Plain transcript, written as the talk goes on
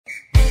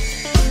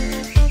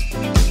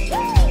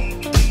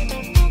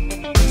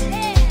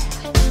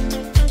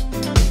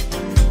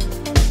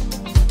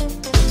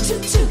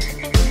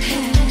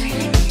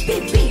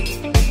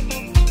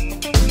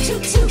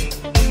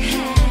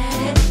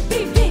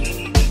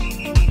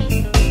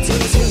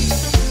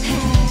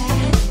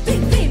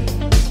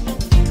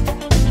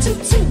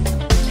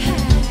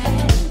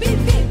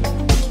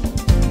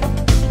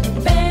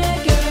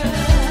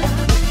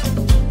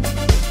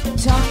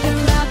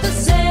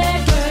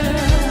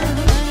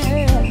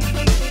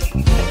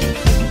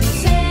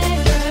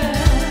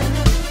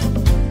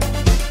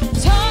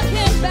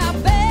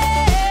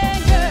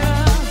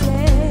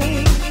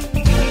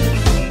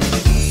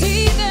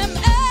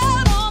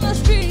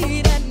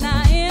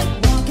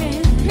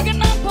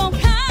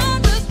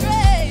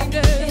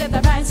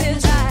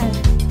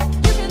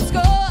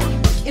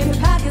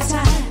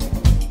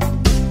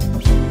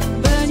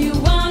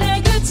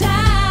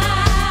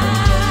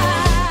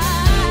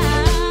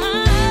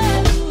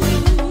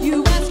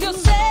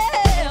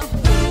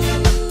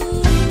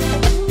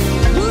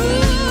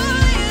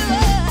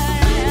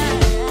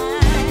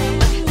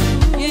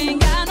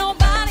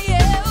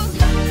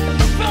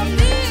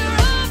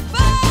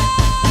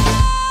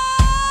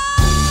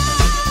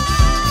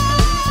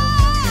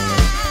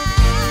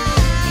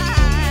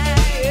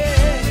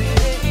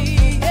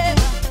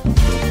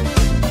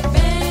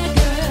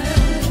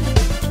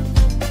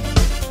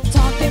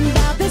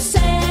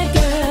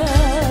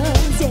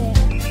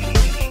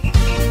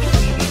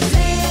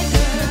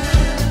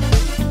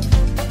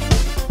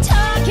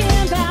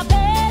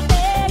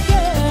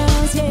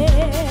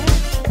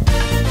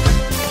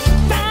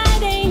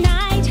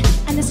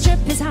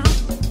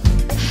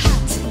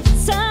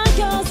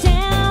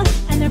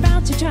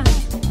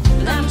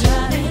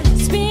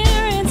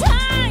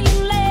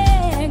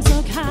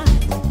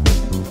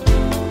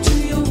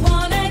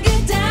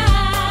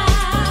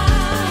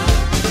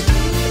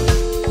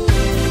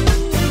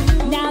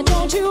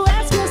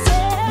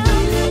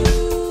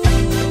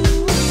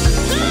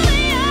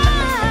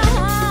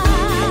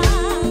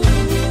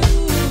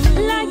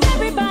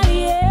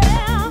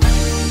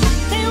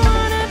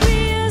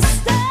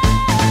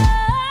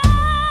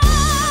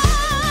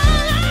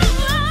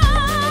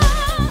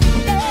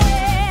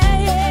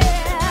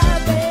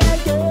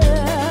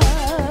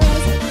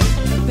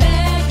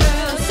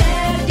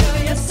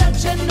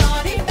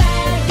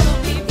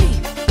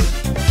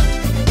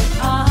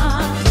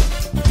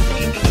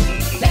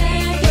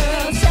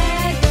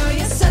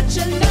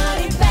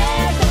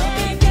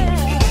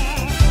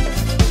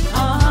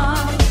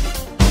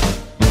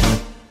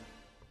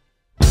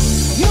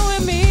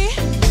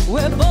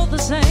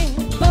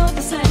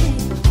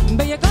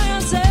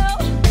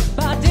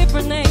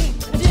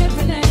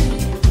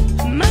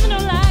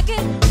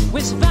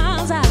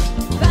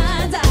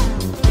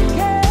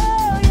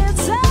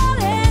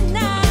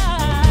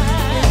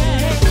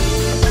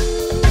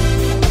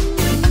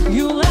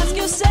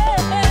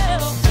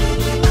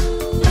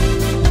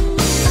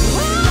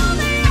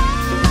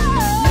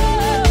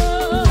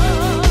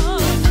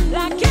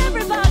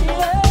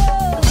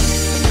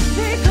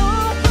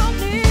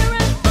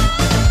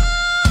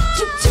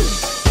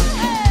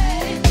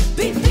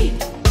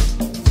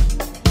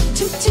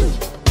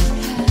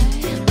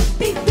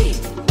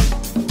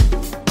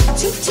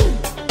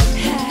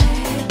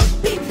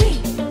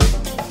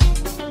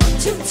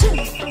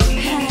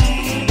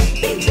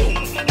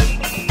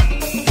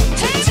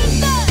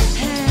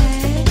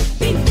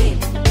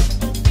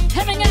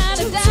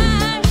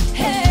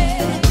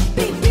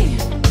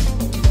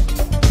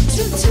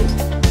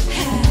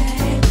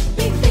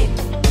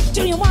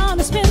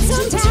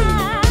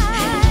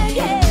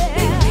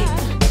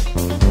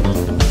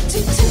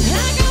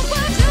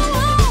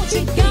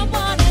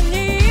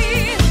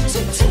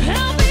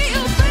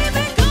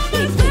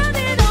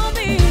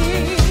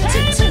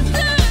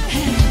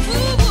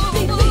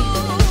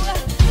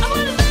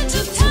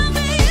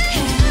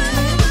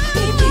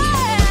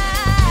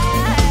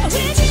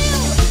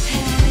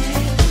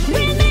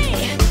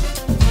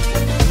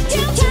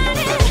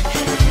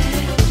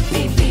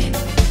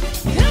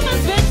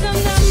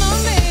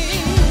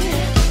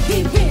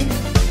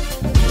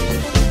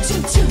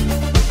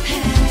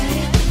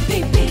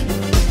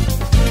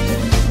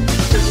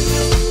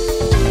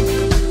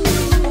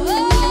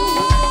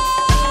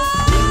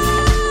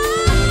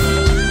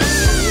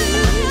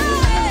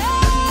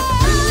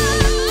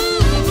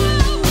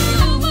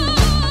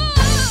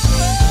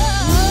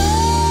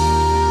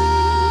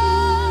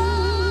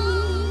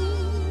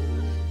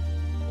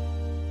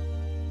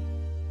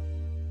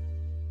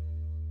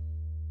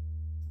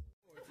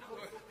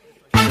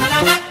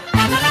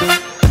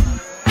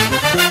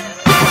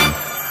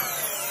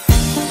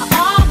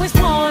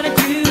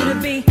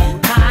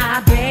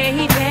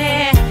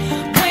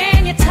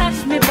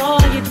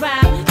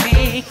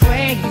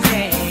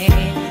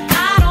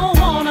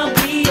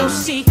your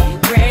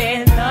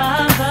secret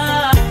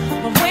lover.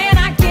 But when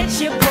I get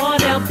you, boy,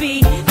 there'll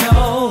be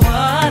no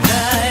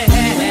other.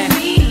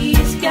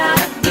 It's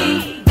gotta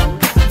be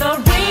the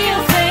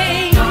real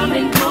thing. Come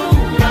and go,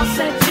 I'll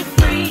set you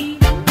free.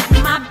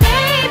 My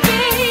baby,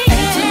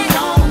 ain't too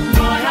long,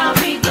 boy, I'll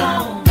be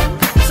gone.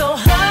 So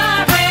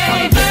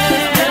hurry, girl,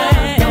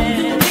 don't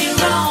do me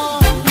wrong.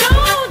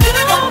 Don't do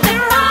me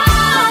wrong.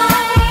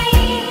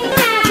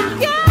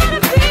 Gotta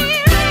be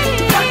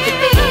real, gotta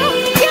be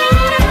real,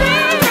 gotta be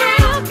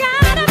real.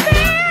 Gotta be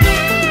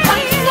real,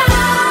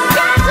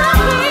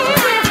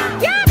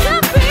 gotta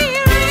be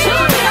real.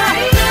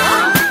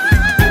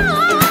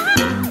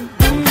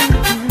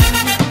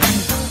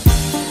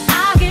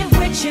 I'll get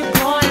with you,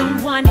 boy, on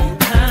one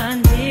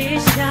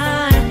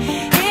condition.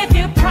 If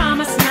you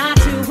promise not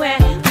to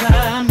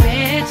ever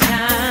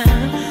mention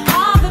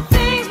all the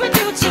things we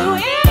do to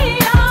any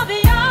of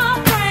your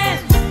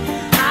friends,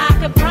 I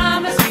can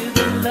promise you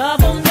the love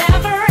will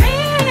never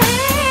end.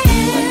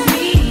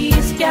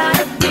 It's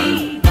gotta be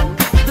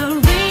the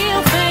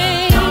real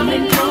thing. Come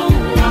and go,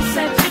 I'll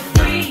set you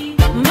free.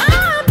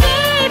 My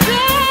baby,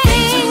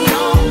 ain't too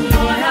long,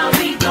 boy, I'll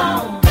be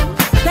gone.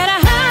 Better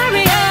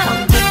hurry up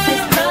with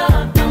this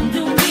love, don't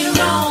do me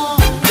wrong.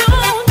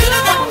 Don't do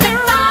me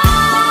wrong.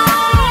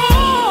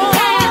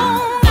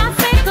 I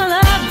think I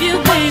love you,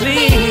 baby.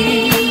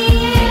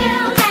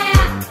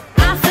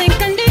 I think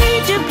I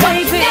need you,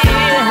 baby.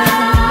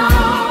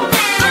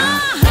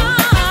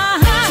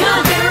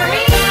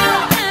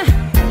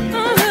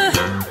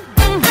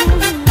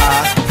 I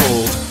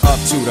pulled up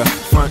to the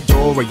front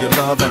door of your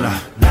love and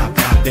knock, knock.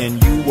 Then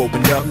you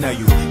opened up, now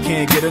you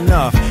can't get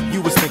enough.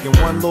 You was thinking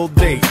one little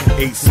date,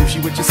 ate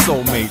sushi with your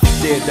soulmate.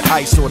 Did the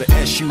ice or the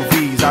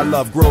SUVs, our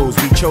love grows.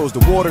 We chose to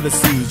water the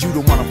seeds, you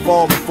the one I'm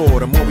falling for.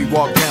 The more we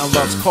walk down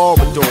love's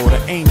corridor,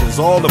 the angels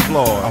all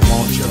applaud. I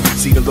want you,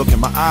 see the look in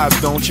my eyes,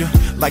 don't you?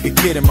 Like a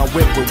kid in my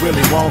whip with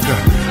Willy Wonka.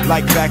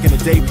 Like back in the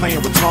day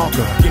playing with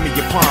Tonka. Give me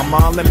your palm,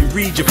 mom, let me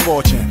read your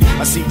fortune.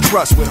 I see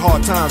trust with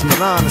hard times and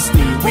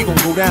honesty. We gon'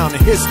 go down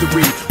in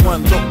history.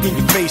 One look in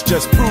your face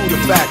just prove the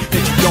fact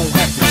that you don't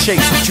have to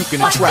chase what you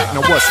can attract.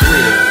 Now what's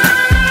real?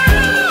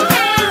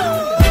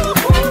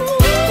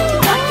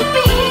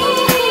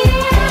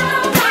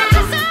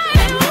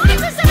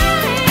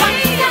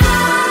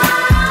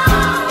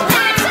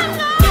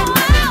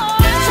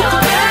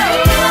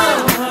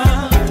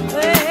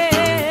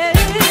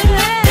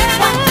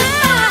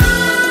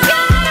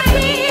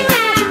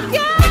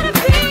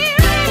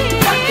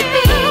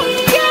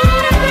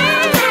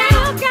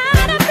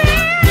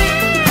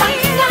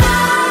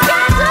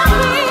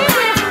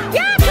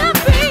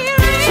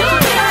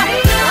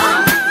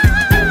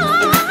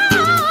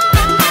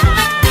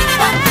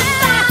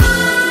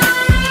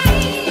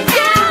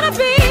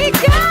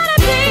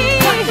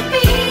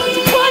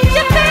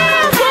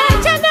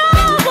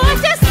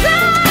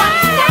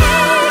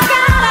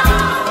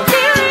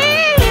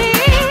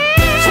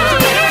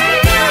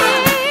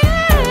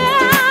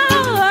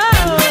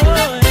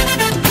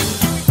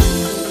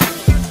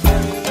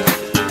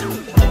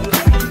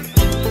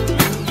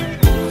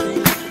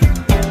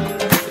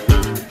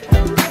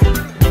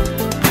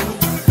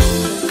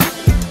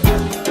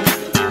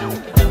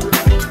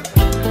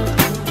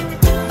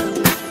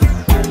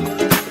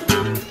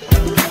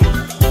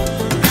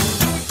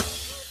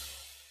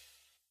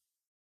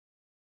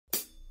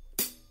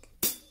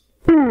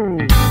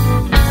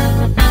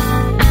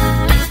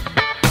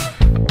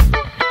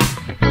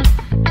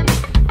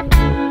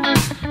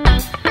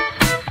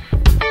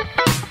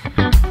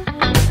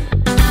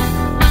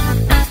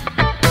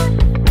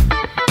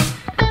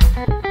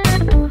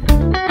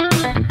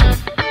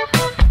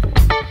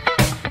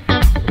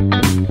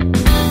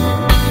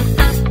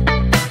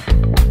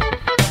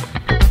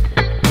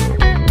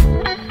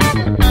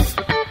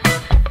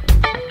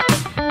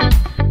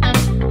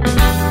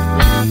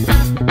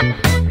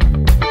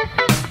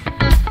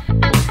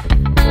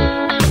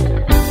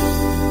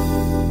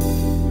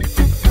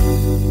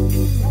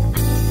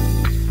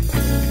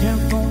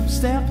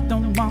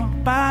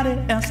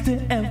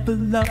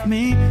 Love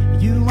me,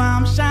 you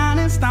I'm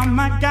shining star,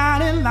 my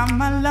God, and love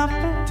my love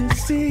to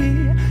see.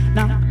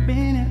 Now I've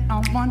been it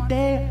on one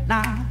day,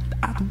 now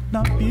I don't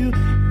love you.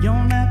 You're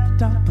at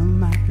the top of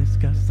my list,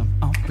 'cause I'm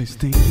always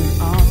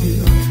thinking of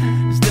you.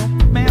 Still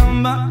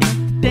remember the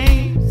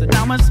days that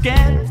I was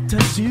scared to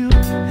touch you.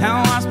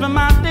 How I spent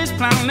my days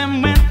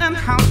planning when and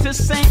how to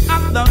say I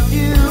love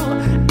you.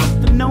 Not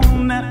to know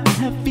that I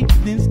have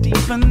feelings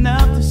deep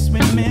enough to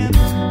swim in.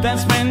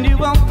 That's when you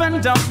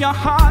opened up your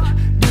heart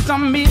to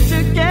me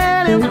to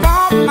get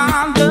involved,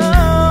 my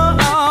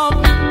love.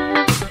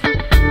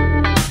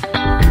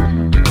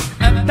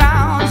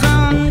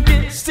 1,000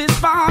 kisses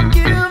for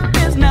you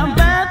is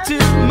never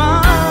too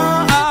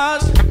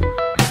much,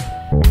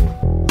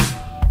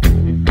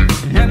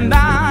 and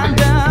I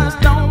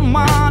just don't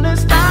wanna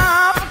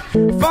stop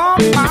for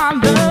my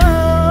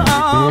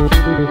love.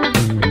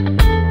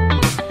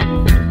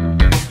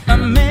 A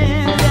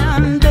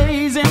million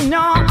days in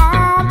your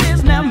arms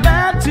is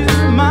never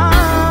too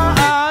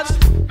much.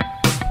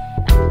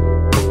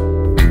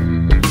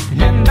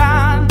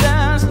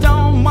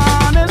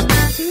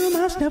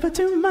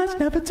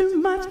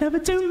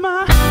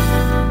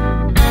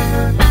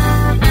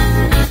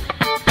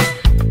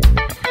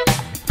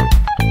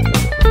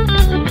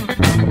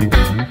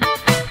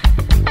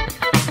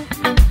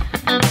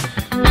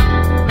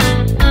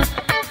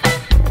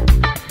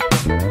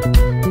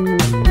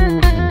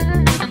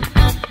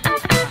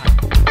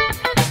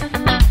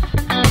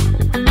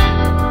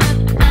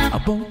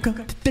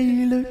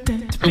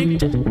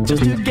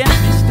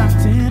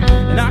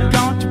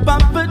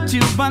 that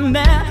you were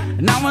there,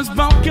 and I was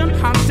broken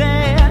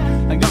hearted.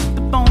 I got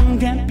the phone,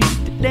 can't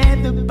beat the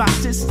day. The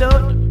box is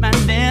stood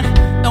demanding.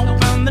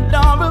 Open the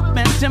door up,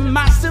 and to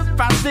my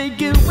surprise, that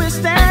you were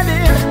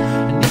standing.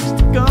 I used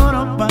to go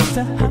to work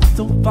to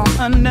hustle for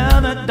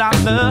another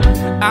dollar.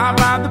 I'd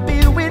rather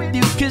be with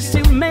you, 'cause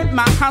you made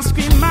my heart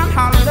scream and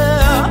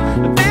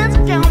holler. It's a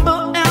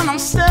gamble, and I'm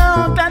so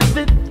glad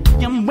that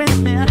I'm with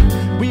me.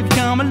 We've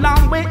come a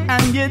long way,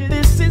 and yet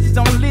this is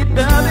only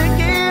the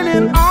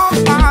beginning of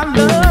our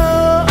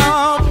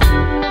love.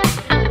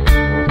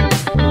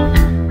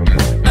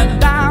 A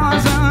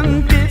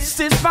thousand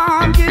kisses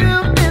from you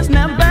is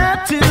never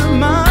too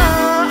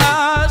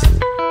much,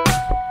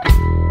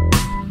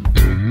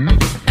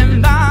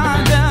 and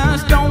I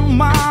just don't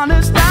wanna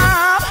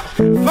stop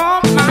for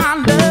my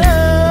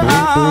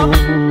love.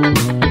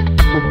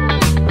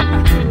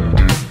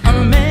 A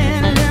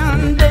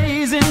million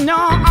days in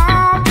your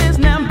arms is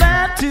never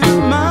too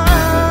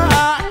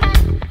much,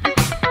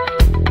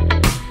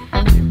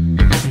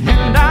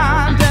 and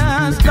I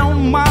just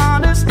don't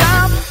wanna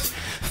stop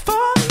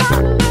for my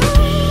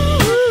love.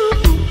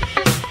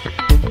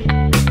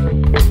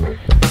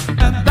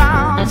 A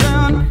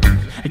thousand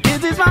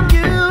kisses from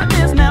you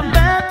is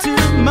never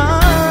too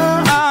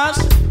much,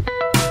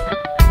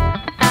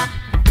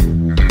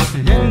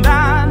 and I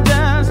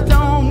just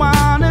don't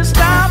wanna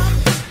stop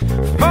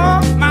for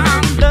my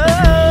love.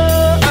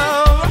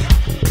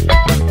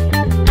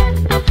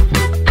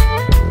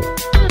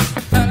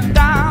 A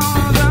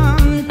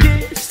thousand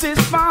kisses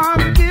from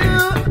you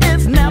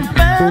is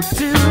never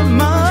too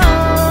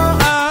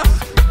much,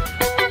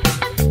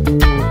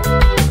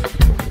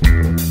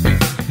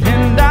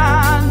 and I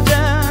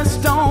just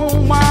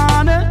don't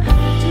wanna.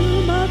 Too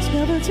much,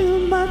 never too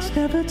much,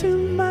 never too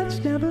much,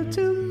 never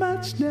too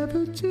much,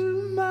 never too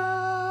much.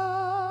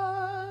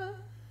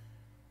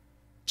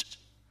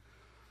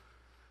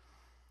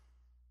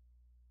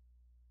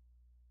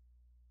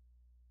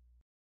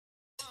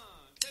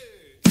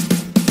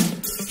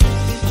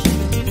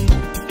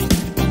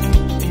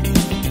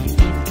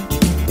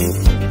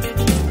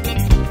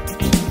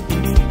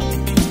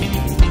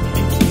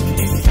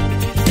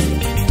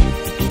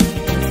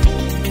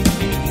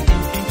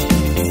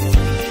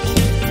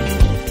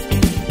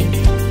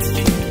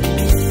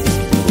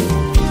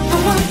 I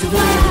wonder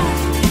why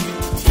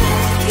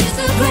he's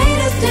the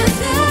greatest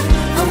dancer.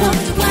 I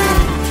wonder why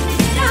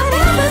did I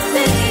never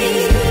see?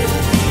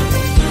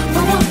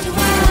 I wonder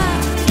why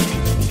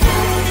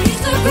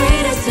he's the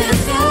greatest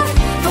dancer.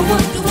 I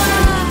wonder why.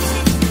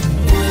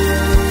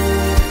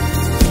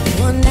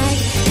 One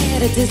night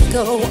at a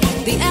disco on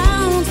the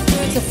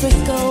outskirts of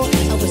Frisco,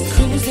 I was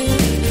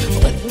cruising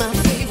with my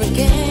favorite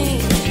gang.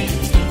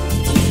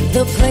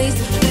 The place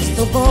was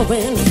so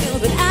boring,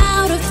 filled with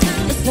out of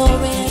town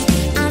snoring.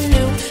 I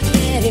knew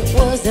that it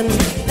wasn't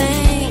my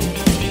thing.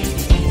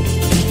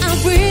 I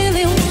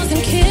really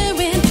wasn't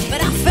caring, but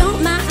I felt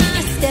my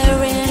eyes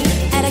staring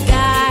at a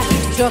guy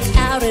struck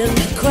out in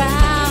the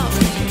crowd.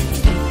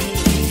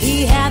 He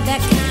had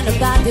that kind of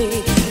body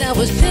that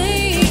was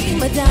Jane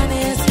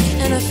Madonna's,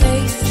 and a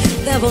face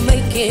that will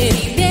make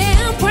any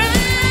damn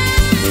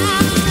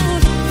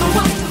proud. I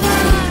wonder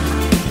why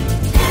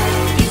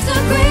he's the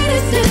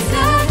greatest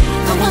dancer.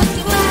 I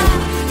wonder why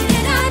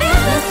did I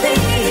never see?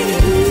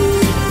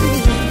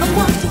 I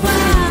wonder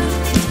why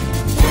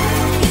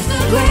he's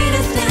the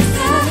greatest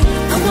dancer.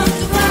 I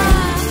wonder why.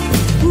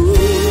 Ooh,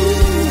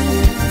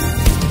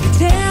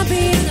 tell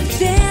me the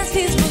dance,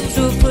 his moves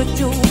will put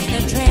you in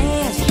a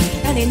trance,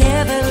 and he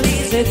never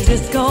leaves it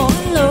just go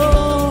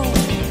alone.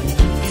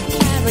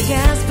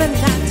 Arrogance, but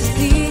not to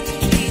see.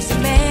 He's the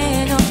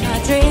man of my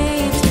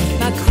dreams,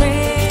 my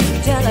creme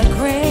de la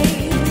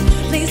creme.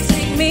 Please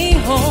take me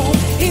home.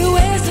 He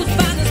wears his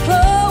finest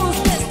clothes,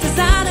 best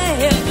designer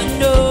ever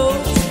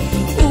knows.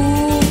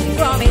 Ooh,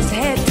 from his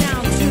head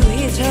down to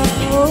his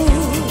toes.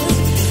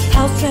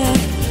 House and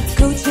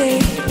Gucci,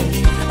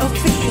 a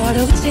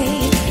Fiordoce.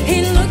 He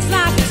looks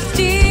like a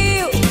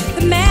steal.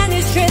 The man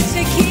is dressed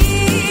to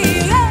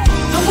kill.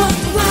 I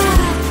wonder why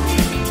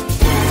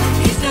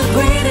he's the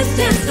greatest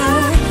dancer.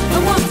 I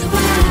wonder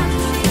why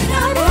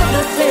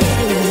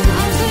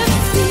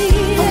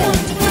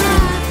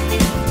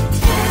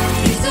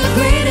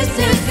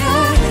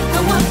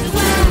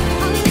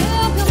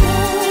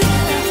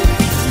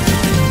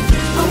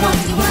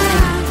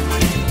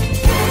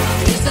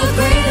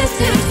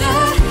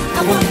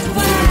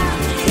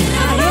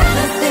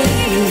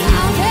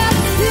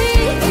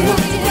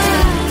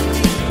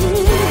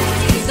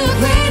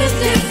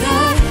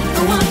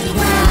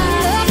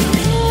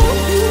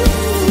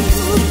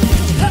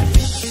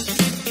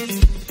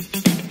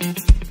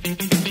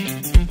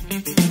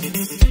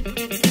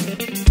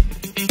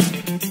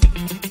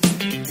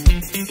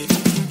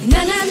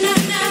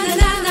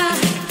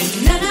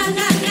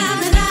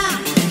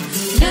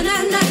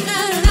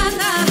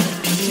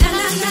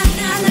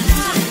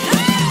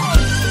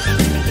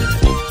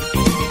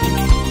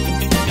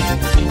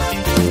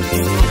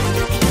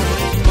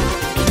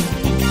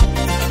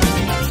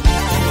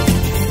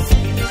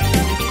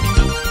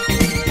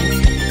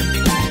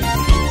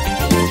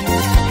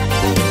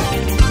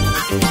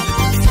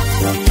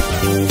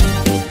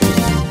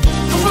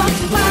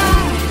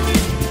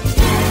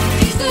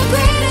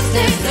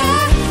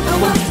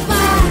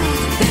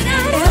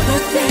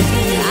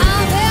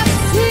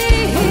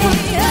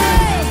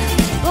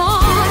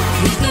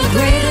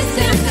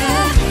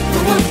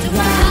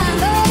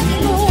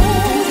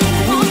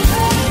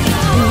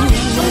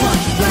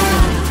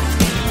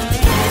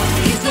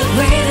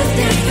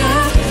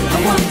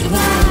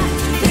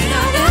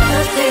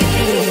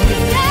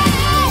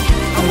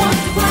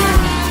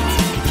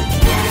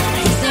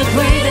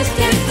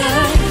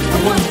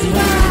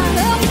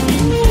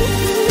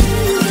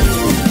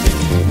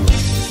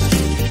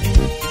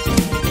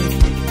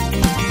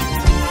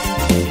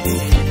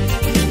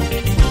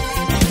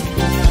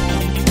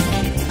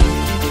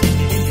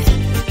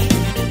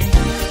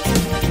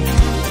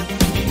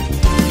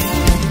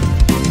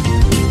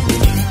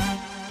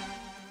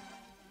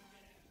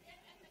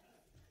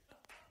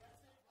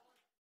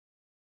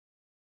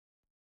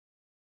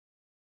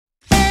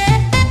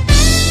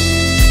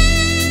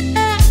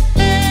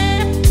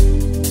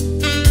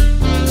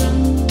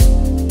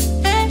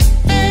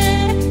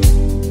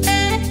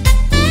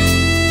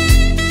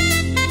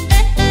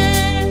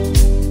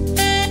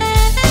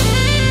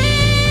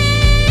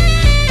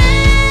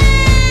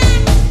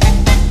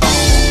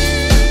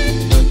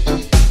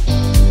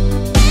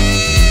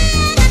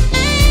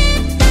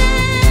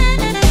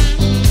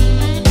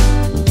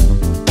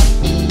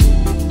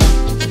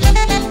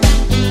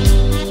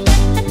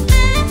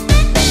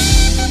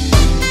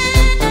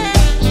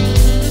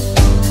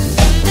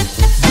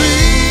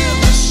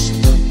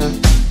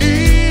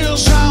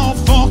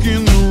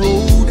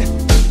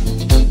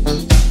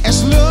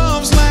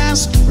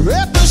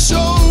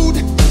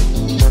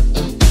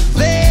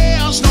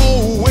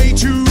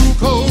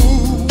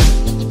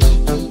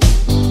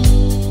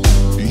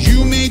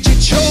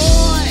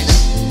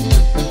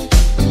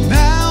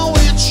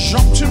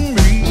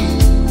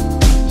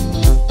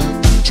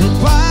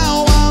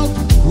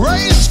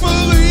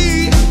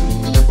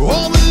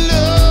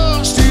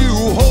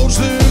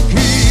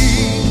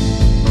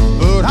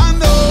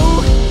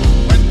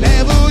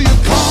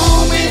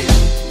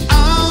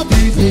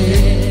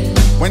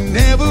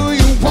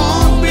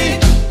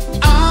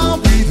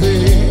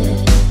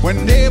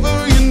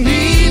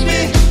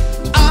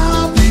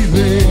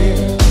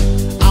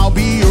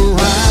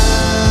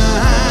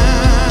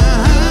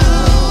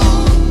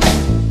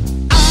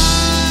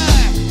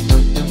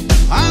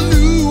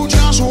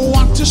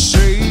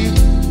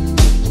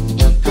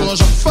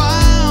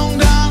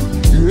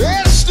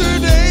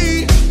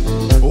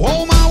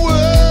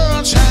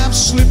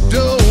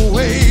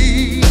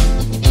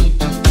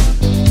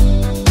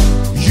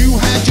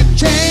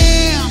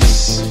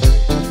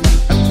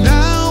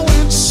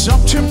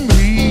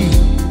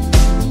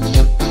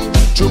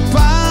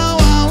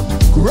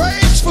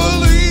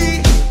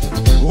gracefully.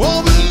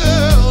 Oh, but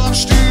love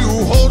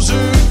still holds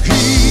the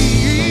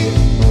key.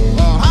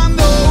 I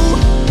know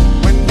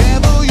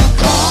whenever you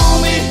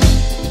call me,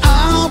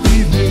 I'll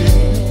be there.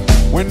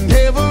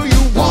 Whenever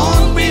you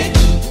want me,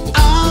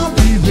 I'll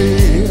be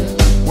there.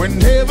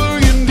 Whenever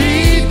you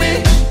need me,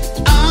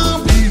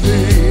 I'll be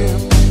there.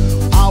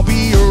 I'll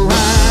be around.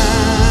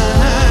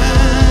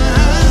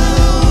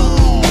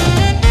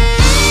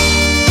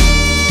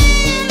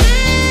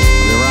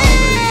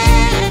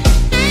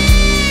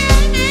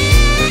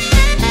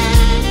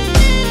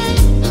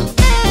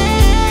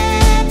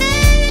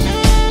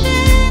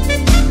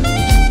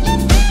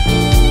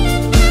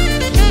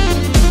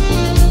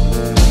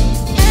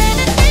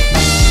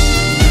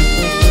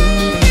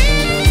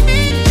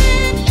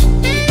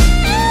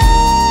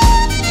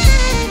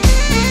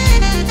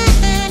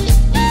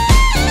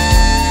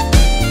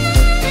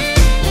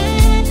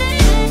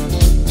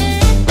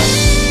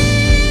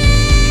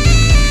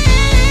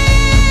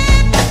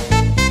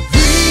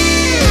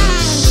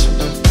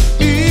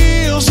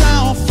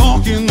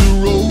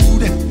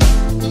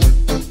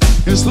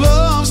 It's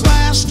love's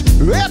last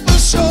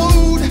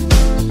episode.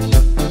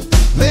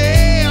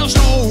 There's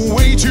no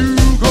way to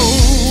go.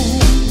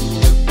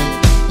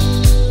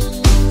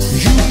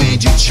 You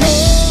made your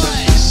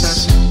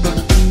choice,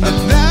 and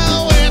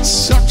now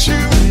it's up to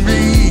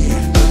me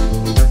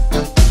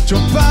to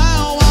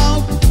bow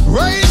out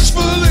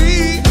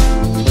gracefully.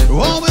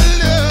 Oh, but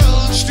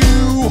love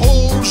still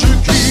holds the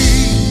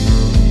key.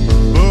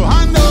 Oh,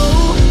 I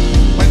know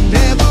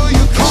whenever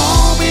you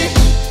call me,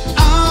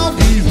 I'll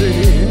be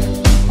there.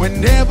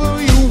 Whenever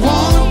you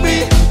want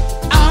me,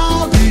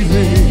 I'll be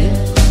there.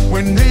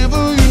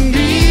 Whenever you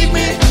need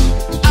me,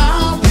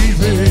 I'll be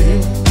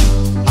there.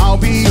 I'll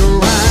be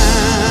around.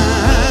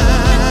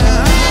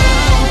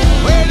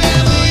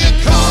 Whenever you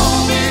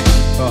call me,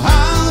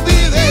 I'll be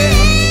there.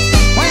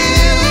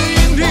 Whenever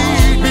you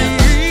need me,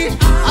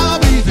 I'll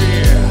be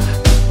there.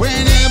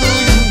 Whenever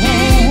you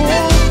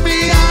want me,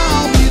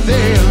 I'll be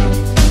there.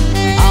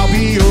 I'll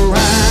be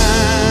around.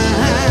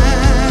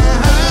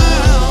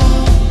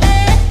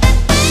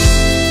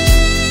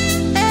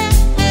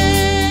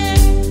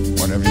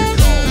 Whatever you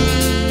call,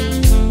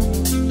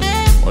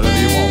 whatever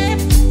you want,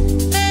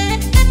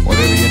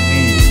 whatever you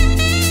need,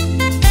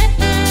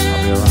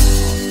 I'll be around.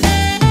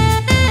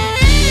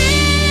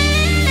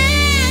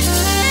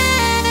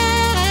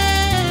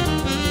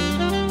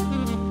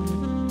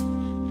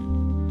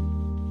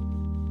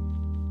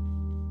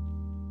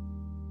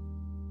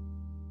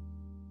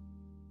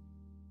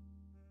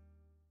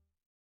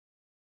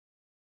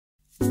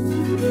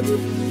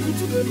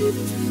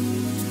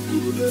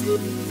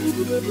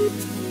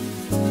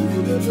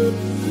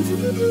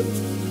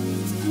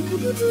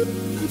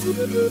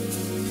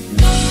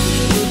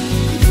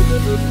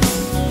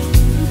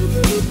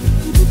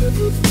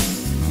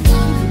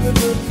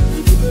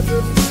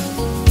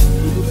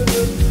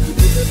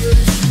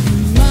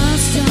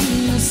 Must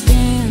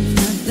understand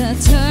that the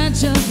touch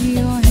of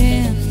your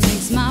hand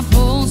makes my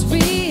pulse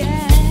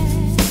react.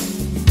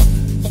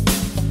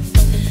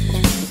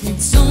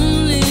 It's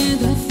only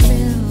the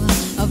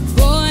thrill of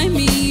boy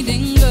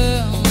meeting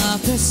girl,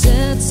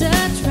 opposites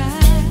attract.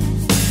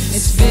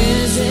 It's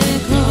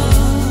physical,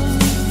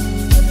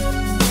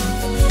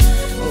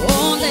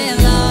 only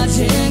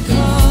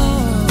logical.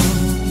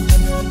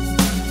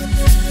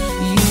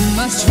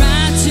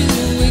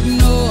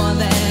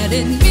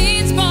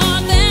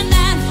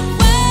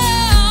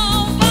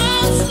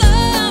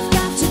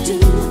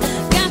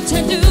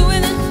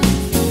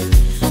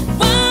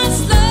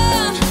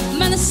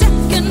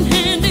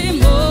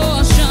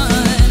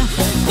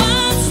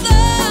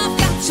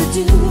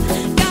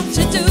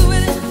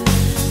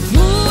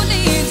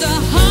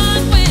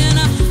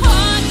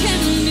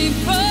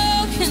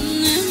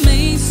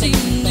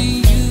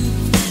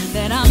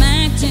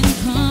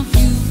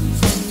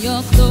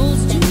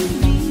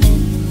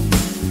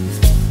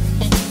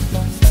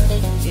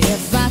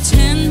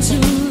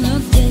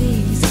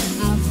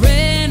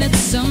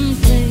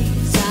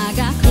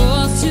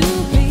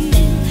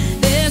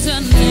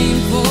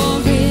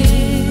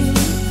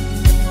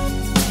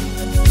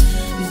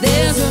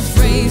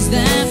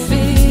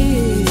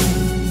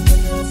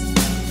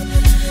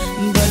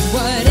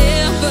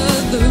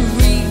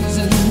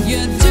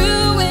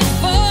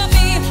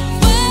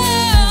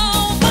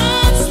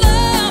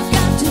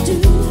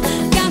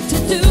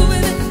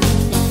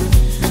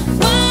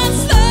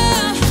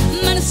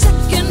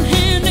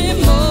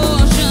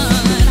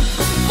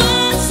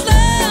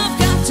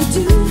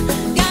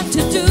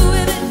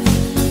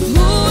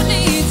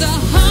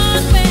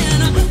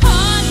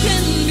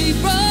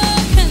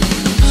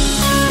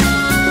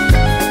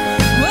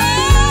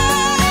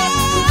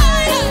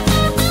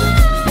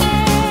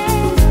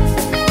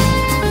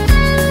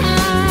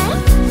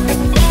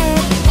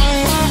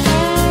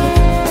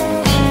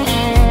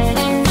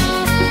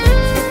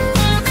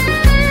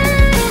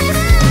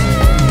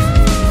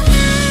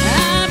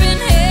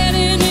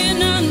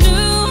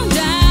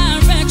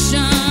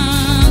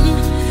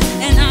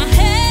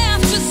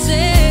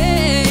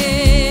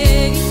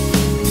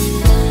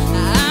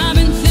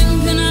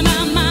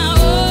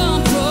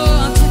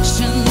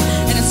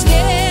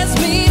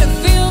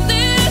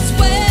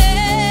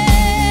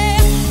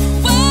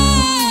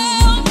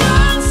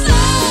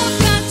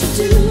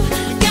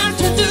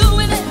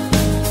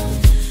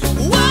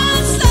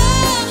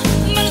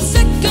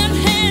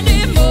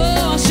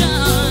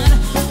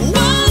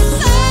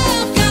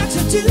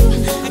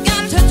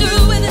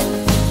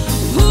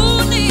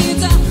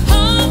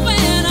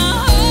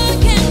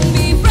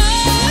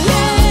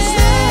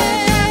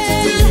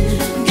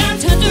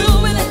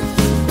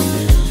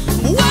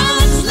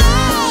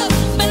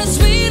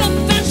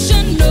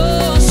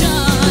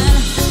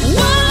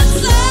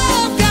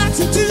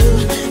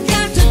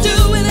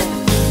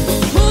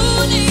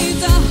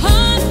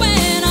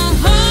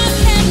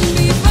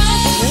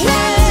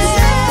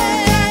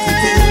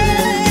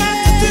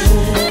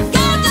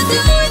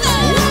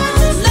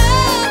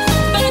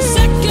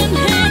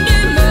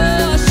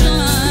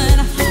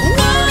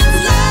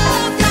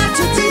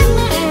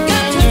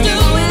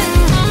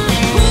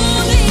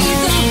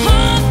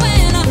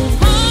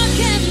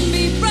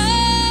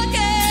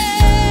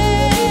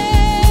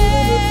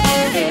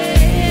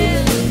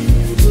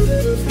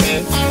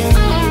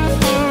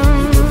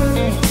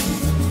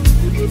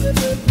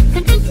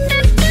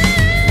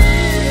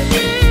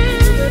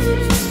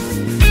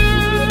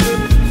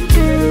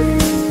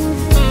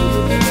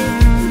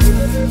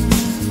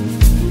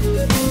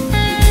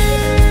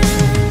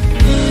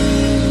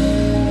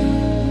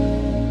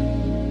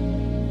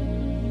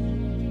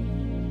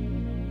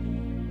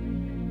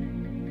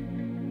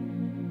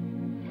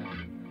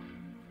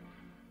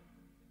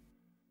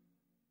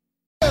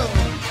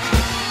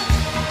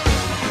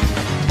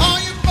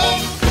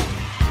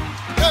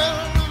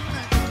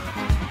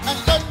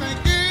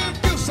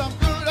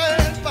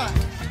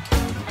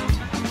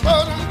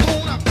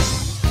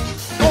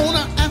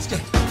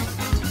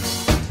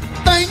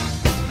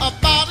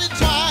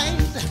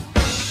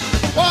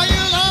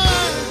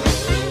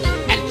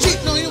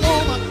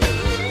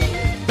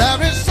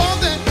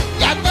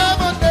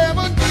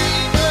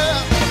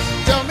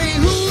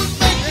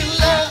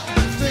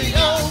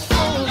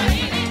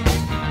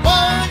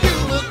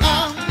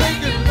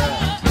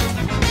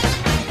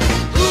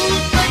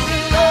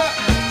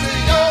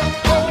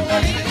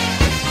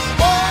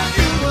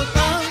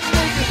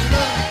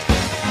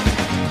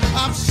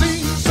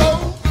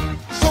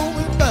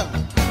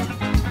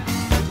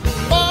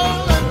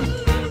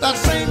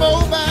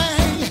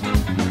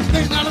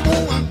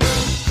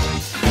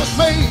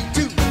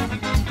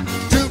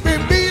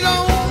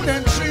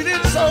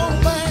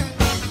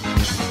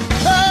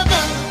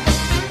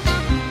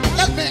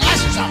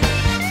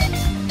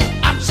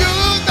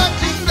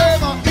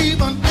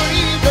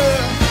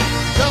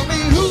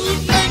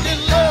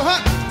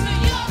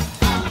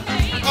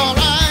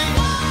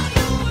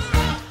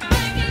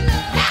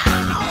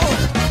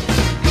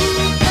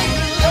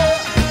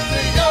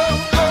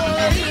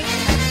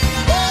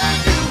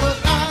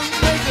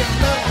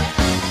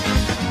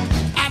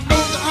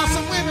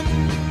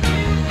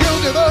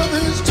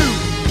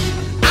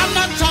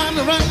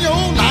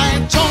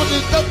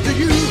 it's up to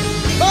you,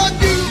 oh,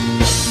 you,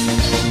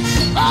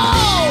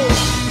 oh,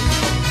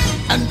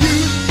 and you,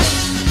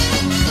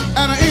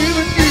 and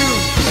even you.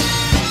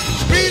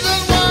 Reason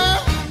why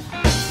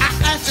I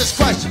ask this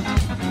question,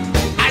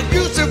 I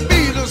used to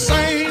be the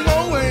same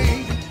old way.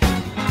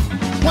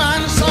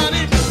 When the sun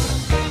is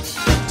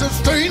to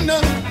straighten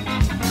up, I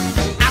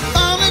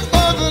found it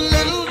was a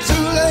little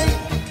too late.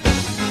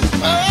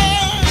 Oh,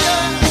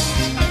 yeah,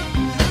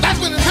 that's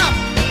when it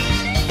happened.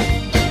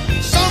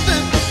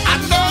 Something I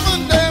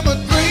never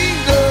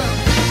dreamed of.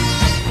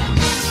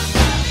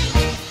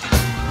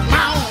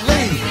 My own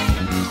lady,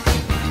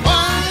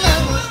 one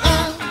level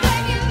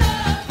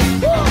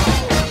woo.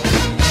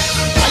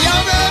 Are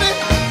y'all ready?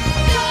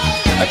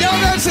 Are y'all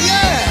ready? Say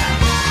yeah.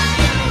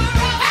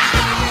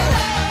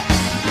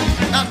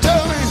 Now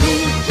tell me who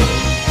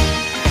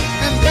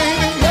and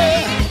baby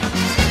where,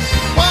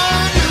 why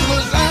you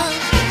was lying.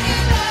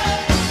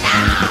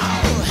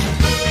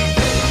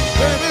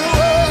 Baby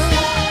where,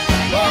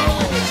 whoa.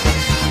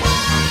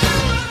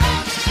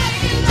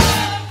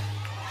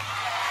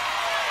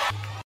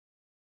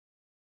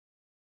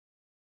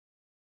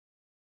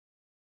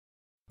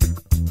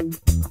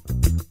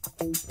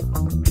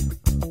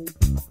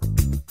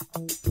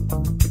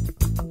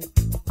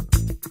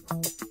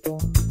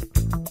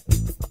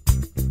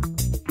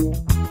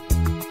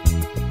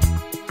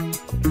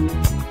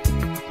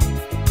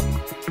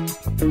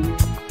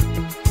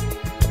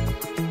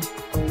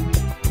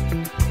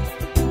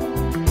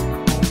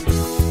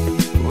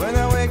 When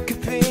I wake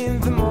up in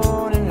the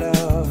morning,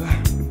 love,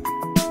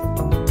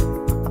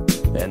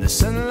 and the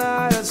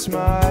sunlight hits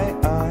my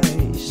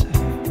eyes,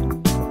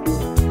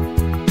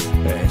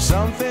 there's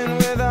something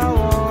without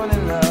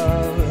warning,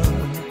 love,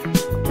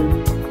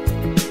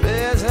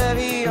 bears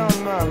heavy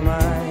on my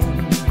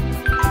mind.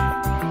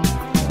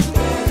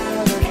 When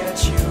I look at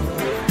you,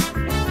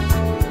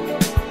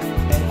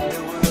 and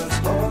the world's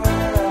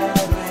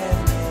alright with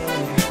me.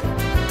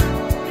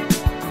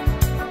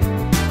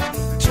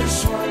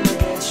 Just one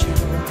look at you,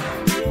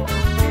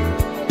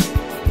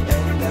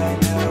 and I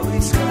know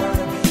it's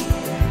gonna be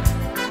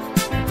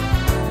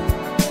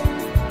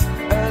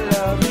a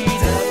lovely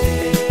day.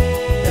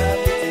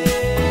 Lovely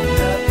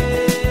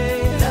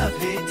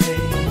day,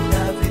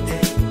 lovely day, lovely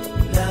day,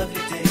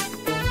 lovely day,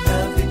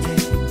 lovely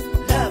day,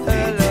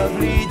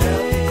 lovely day, lovely day,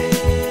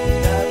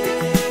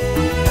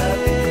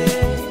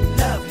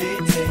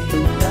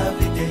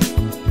 lovely day,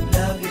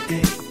 lovely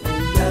day,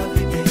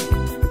 lovely day,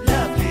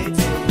 lovely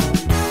day.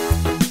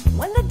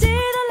 When the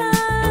day that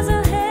lies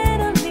ahead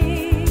of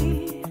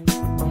me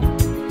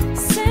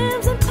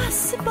seems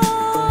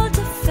impossible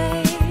to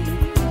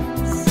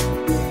face,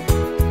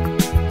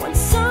 when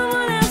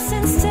someone else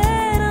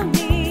instead of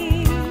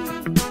me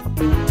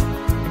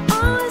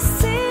always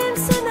seems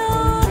to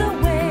know the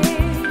way,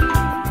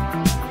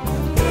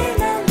 then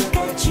I look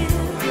at you,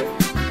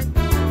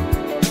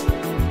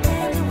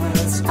 and the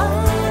world's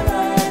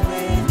alright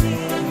with me.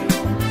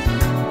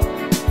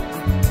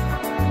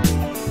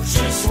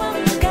 Just one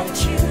look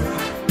at you,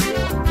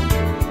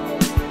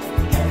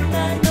 and I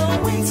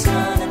know it's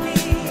gonna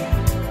be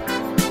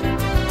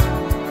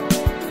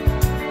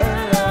a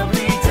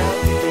lovely day.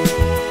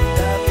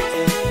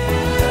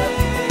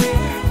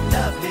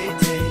 Lovely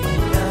day,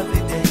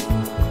 lovely day, lovely day,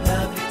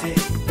 lovely day,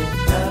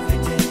 lovely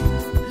day,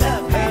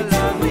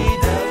 lovely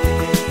day,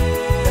 lovely day,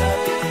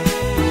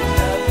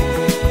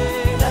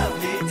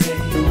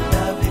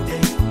 lovely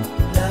day,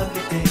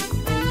 lovely day,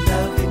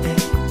 lovely day,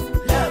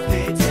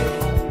 lovely day.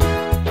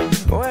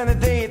 When the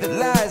day that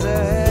lies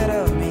ahead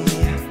of me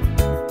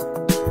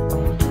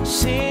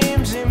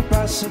seems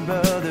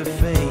impossible to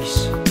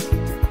face,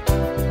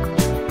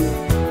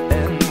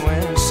 and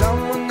when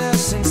someone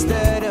else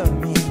instead of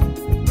me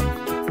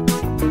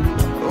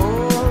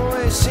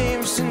always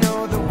seems to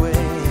know the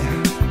way,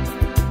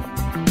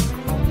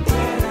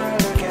 then I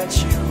look at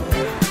you,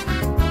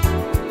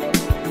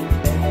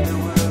 and the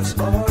world's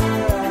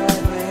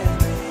alright with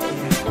me.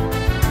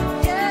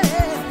 Yeah,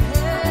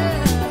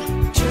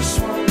 just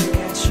one look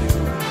at you,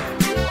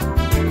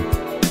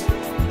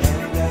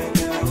 and I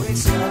know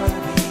it's gonna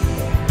be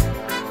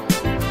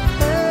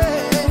a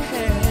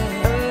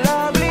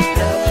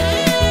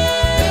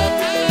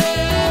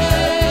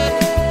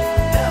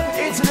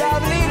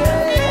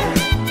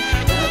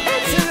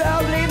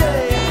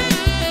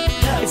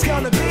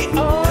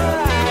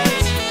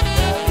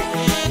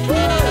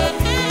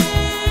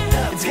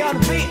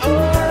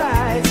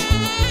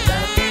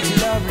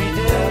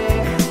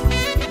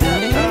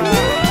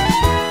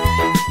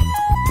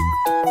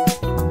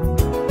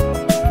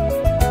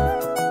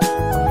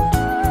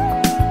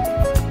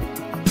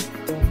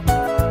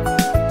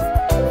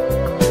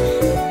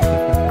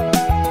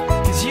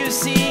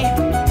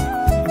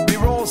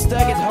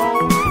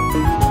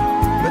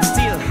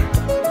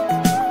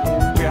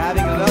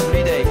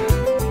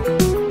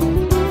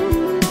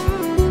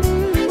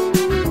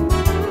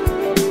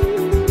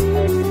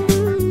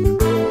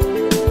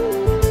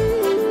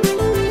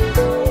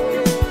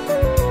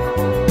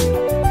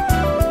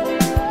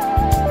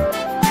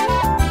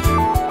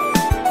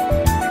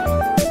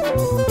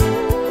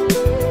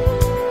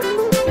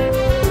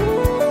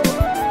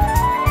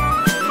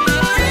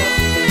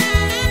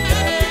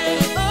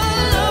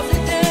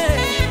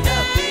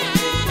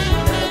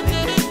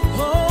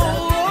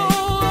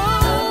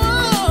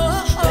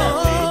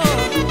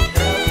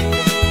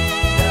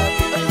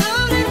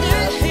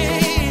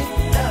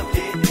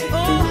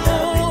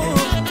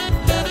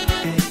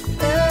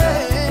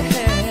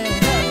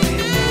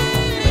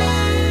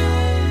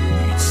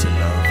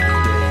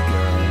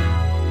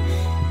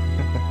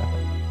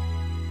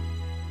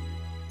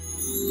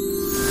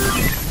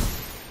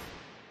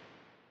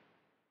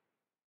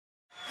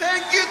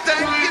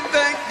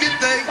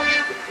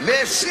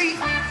See?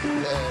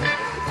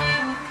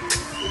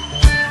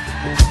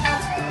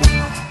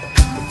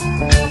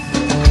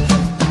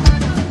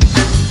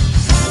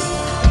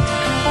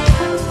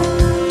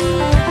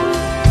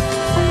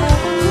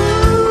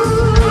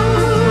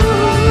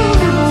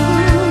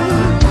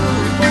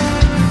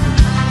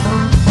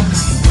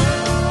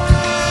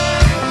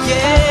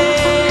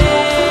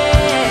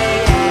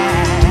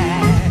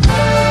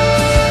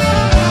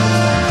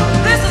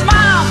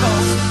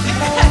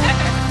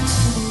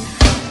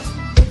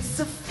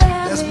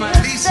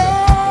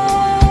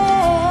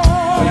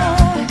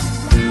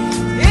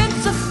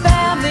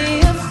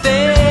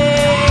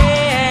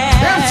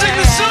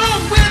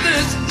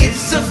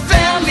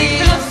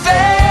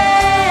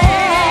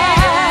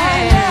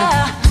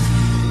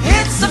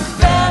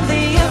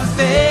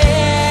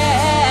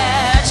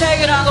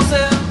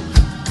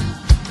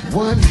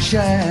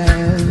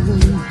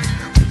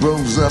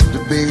 Grows up to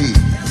be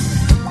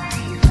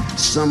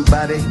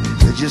somebody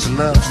that just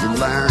loves to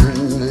learn,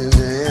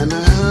 and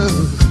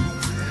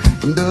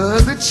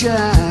another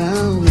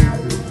child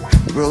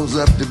grows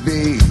up to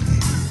be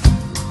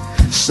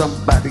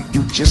somebody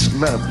you just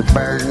love to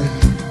burn.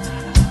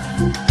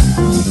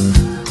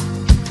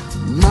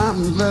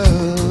 Mom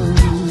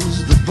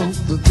loves the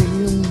both of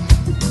them.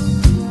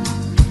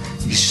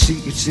 You see,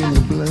 it's in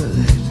the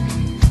blood.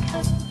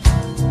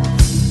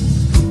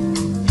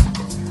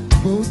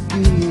 Both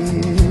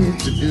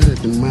kids are good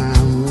to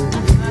mama.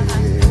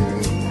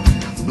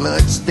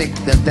 Blood's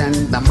thicker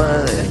than the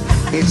mud.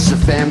 It's a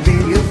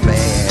family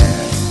affair.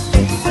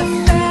 It's a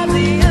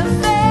family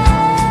affair.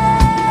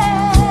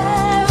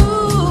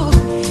 Ooh,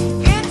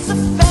 it's a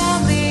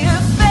family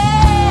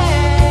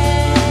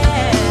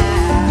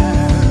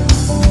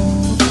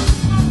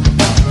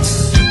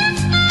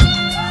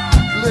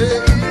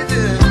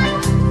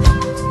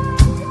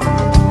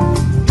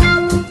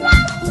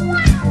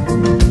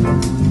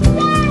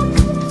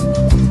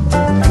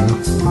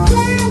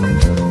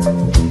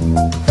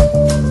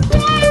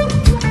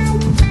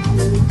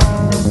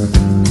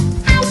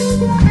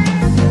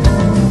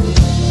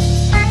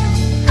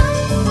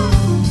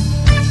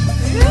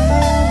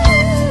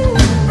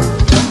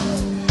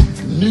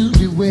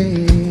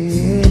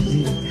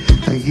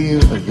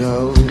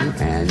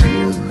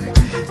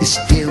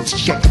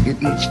checking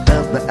each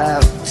other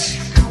out.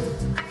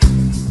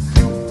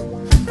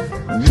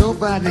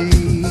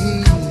 Nobody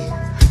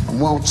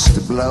wants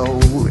to blow,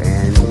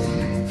 and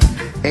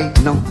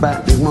ain't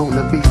nobody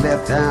wanna be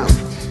left out.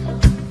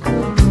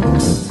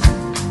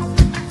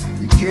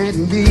 You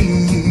can't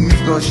leave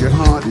 'cause your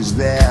heart is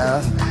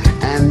there,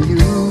 and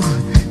you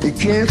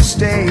can't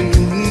stay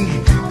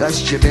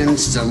 'cause you've been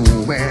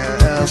somewhere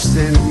else.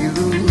 And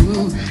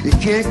you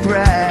can't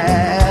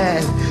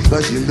cry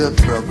 'cause you look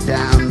broke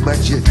down, but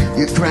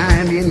you're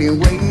crying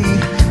anyway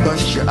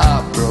 'cause you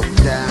are broke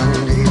down.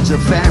 It's a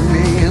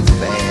family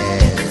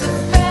affair. It's a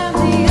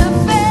family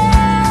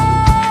affair.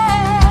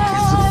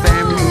 It's a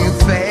family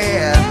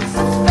affair.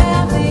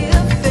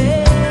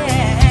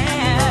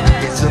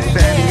 It's a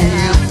family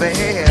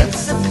affair.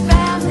 It's a family affair. It's a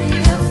family affair.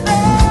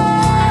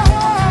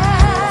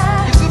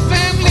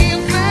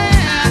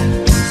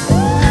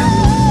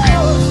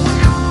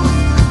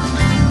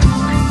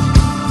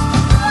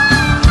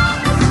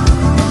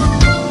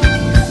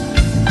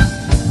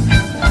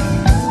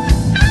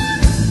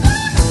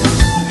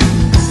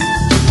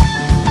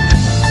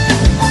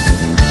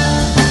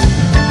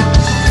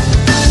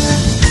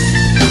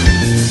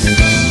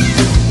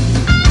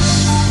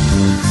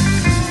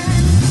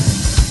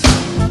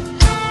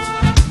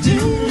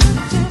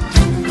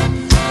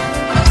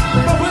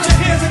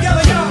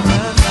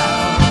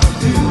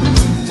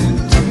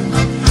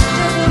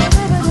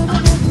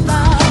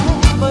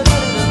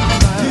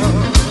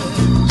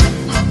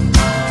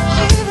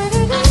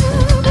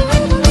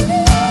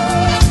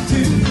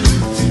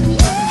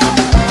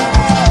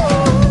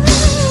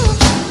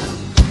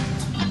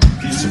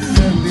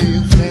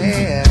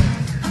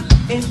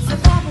 It's a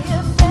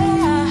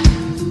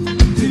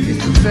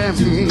family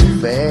affair.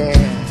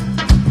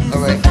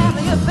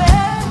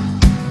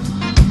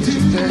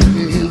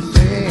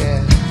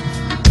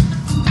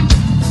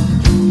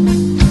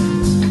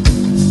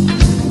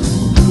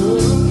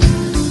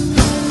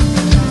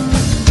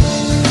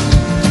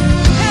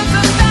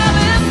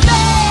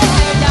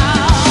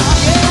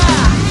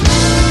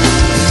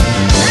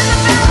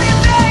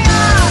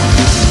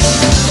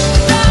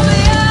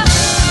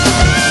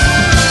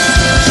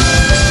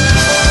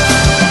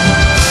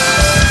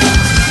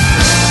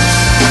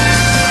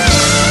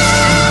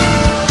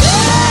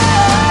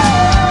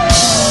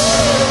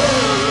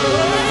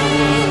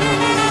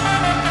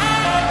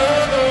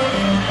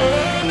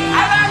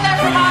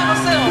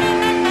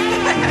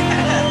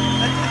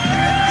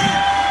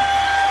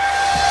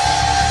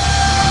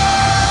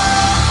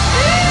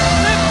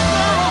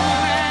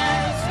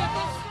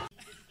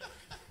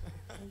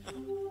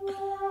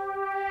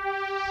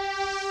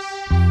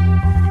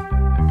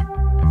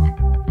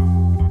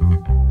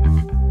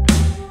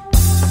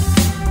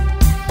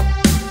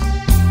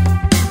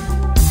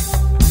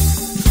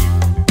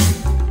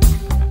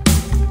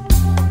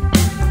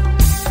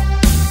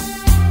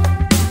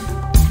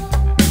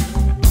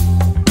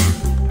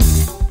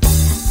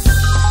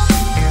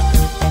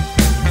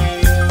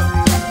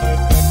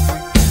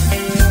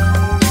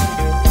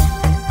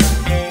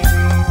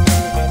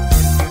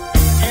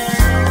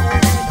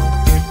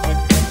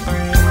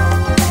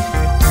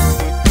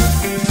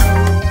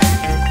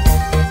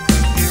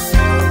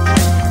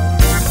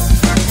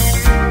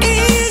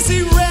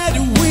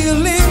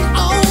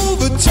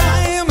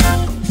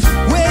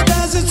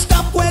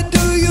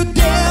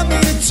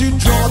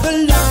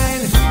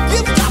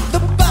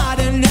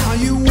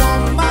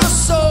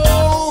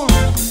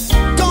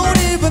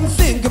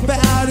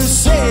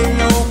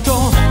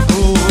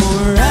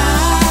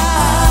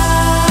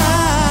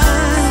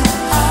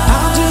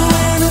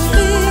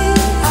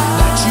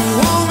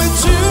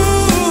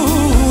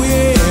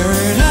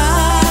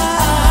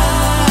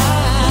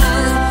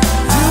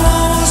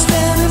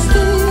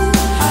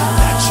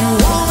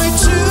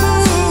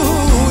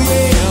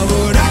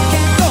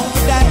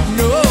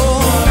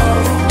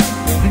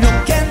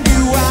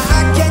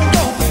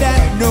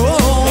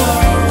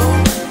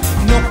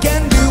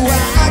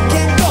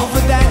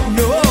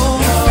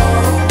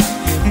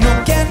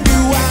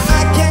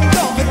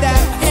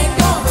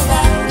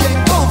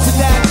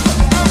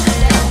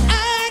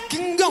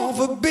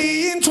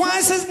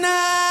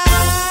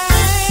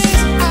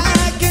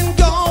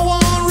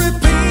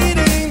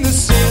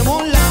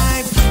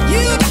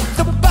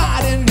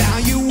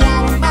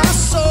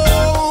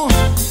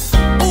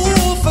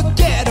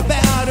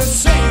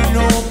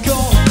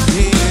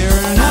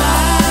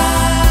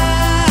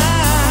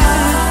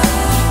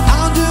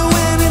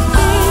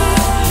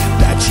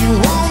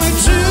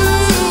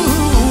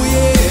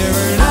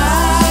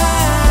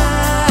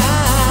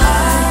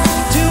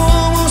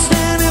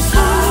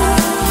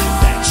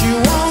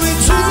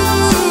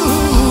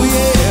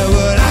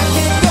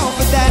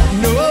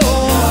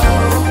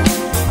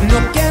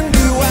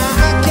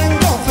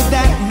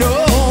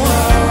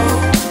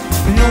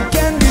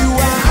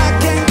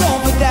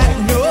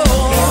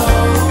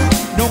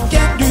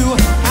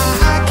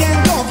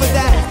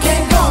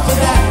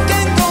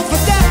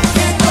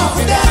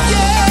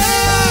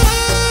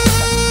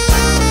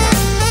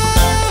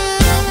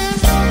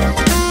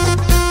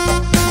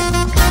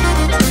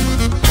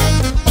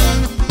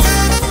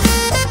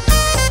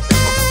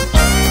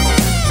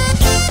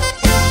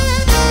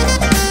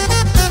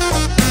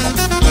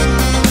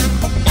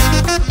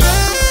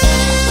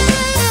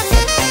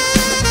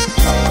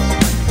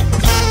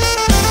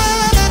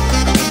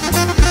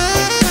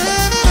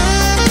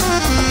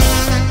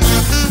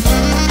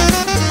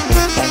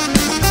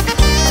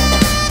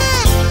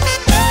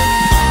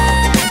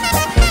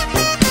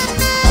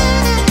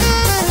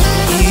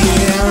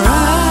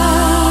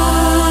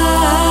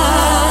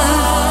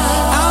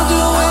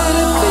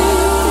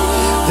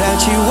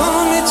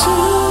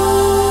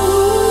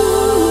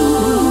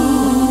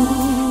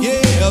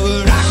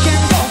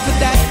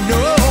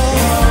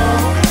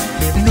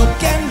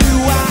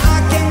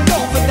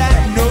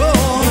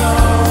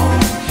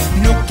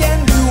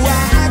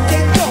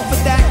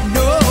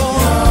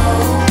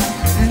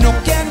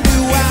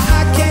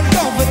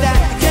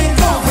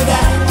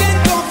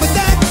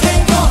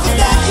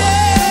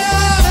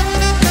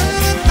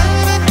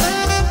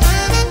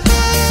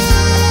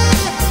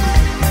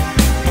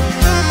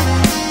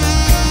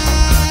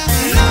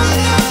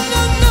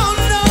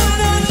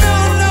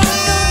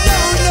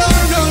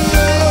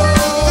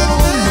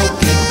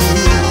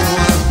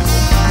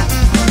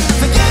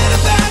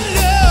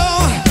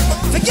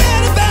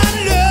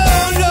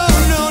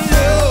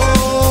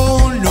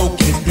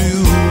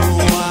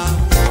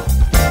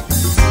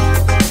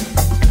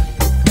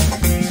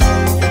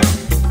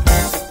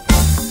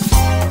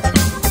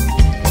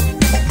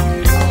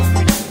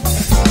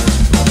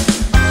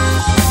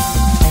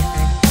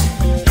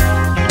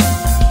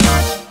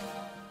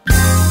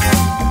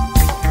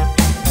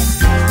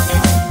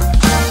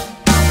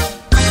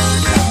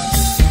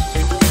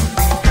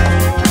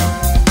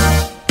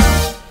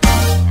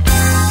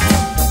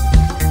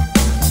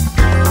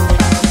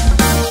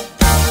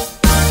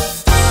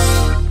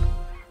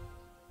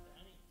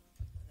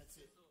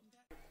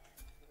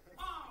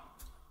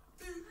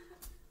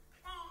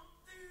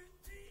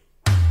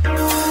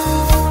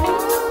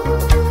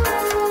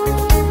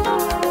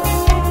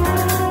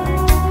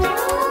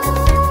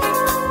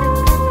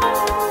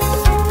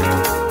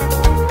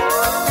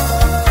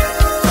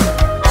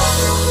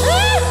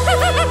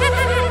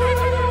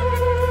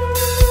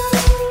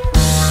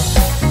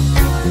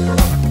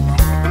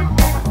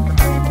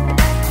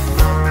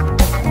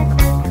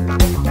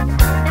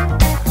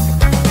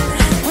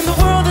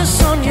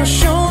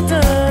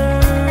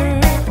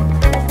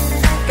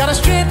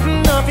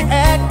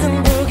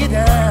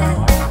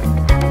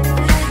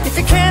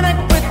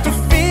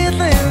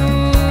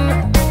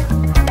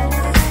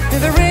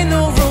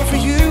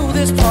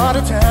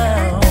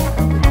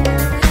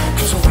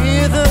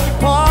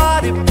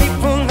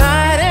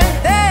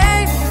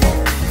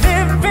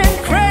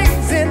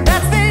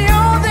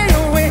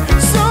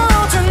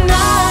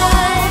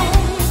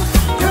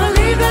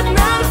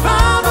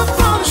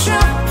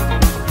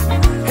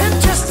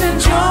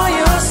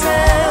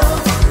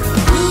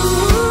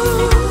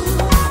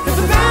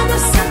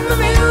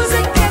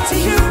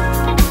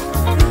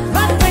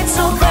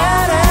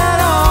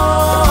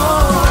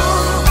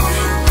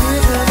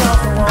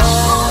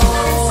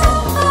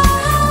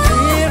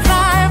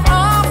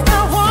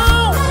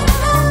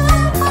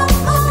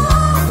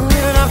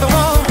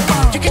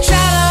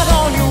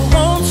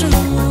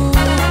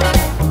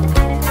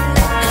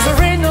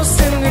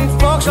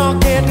 dogs are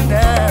getting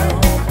down.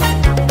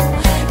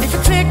 If you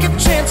take a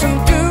chance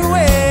and do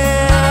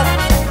it,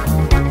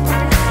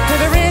 then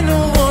there ain't no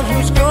one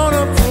who's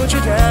gonna put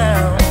you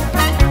down.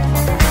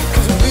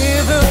 'Cause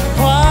we're the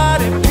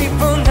party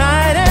people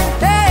night and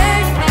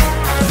day,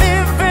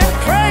 living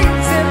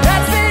crazy,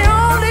 that's the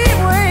only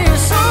way.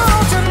 So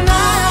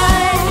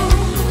tonight,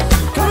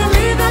 gonna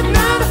leave that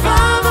 9 to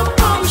 5 up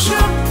on the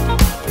shelf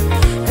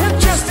and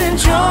just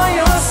enjoy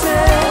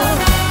yourself.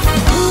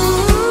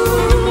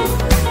 Ooh,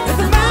 let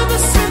the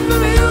madness in the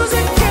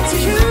music get to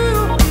you.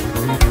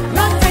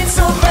 Life ain't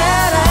so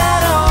bad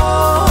at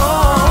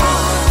all.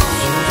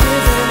 You're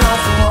living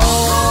off the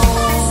wall.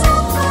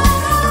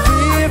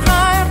 Live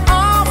life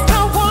off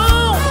the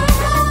wall.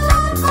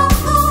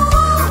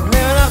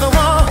 Living off the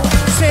wall.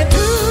 Say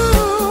do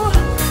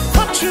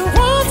what you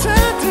want to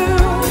do.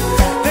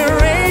 There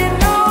ain't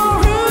no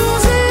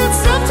rules,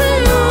 it's up to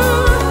you.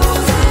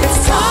 It's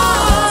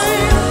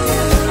time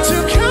to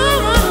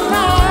come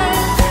alive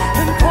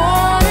and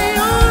party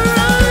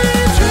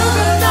alright. Through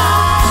the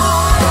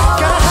night,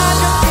 gotta hide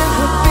your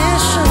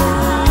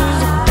inhibitions.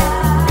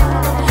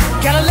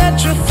 Gotta let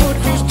your foot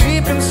loose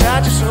deep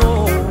inside your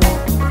soul.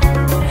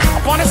 I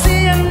wanna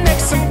see an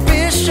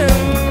exhibition.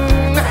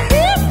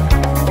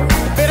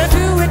 Better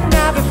do it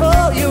now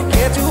before you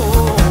get too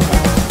old.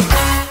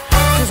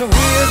 'Cause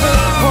we're the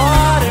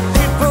party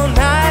people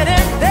night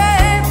and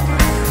day,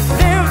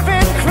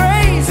 living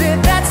crazy,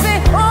 that's the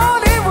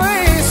only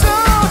way. So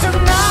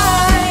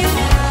tonight,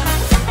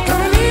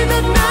 gonna leave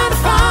that 9 to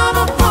 5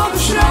 up on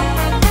the shelf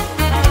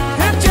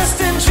and just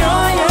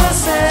enjoy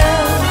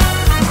yourself.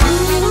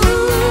 Ooh,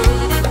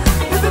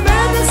 if the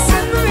madness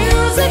and the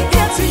music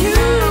get to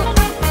you,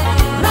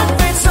 life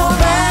ain't so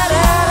bad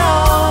at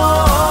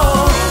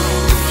all.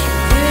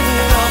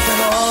 Living off the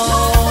wall.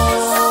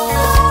 So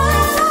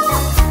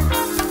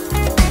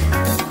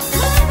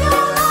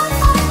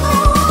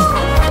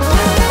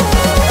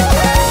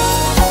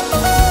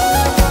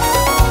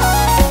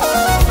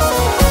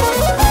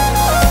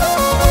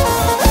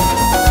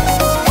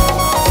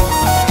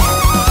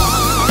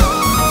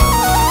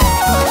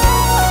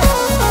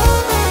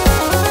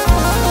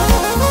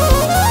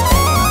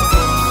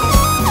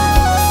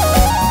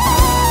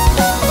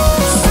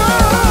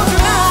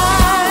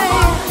tonight,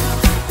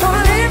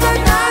 gonna leave that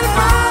 9 to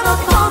 5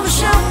 up on the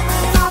shelf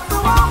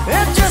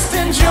and just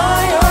enjoy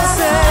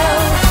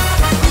yourself.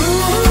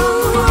 Ooh,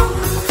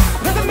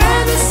 let the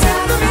madness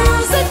and the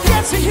music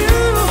get to you.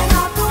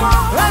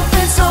 Life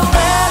ain't so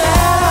bad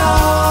at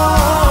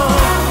all.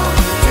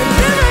 You're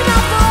living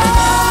off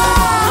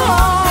the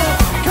wall.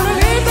 Gonna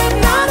leave that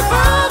 9 to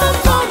 5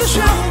 up on the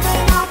shelf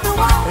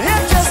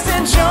and just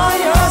enjoy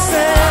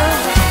yourself.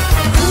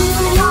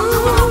 Ooh,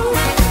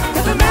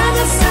 let the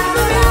madness and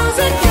the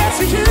music get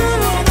to you.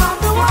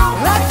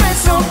 Life ain't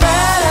so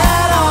bad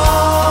at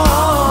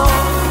all.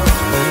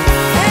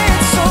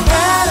 Ain't so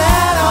bad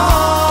at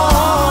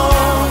all.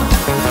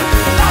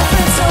 Life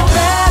ain't so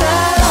bad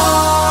at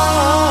all.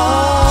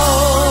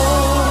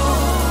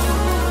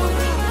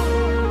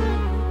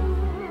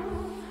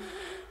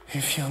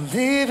 If you're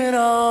living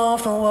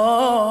off the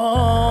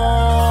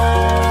wall.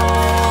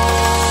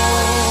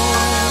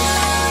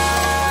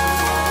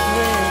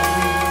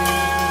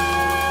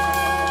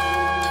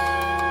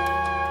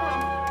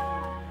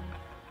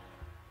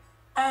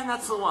 And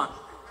that's the one.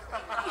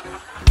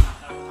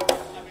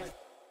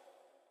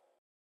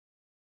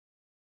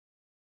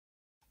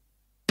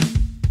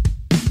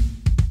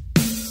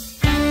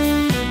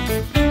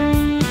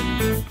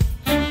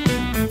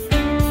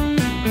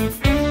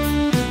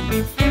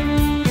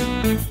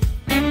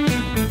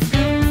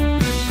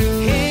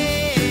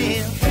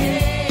 Hey,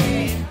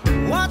 hey,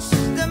 what's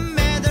the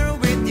matter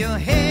with your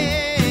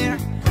hair?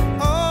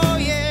 Oh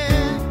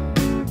yeah.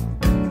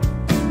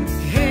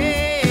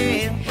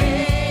 Hey,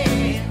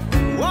 hey,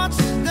 what's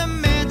the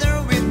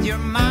matter with your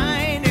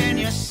mind and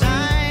your sight?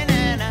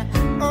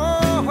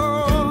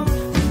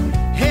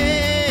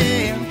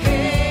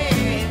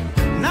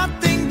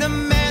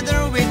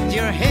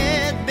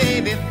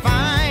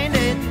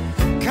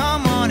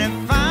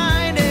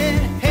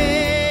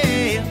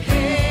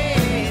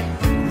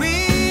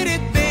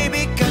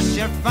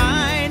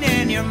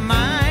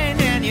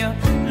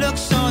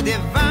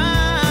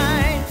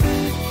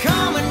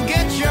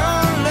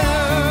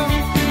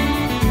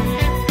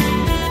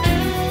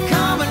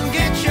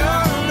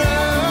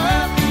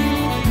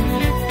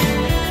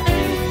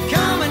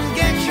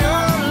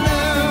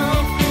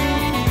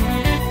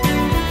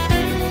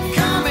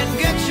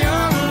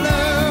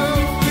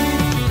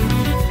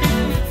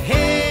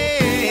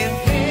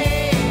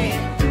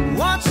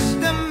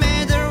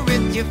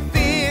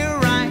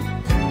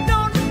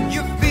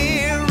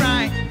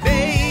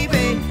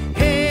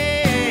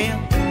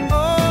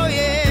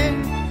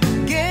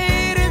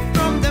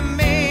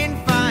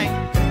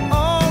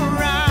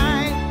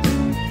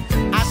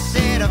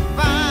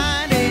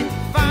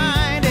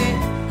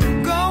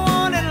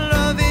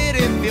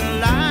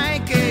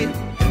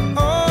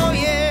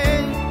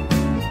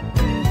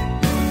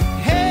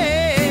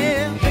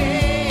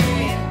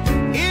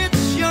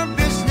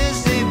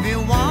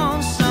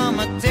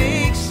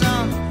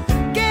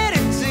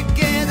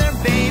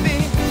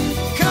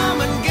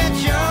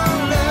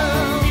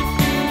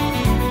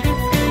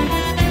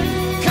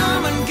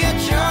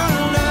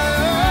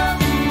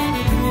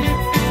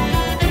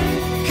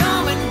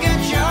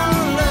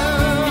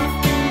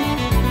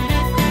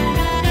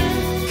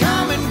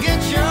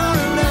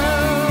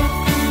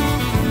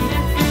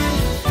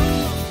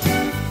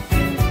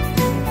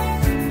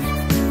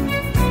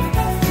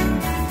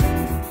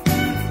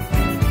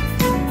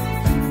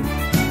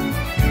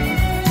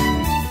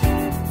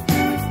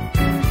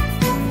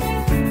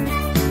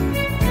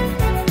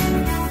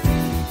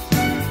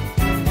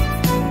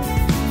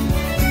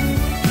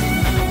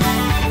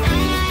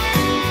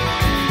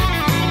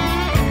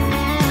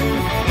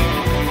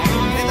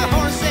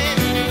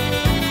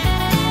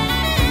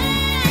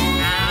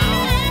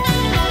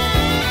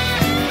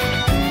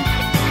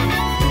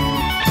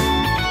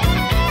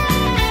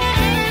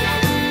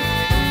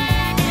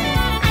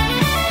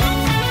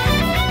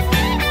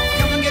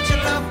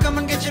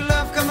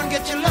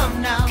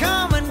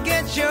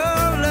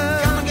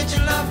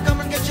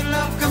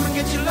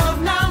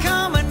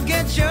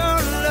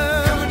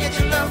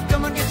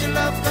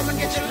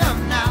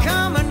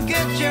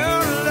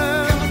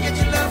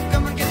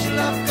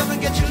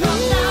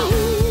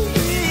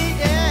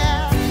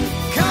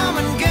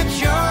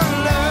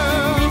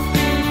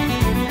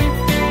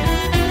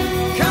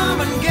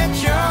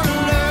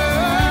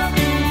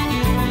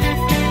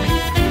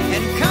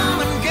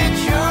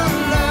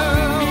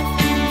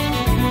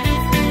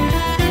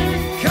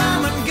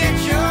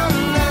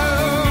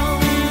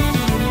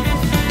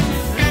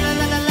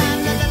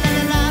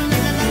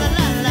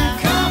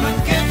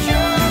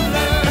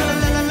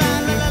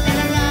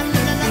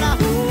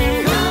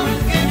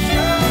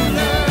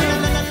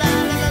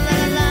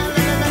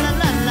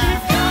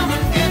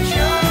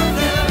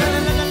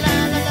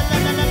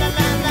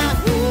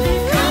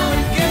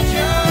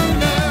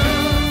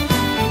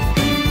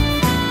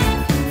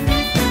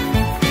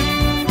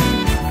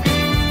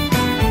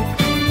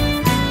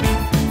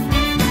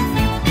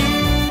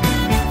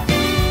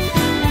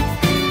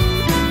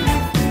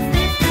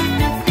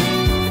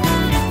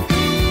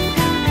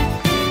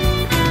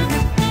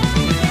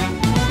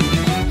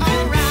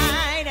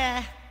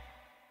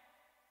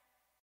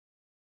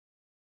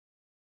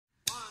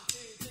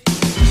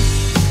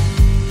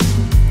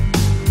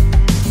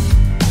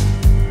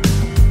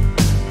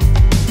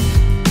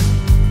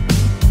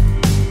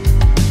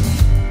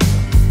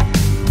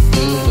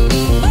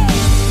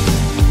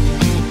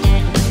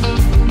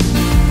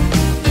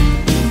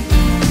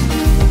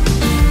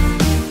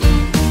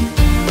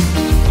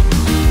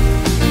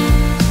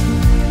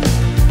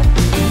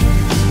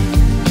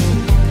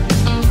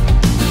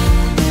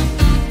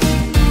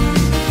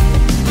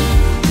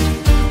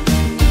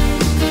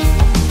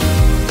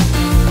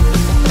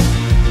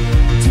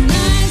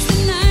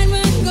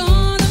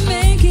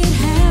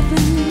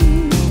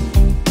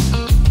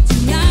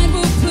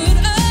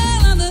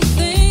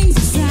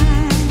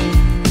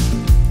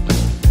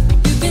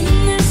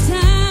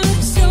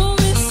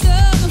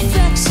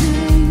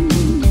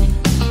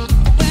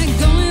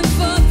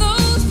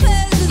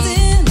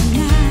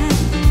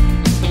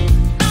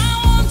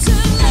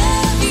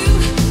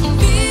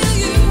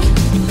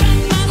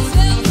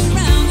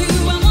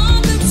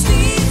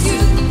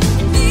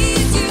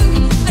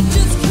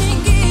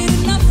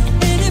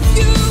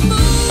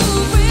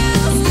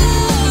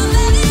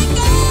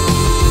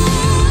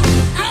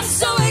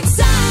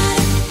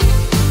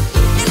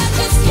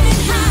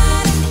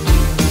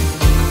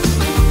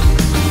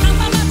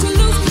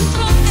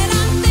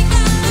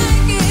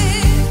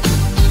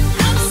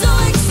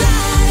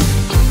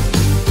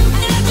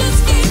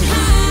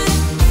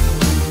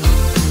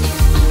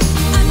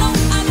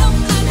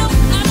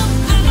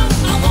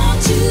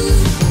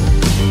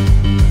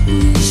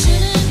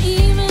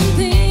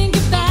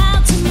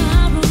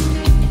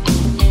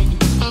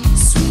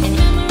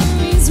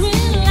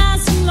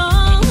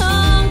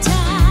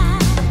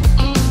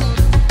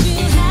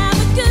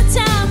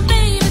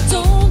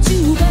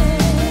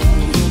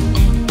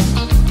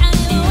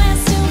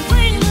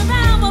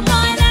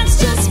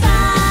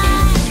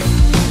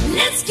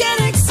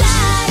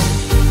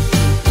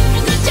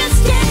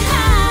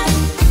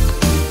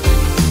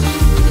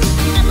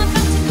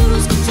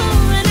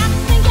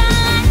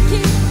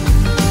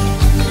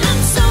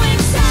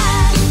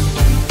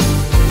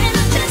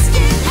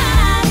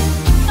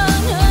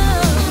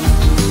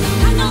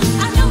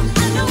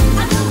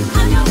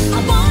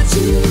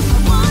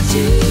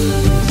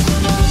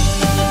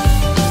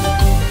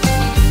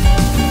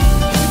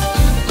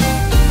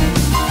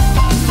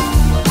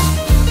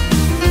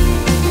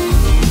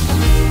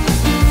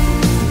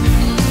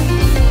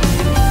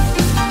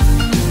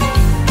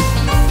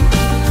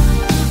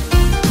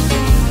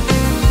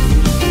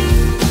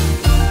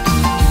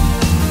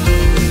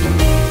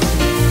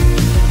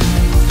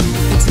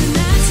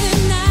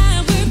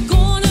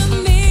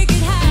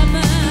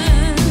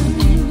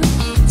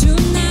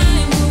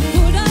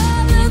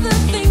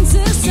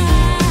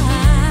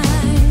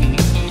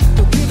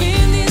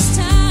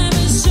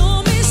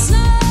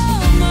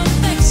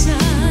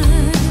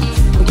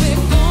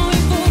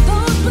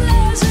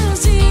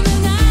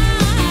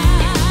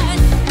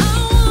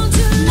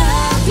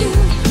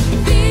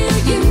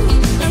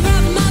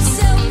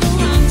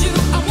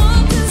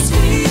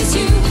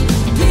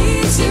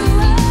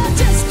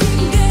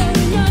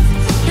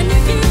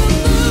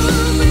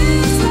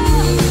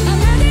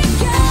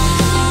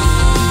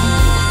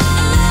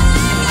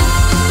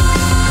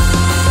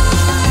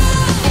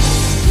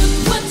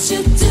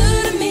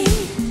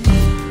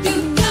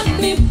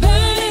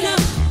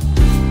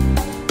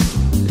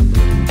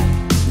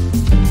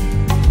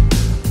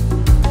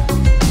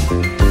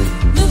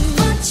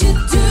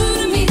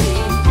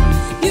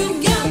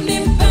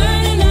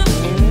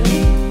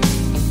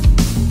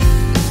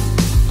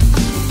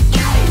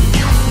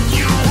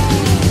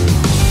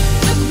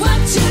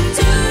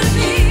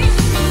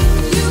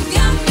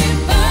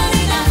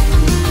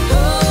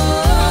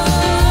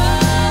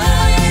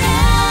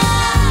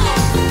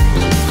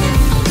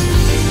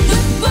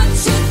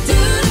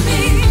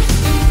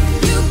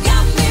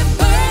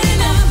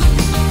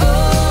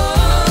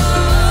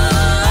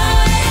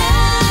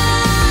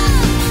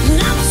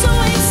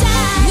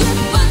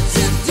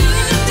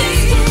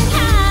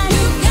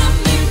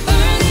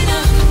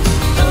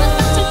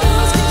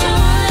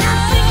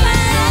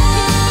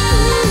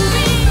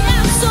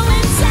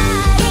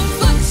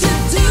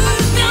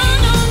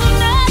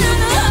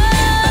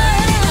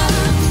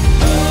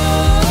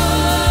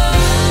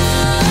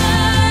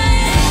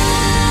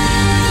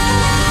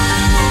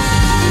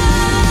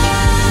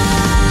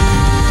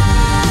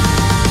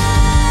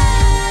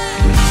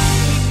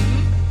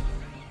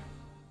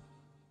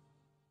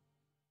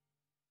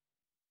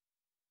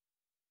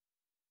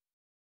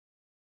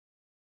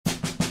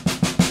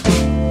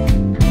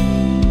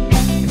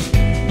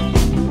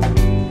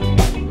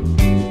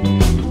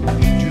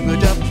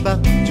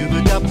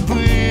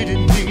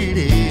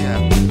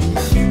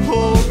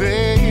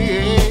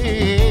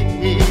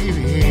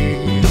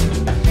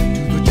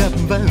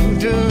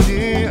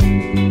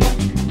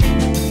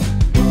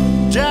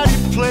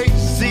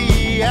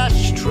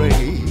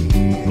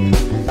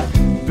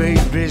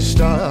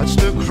 starts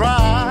to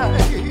cry.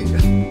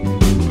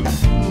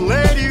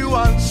 Lady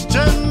wants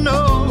to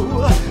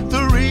know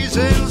the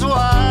reasons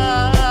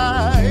why.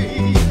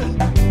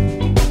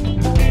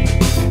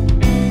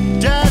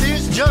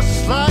 Daddy's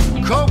just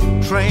like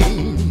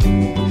Coltrane,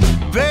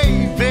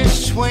 baby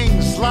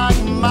swings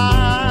like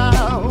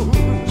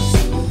mouse.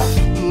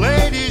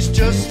 Lady's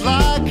just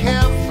like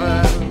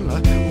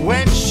heaven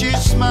when she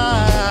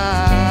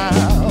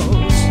smiles.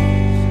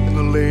 And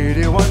the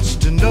lady wants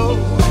to know,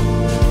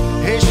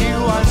 hey, she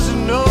wants to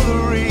know the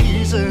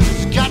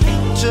reasons, got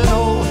to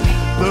know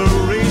the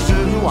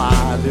reasons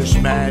why this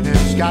man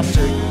has got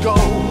to go.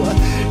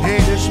 Hey,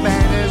 this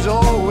man is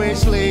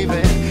always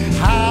leaving,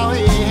 how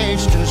he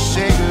hates to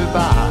say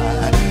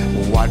goodbye.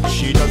 What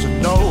she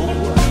doesn't know,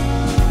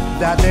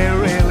 that there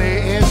really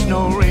is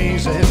no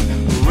reason,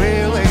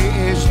 really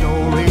is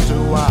no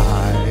reason why.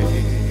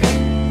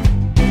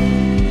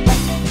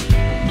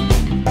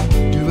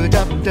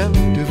 Do-ba-dum-dum,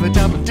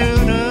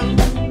 do-ba-dum-dum-dum.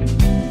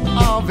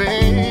 Oh,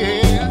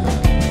 baby,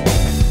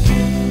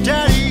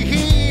 Daddy,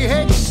 he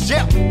hates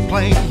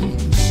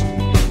airplanes,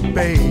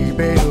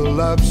 baby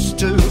loves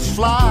to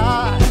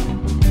fly.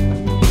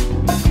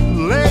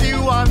 Lady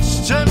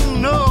wants to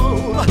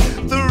know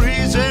the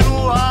reason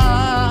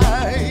why.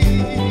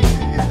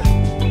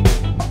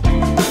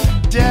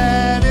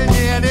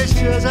 Daddy's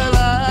just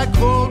like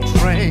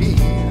Coltrane,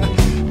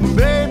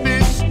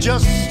 baby's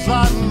just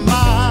like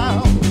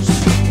Miles.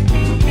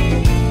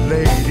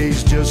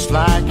 Lady's just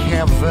like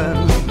heaven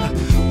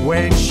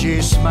when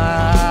she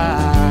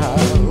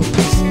smiles.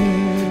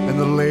 And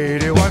the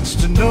lady wants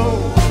to know,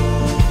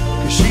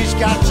 she's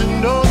got to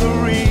know the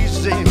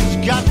reasons,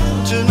 got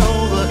to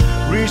know the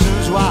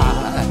reasons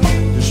why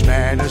this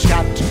man has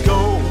got to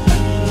go.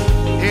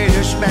 Hey,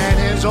 this man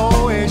is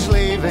always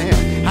leaving,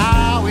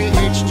 how he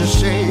hates to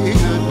say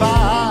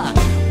goodbye.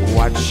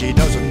 What she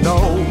doesn't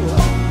know,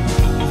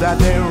 that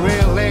there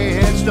really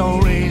is no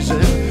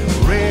reason,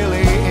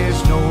 really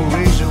is no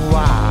reason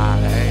why.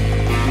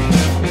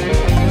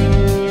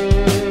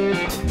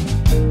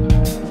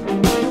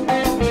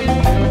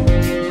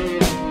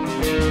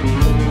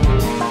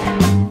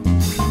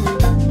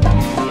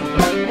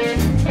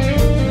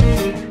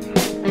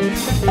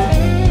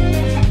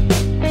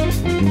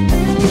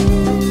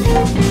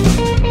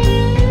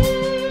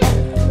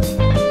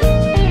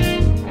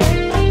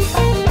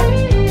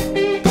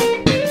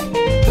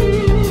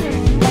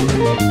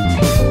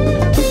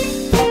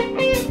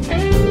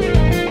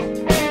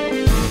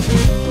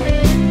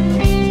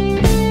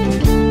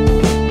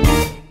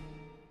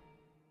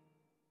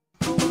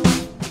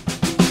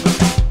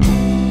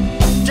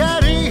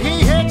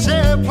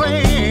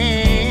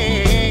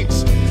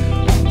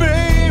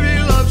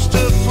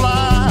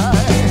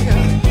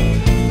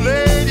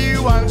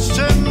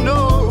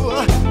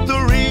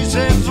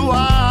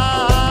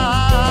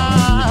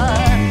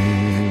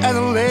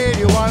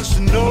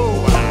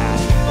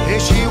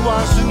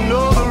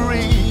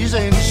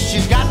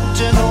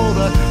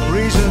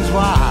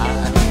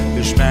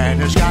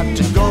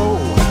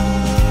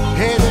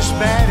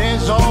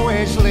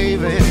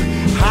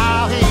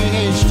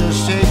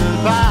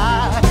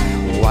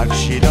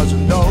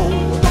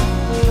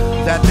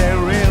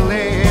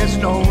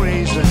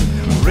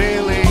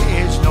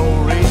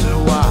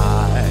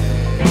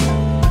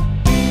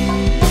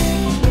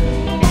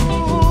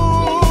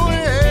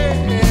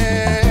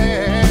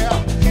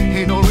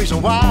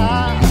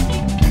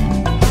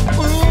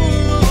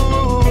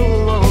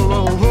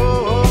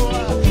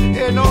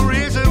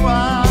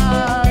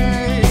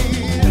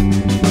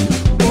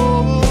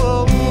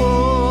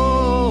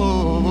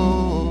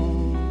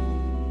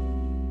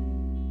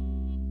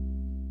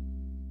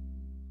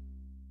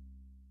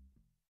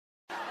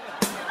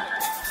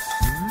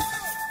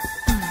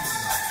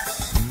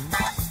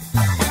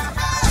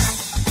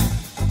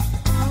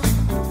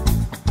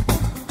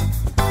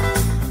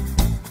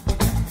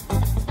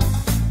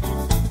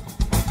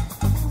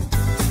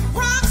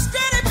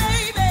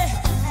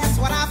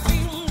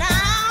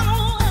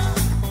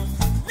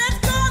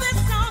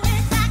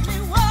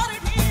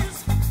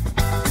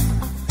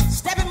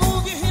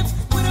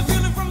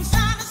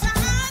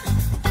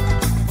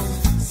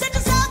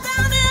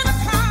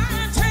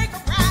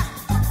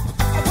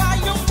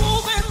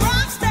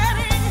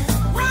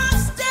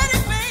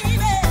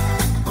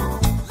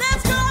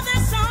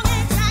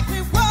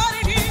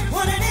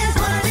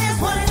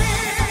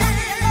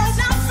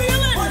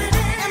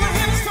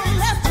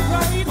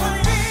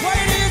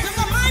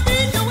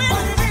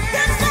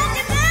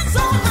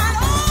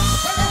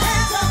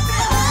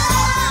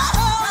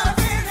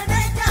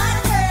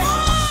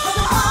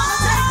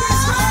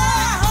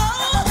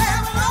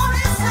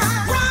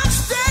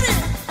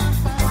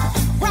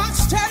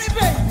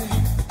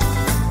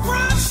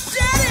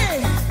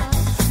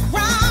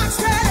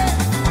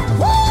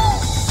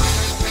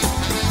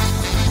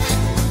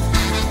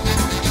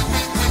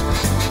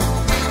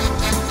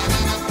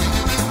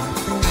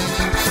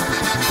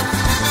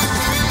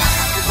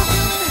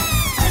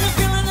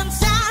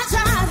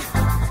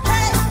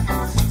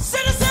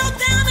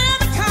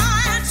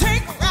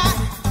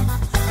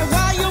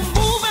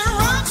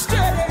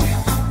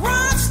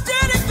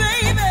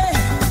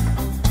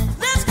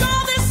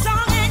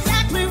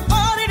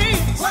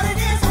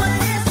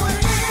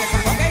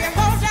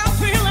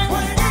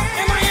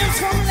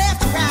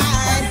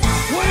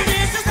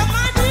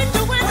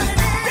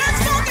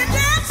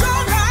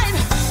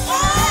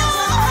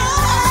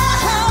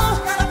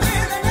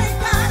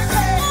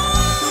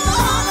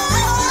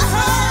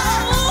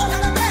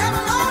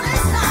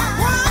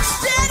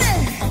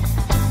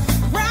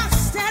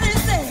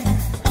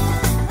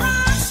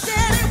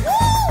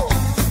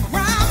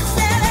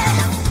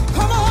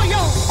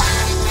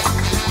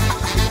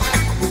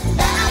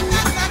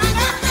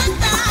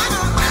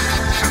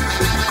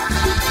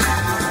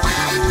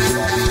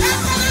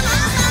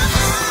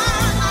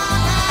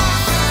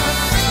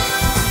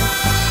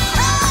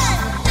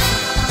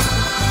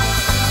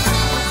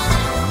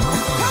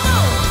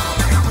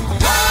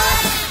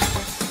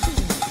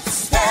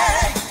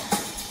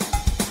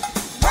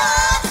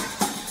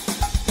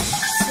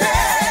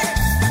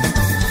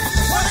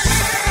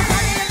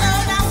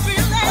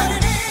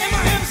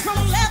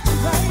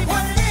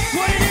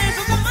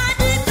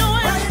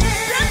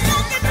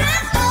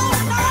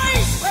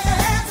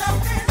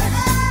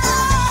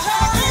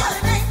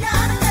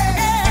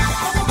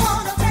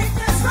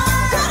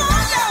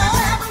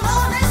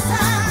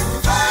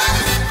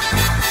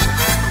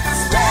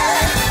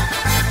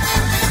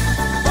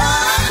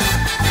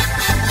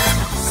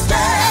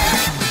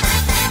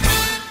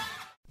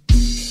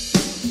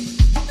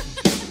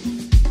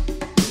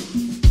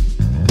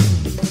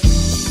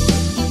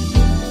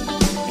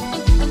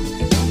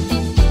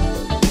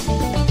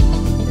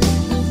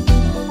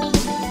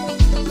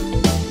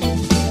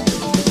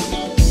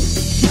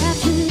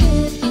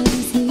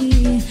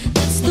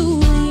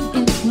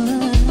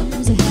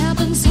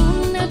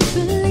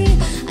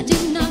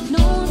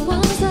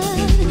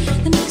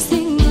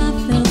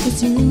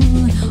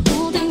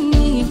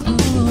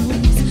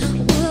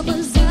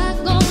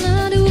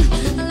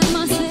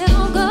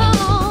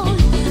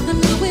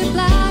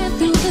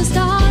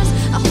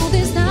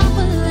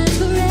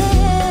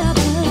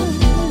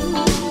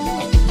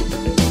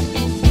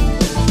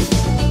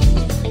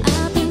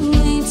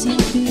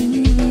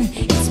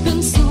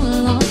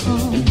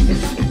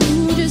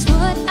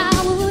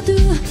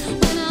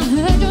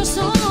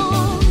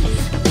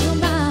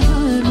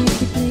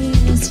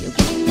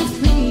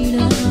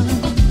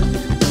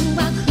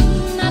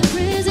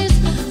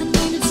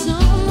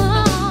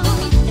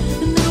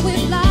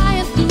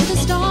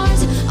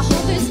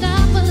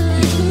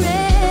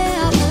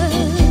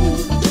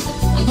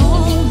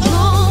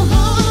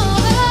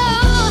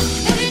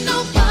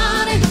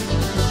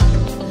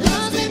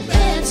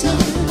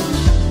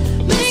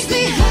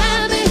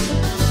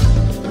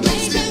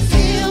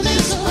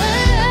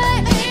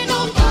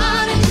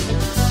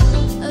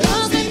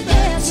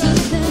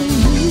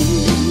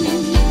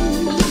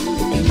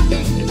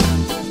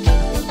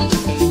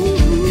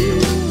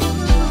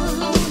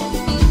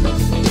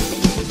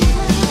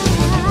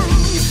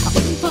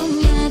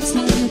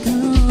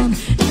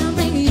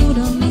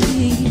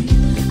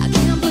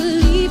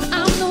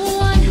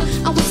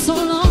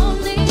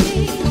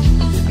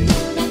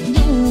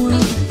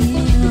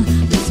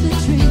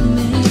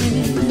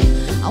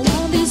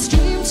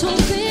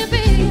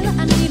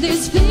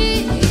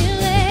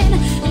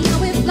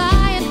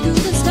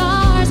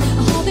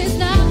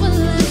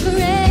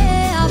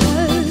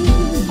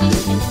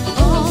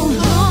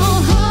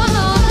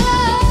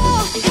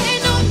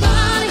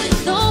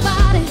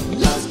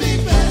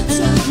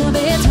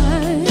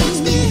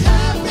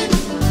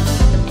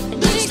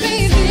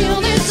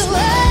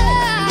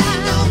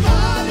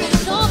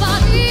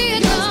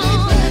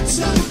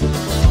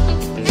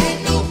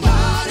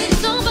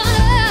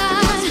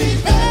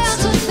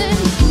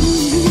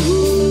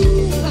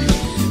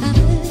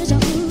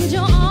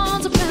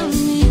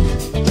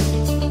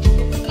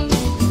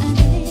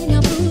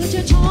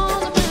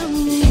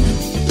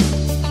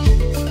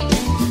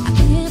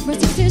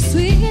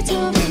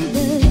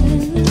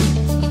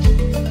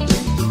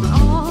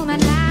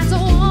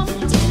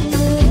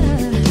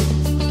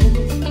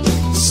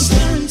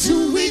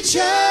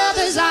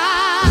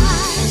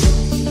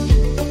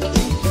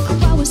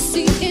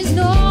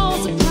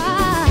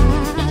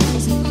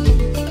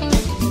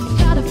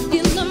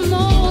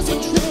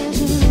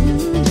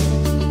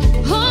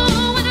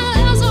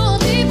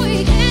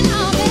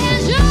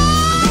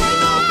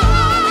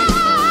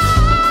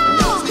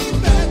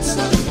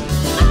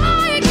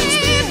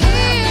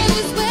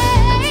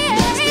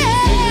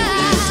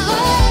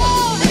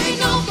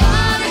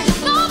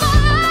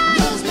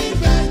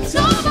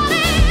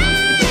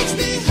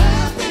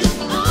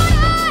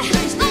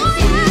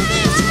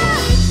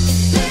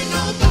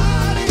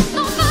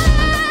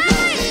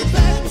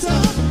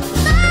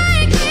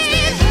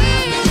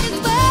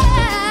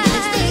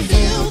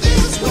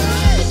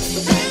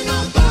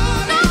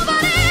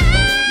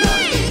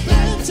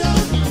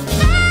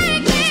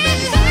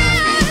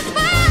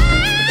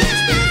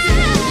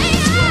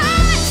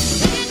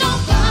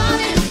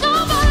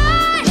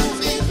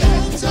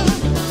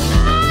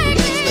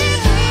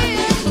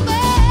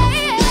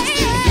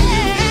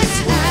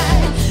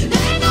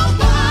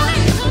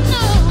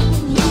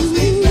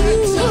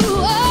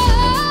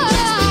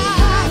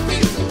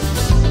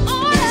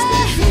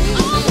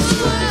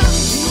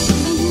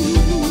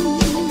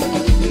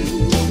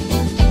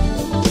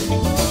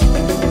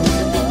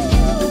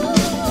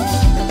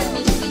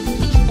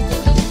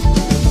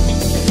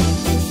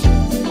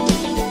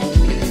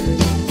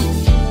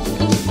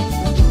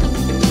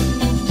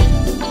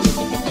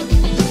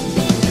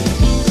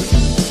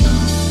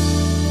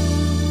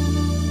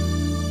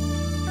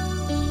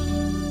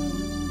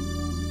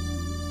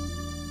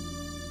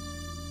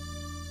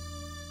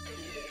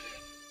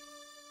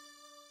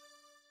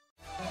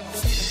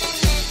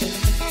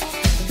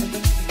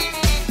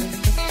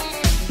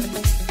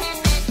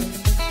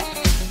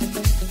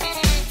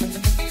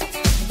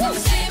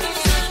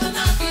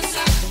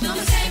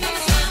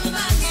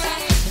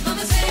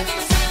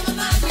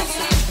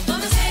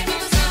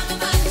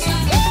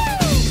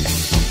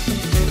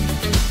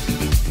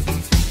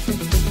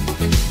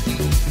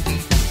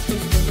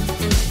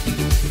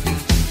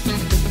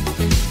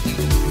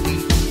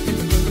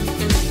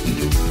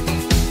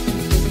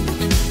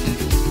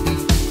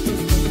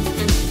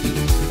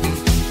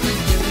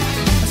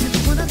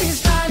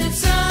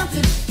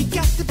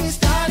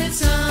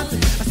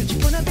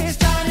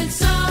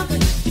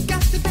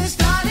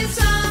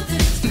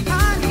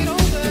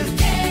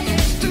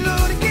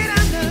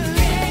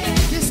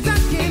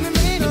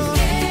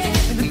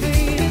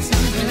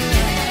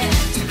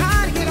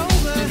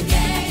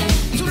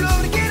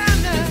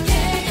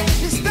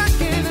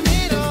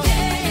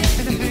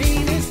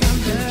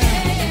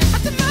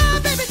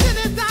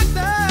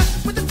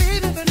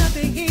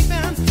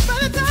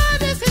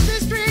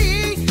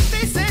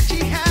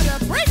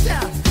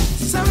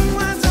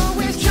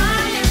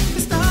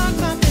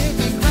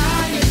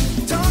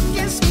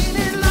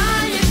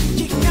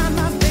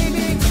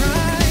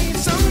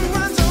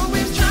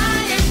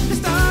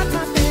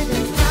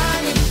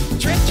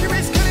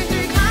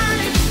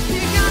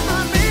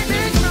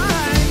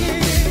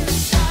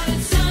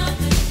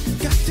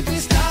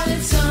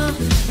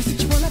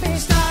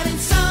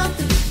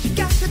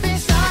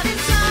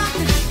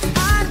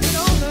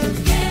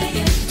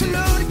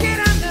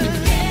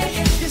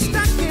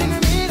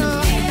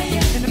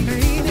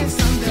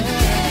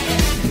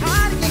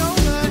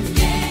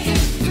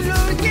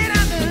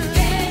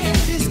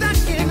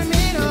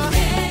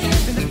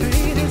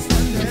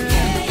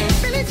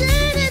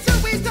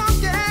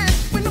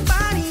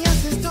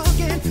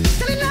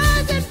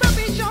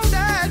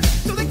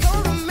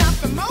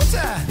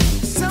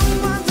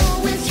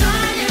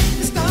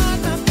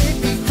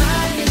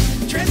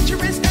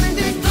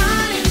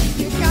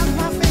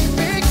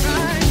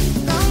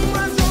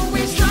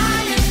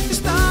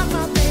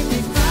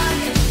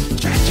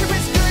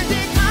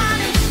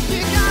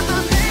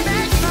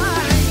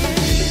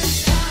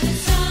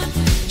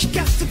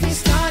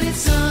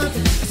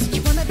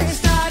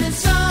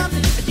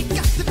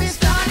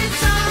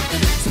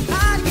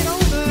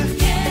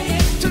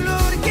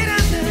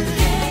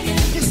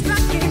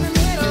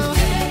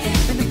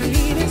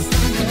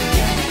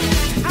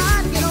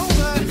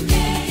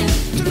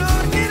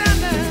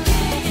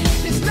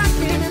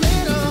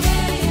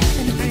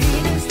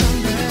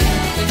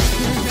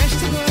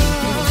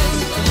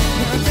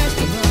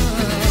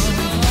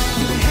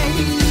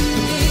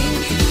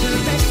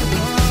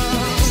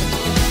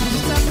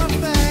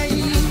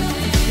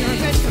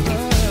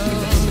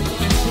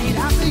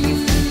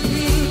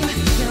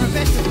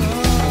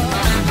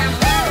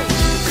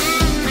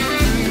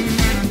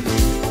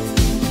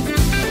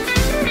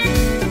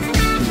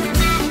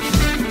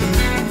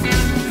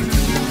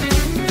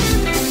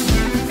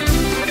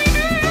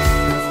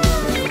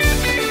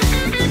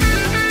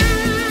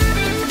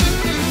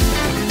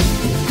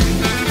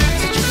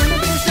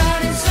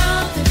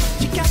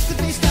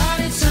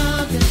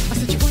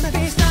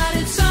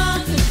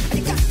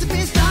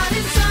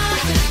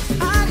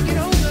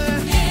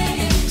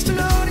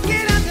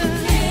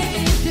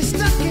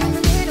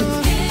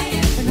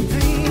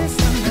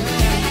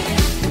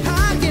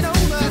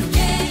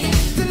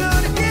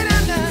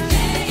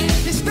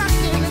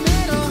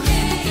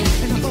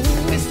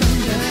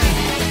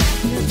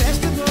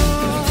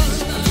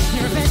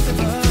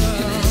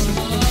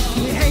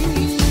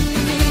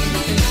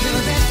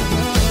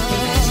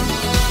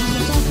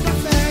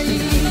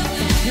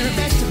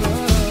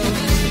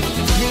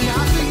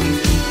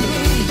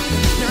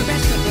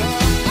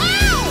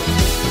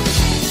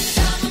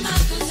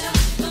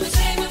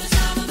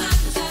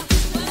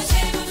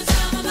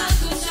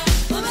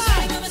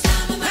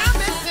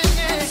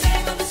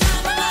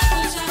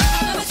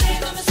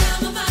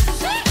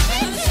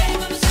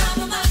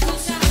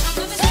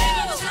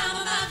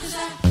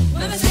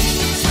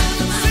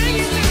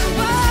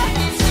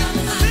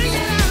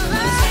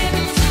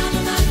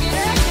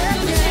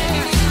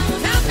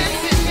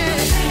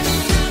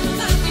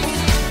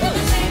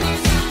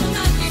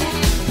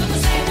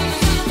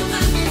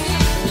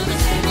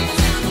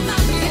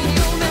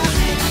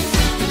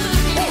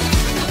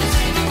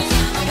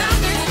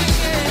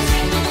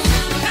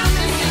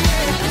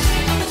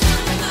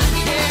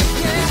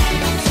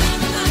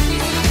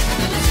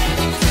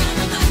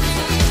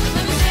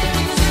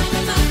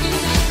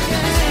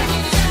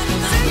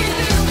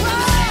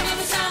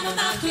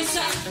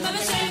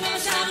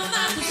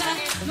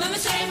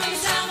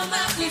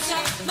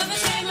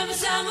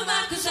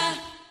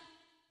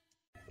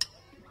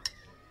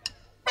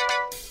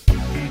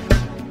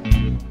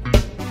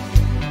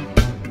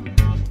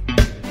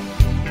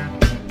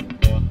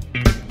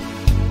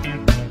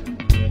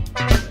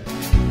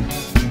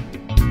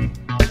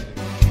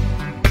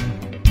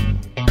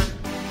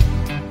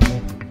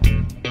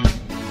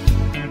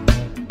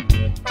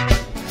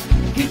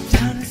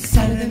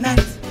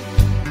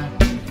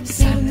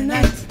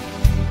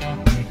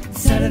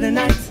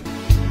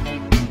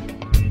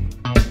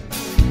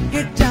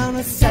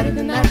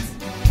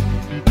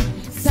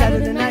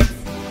 Saturday nights,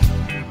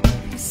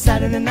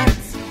 Saturday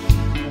nights,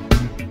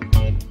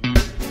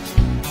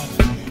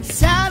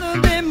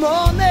 Saturday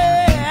morning,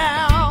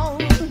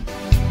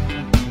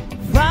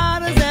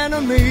 Friday's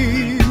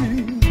enemy.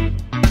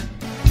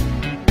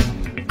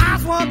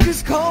 Eyes walk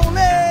is calling,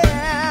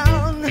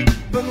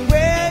 but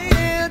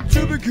where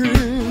to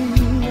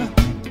begin?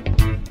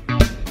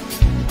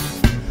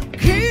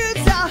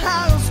 Kids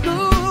out of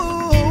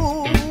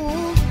school,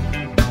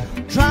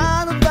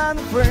 trying to find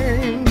a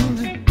friend.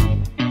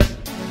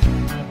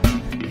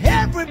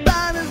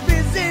 Everybody's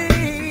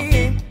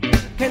busy,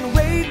 can't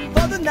wait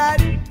for the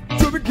night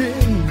to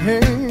begin.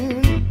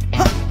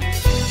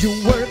 You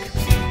work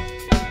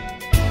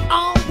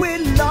all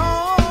week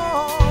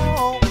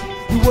long,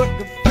 you work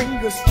your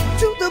fingers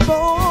to the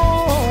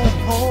bone.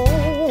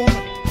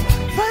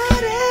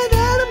 Friday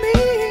night of me,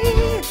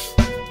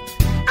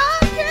 I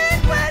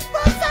can't wait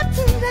for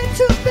Saturday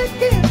to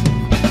begin.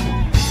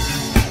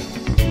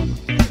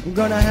 I'm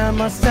gonna have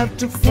myself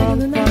to fun.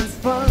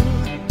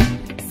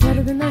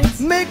 Saturday nights,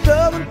 make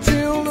love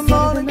until the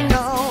morning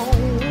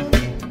dawn.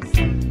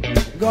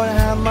 Gonna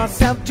have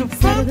myself to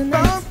fun.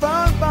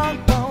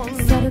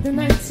 Saturday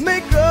nights,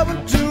 make love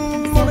until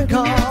the morning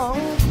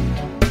dawn.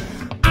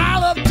 I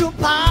love to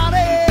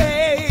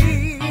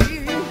party,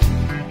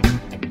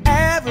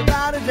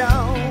 everybody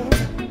down.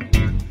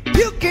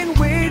 You can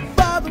wait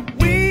for the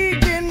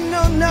weekend,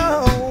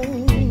 no.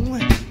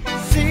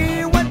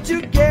 See what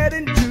you get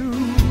into,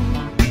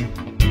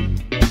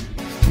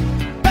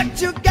 but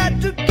you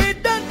got to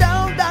get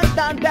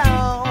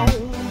down.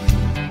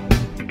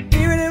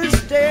 Even if you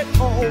stay at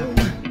home,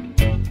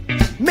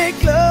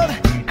 make love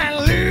and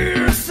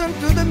listen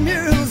to the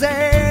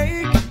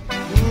music.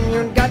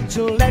 You got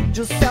to let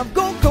yourself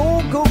go,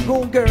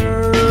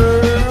 girl.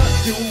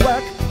 You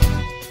work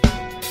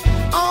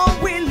all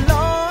week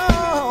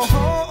long,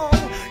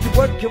 you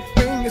work your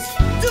fingers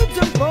to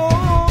the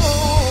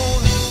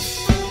bone.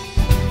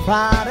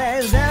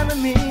 Friday's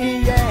enemy,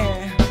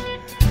 yeah.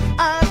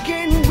 I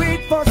can't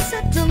wait for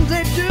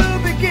Saturday to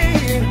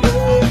begin.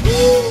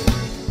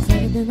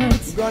 Saturday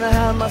nights, gonna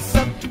have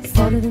myself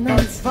Saturday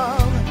nights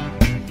fun.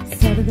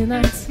 Saturday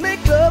nights,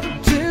 make love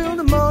till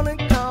the morning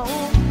come.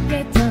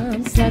 Get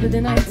down.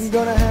 Saturday nights,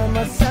 gonna have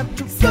myself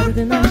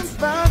Saturday nights,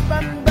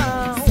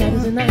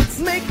 Saturday nights,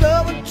 make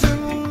love till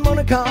the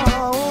morning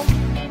come.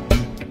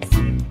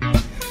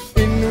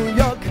 In New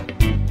York,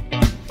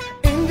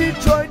 in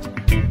Detroit,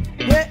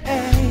 yeah.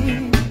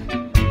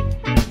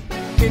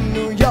 In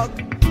New York,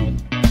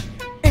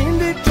 in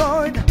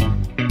Detroit,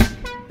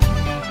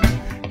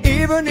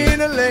 even in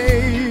LA.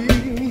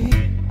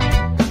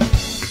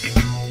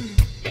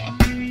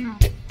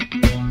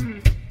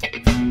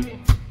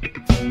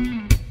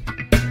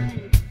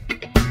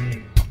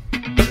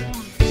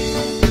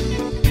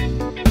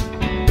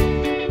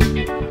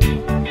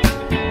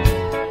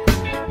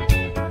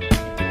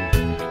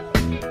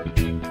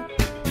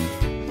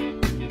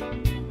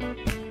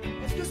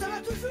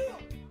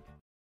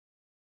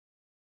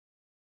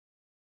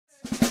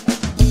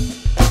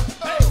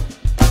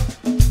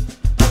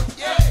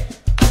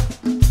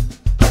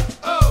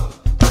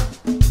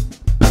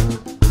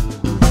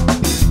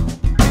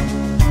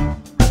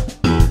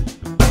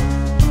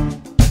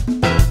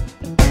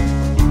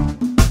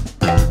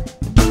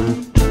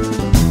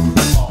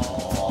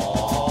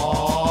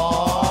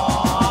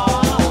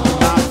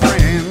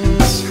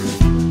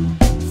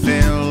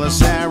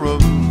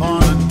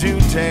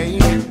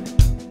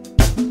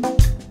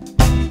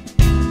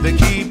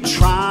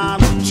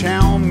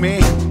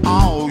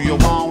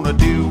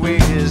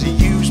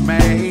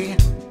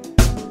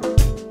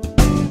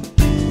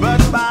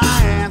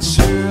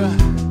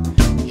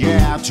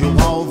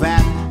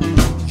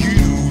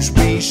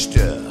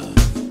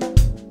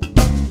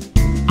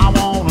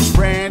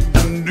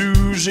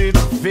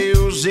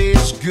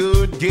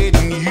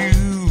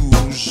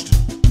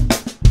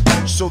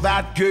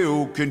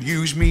 Girl can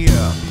use me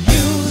up.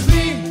 Use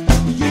me,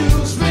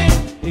 use me,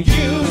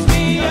 use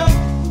me up.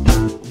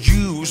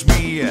 Use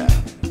me up.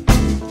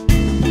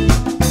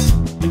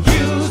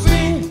 Use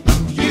me,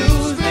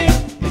 use me,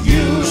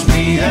 use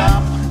me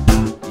up.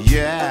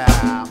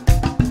 Yeah.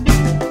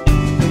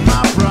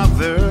 My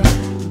brother,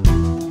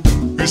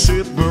 he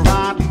sit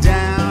right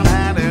down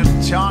and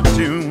talk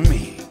to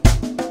me.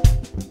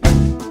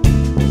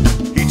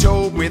 He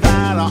told me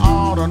that I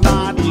ought to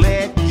not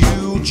let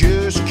you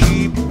just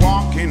keep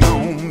walking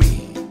on.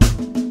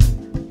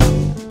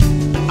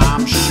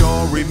 I'm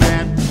sure he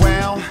meant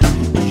well,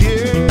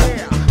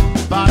 yeah.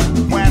 But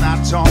when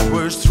our talk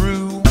was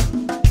through,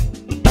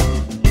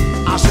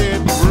 I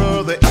said,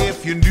 brother,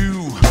 if you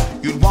knew,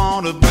 you'd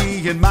want to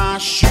be in my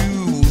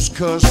shoes,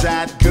 'cause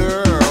that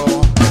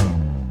girl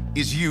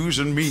is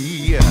using me.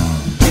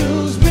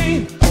 Use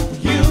me,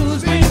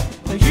 use me,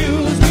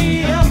 use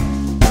me up.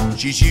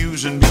 She's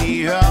using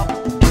me up.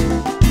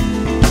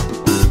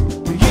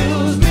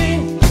 Use me,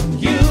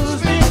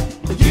 use me,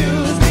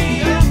 use me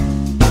up.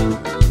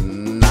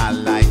 I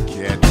like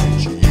it.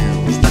 She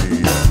used me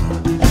up.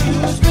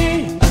 Use me,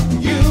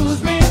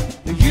 use me,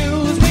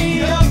 use me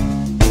up.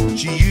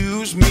 She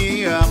used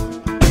me up.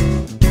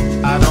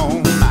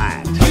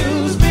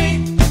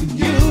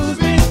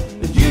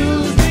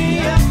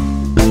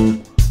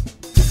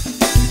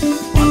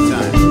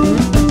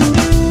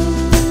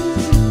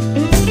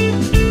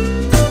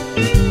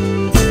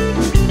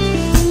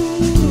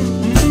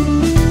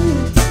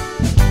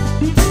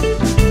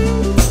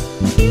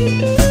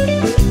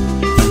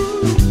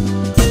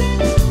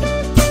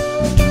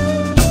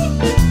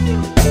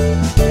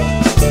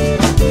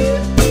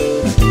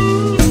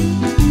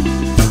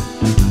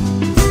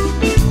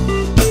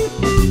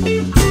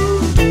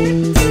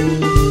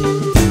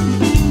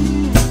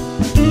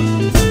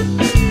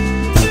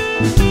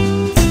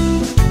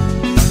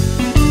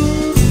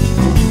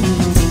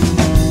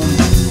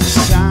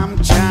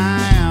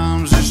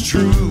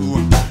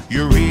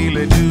 You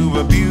really do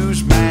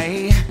abuse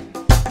me.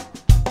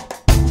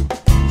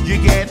 You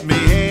get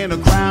me in a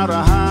crowd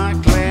of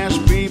high-class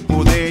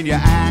people, then you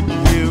act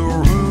real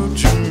rude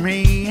to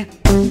me.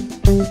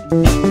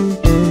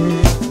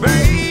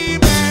 Baby,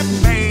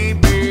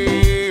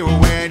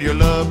 when you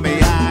love me,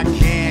 I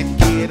can't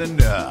get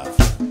enough.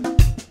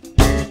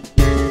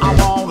 I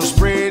wanna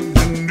spread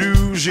the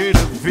news, it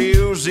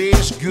feels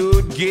it's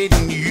good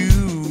getting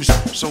used,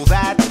 so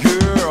that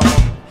girl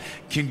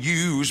can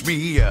use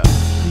me up.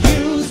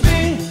 Use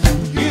me,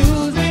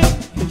 use me,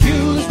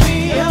 use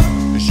me up.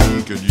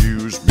 She could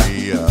use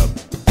me up.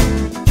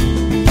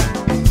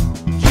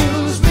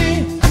 Use me,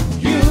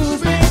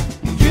 use me,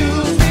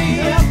 use me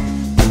up.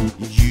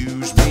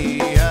 Use me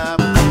up,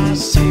 I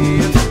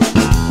said.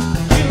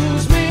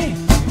 Use me,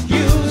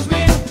 use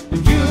me,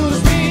 use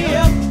me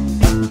up.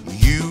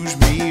 Use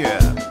me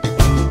up.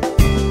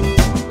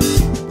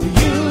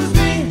 Use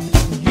me,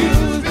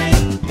 use me,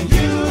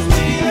 use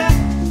me up.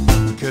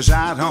 'Cause I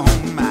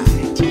don't mind.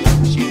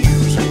 She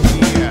uses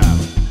me up.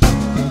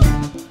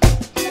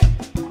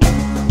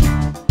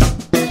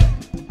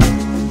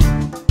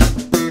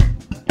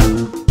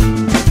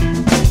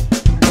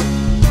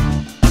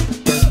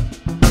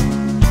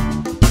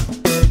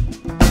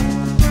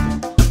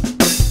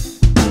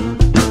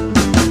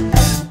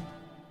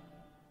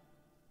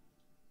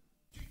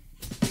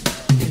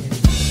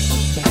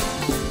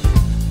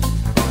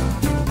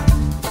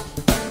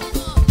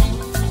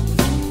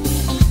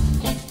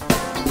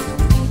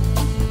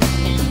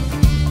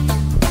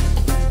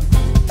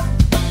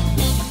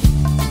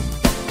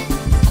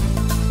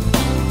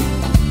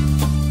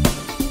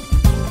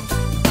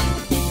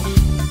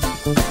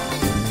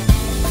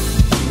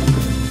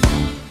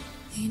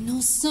 Ain't no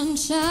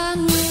sunshine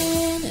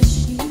when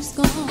she's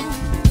gone.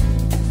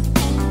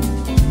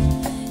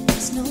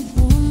 There's no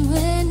warm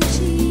when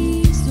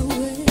she's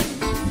away.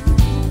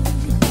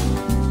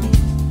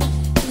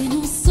 Ain't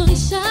no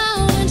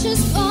sunshine when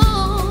she's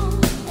gone,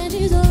 and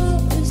she's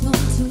always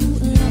gone too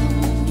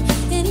long.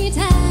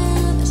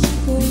 Anytime she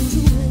goes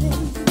away,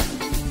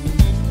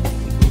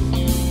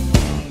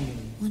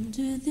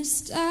 wonder this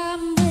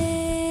time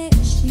where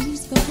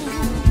she's gone.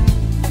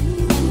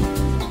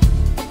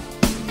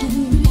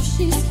 If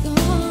she's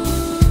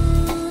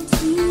gone to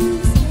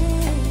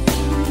stay,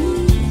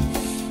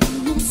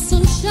 no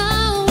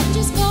sunshine when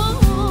she's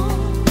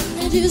gone,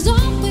 and she's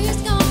always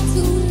gone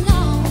too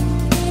long.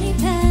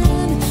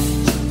 Anytime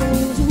she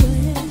goes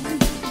away,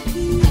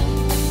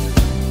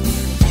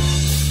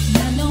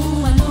 I know,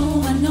 I know,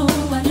 I know,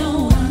 I know,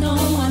 I know,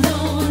 I know,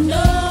 I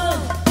know.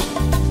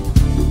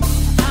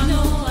 I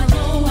know, I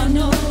know, I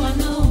know, I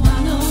know,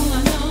 I know,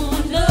 I know,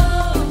 I know.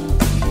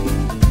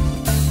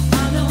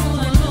 I know,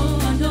 I know,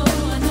 I know,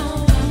 I know,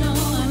 I know,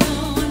 I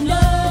know, I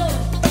know.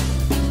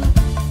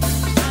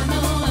 I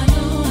know, I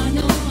know, I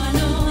know, I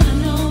know, I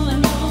know, I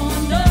know,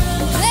 I know.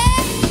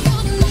 Hey,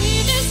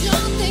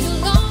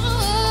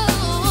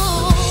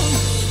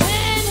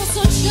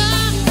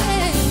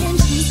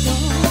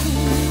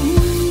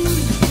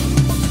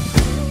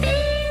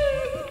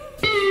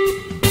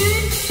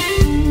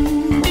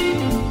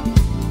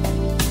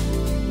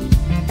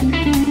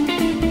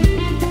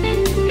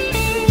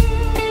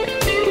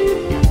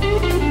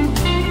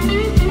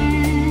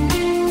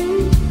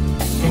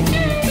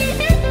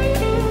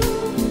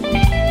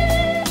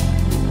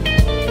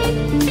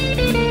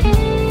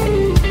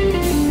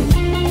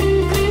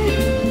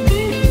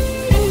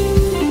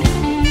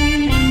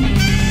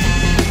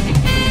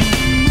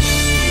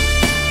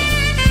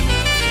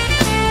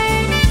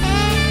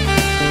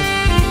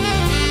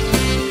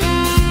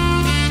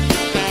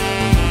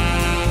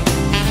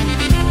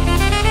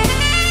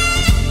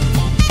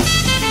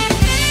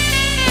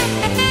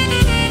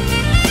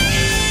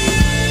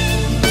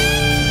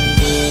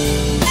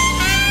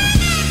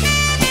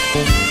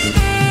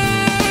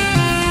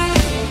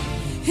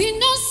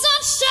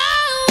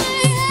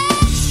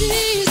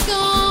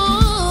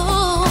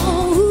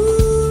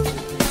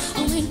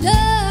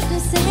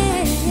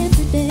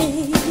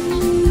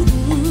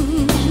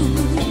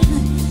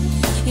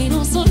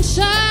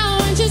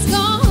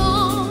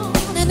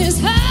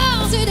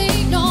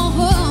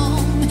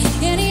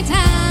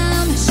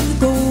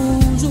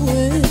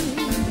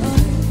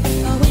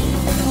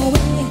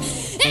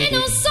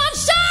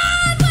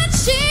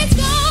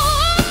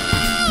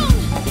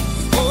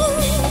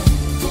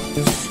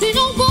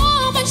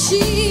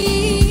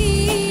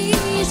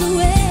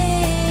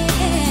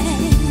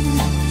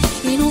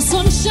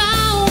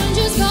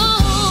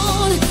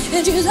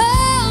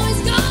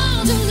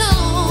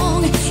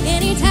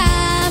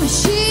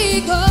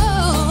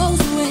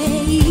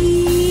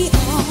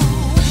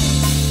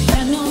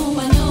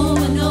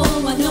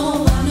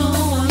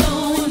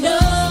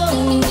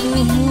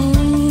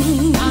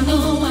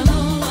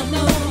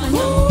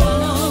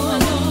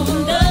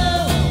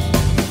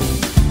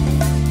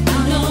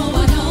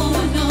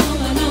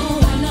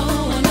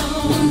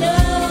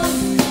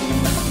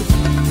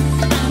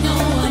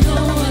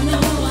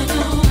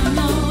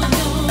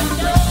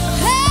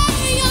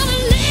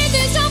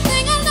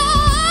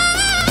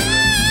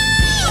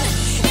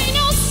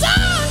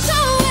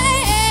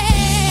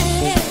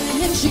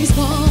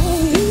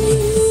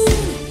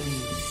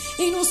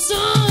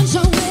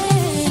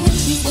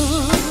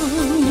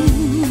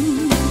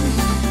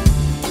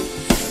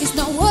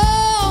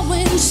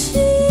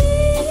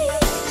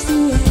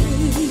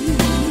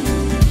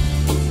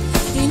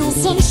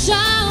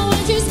 sunshine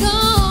when she's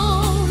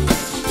gone.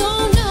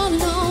 No, no,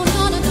 no,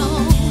 no, no, no.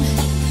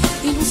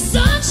 Ain't no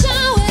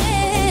sunshine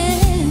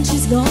when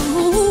she's gone.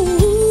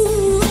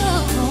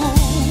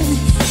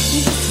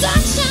 Ain't no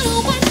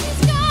sunshine when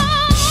she's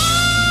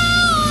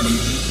gone.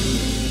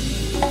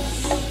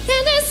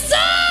 And this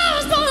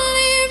sun's gonna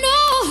leave no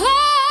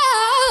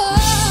home.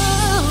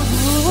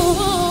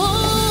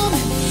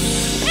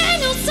 Ain't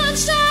no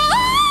sunshine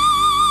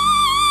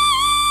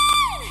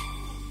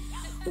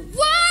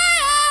when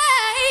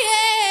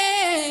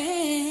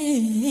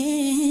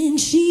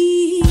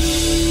she.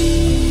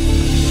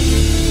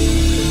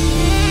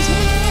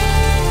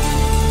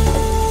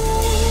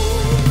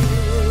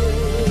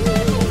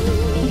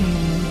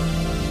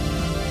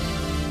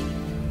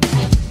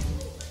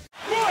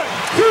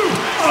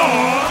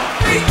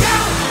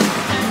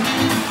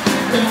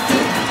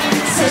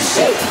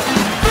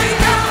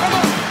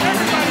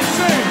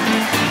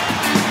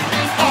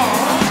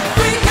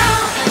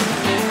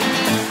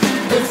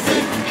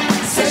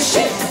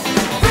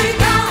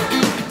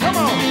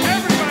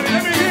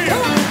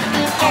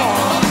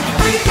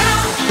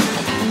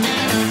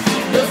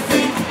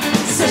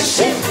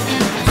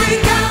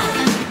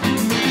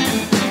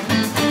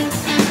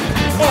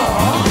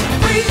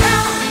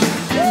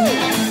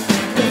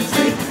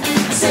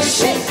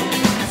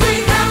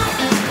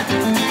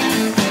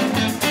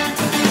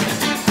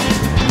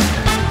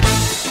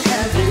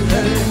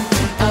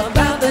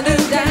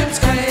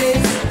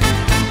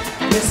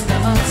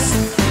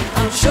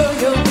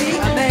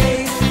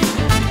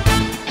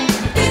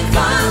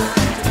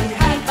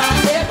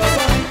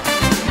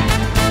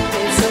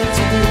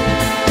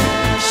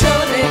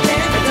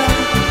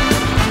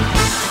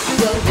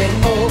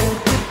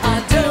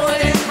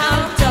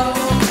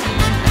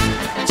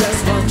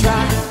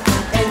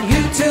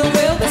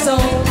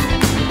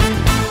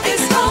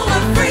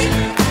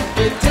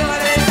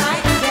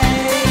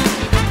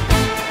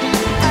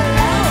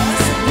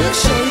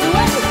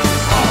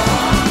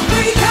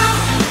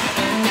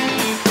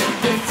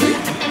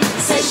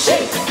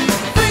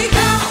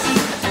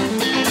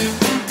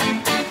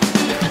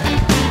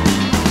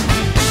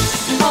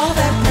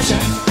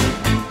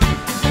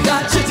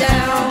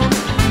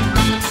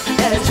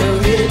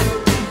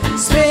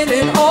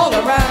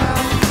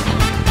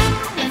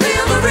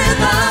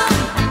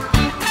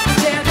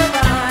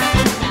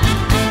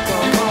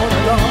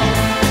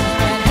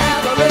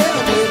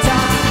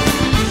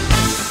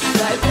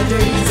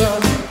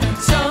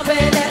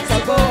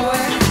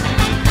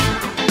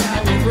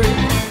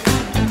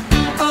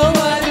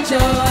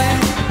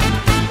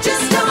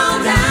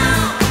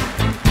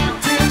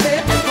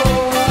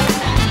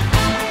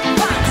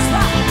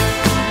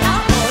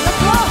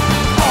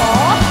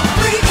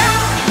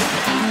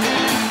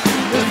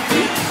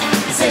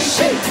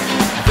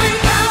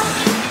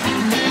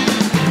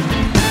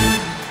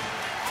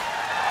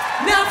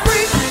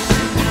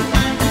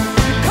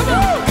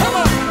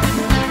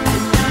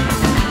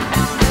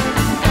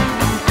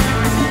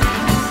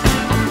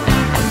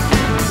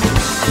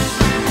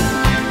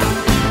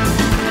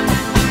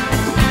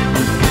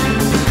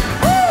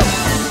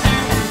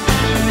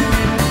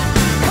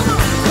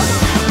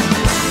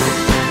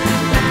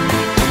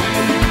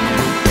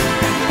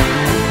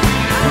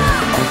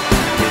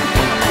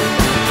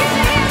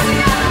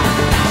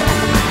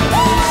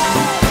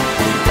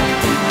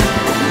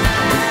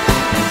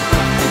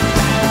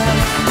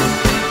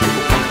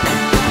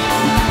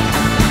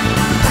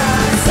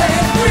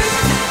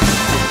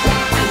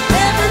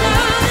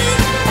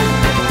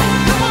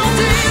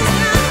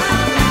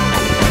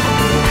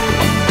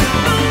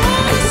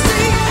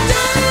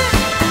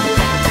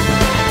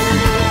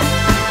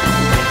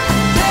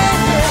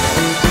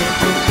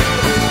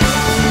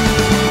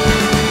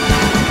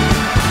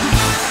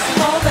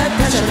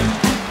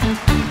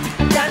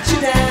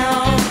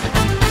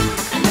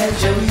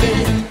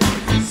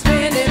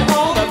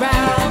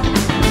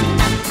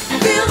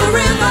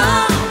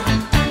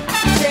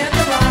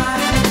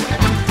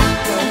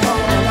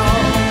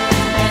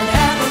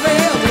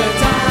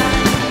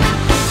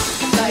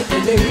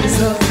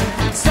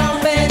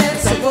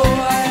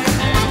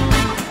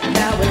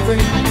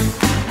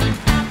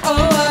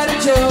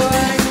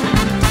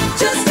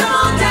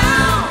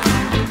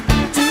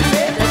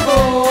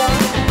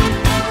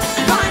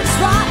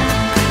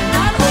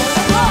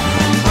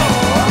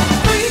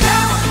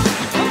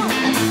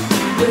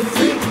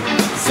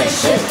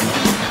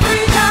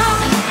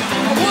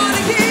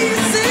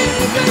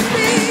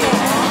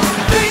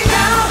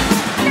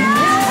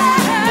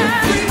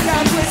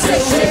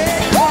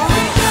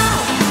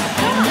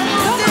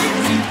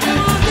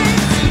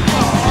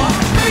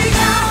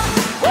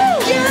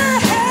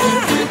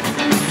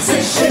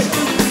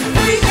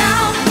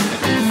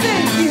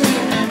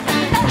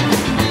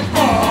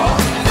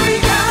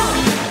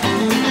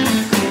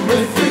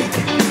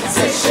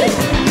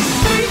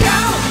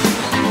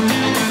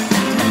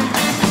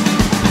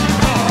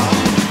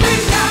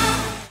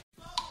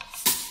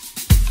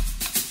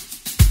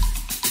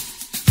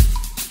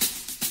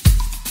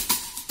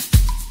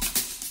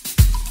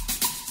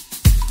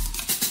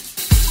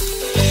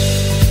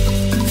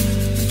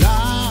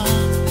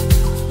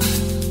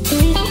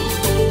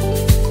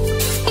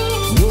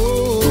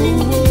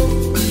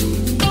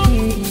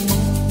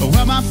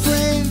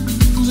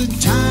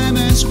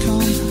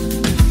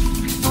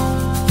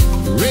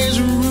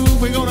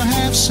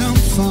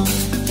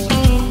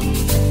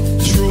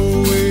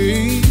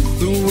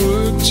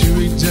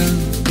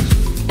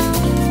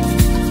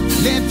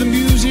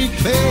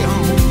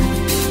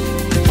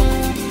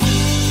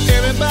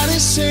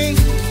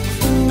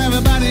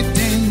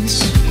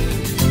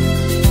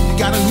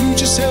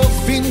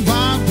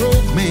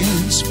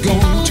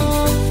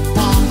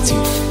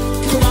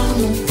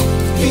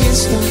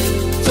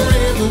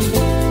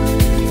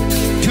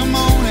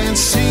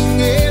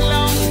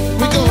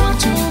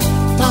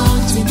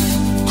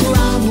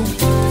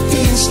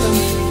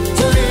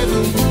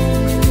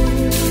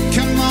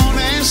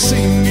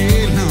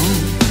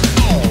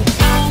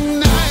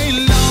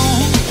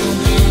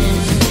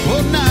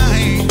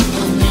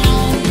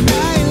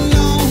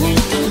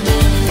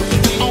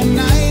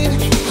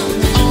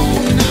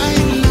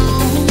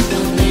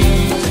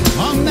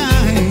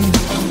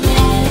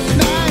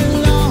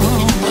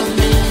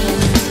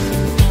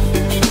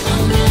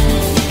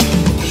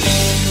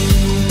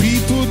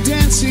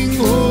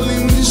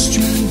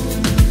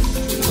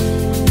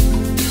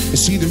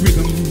 see the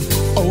rhythm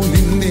all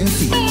in their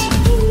feet.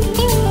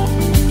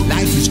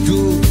 Life is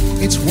good,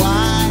 it's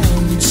wild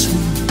and sweet.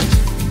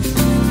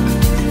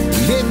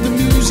 Let the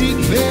music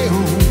play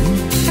on.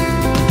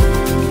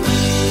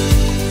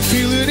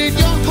 Feel it in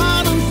your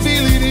heart and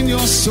feel it in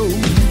your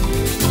soul.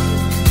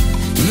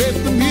 Let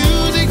the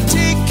music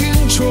take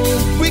control.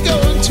 We're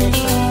going to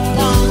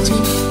party,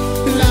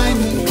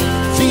 live,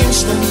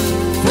 fiesta,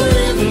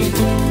 forever.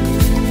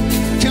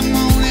 Come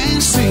on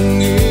and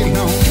sing it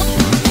long.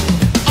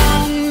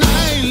 All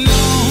night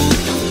long,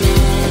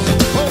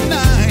 all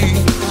night,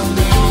 all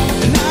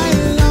night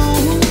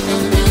long,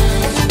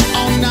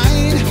 all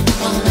night,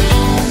 all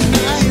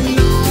night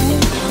long,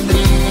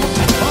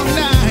 all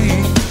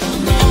night,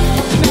 all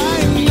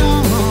night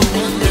long.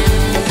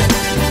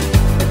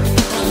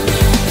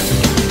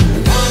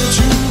 Once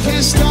you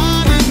get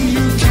started,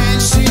 you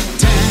can't sit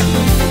down.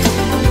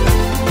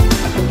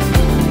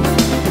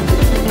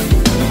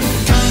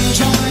 Come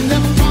join the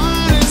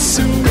party, it's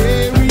a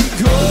merry-go-round.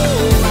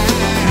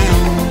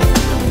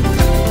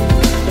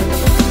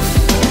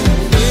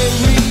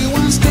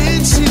 Everyone's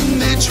dancing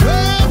their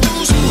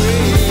troubles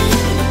away.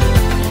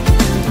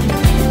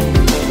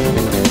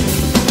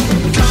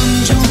 Come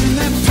join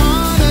the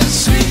party,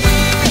 see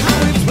how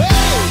we play.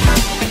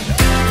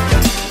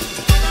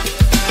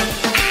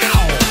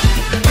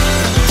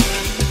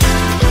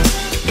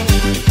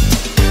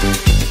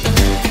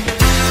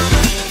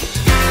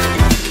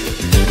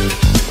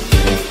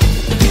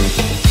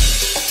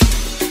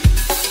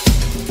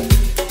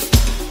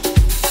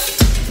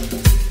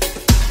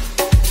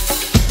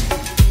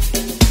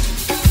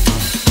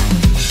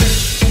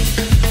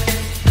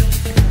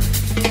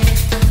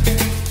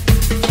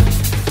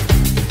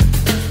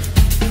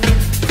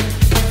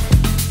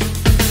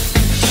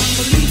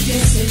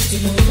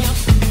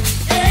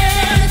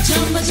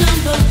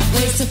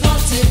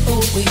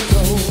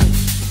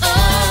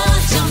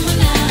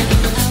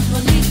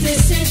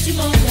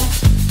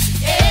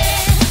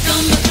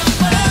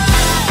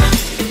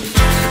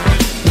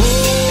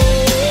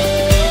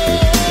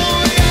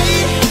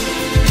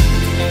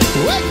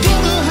 We're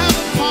gonna have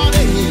a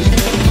party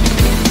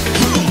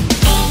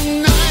all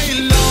night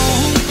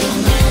long,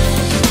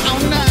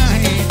 all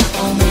night,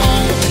 all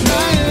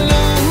night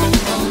long,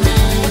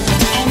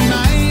 all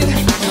night,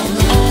 all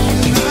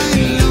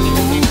night long,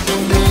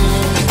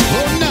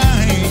 all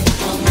night,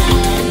 all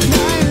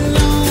night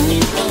long,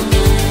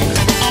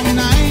 all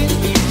night.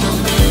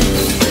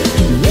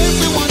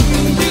 Everyone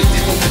beat,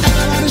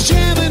 everybody's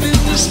jamming in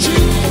the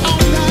street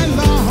all night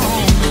long.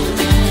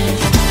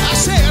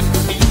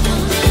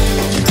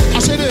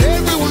 I said to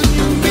everyone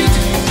you meet,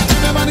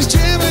 everybody's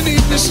jamming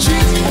in the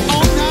street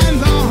all night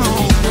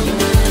long.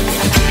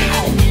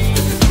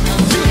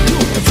 Feel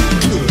good, feel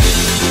good.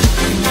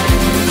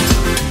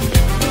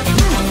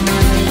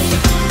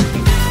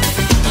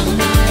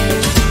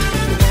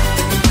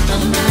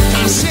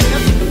 I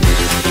said,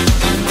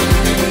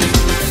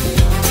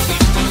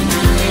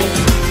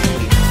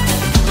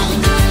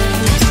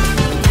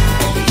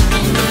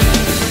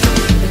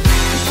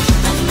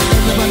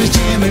 everybody's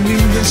jamming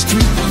in the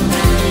street.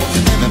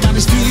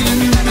 Everybody's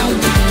feeling that out.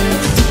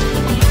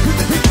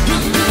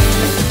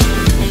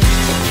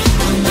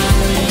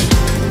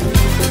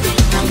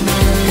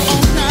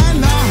 All night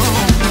long.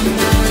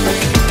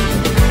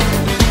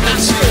 I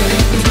said,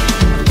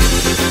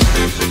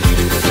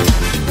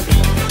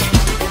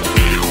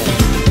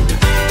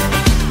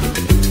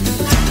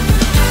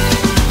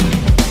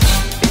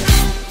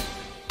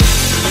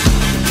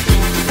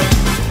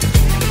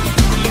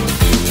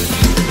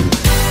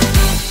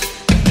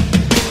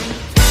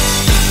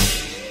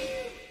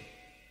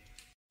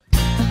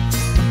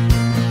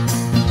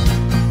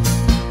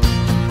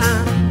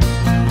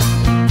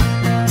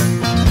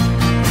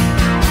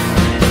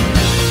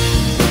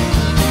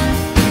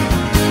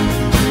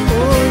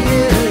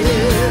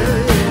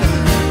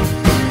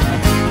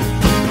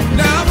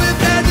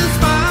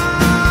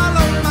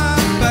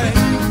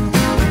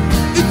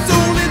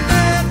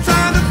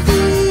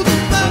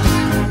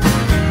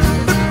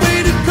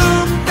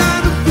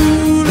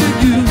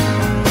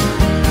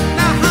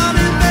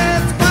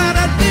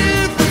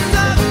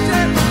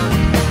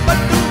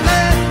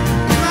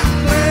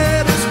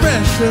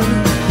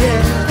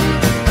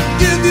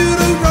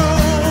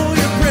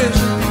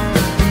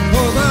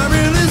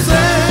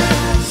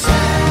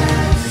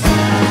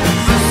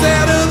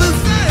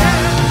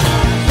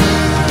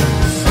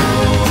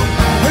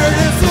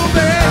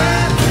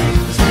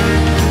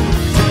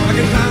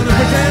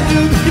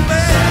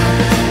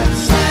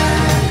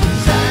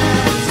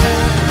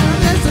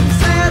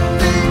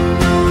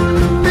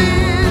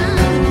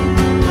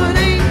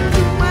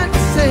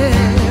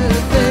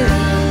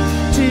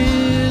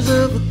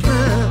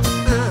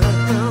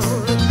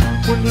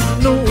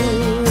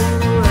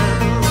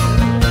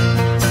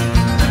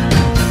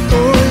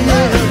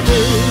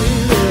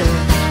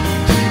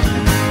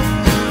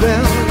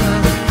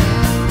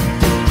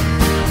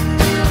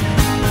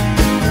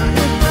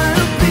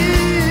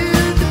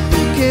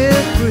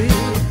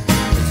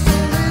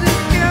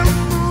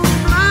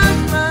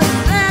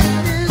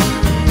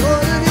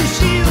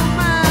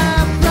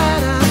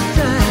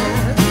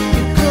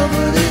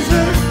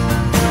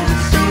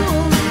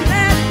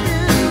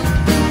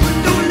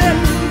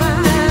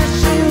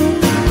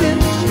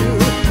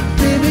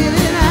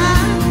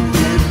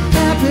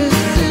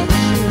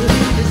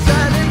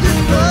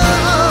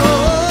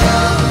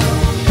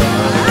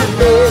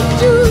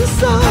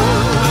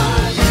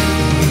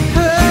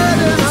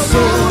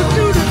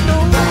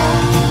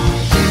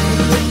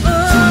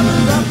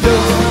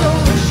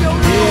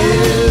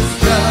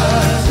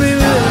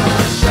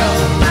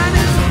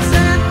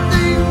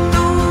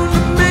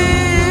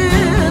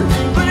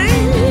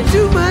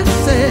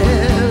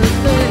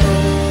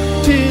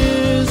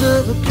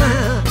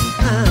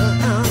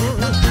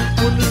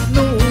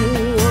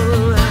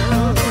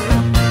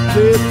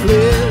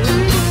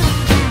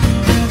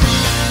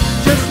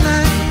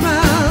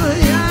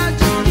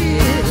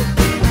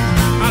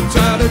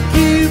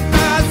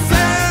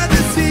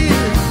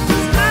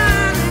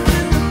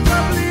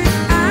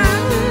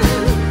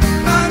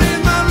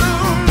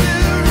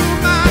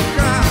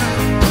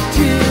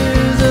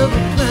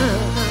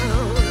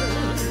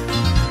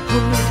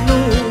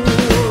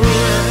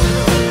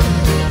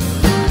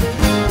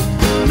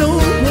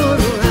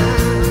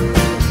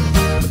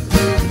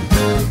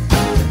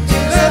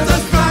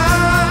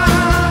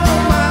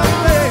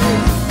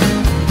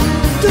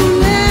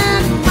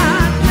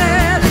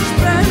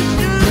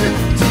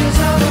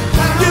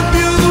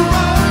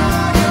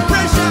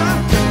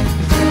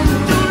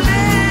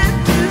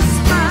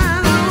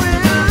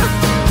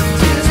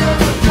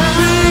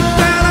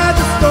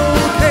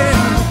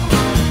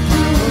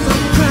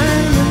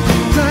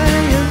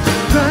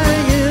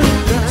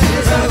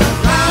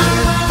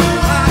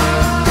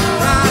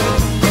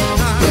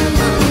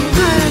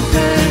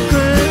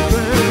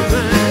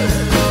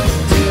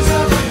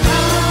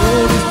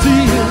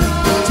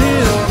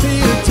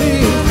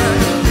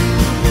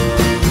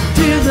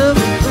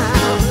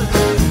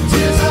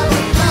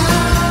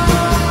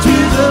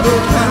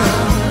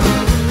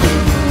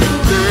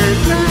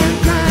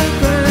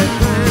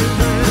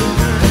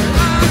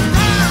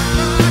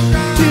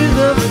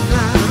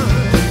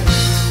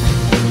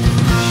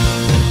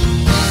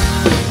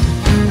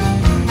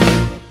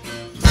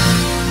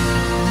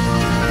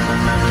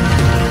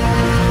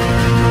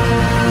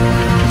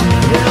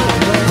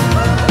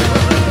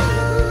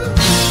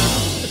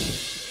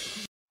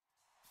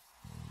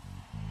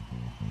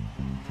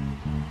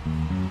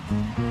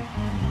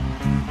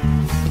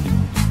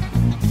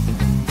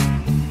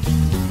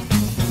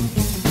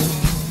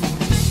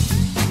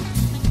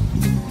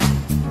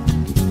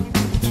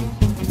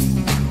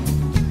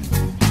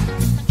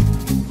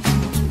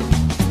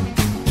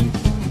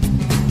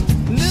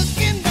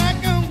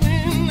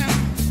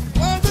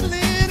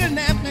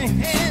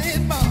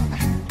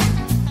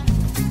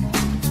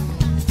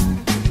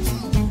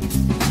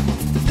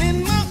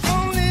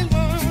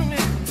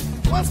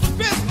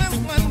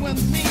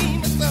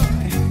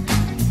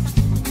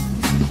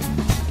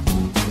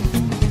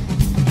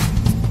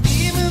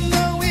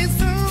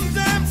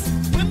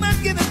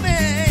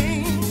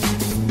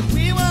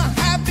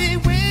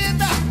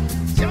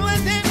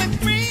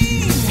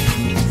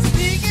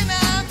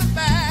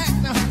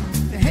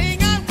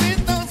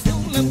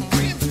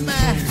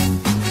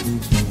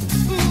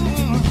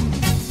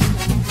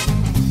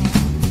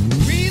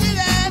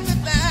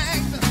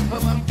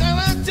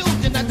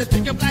 got to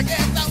take your black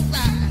ass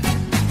outside.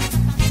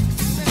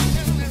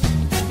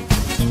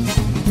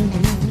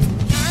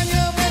 Find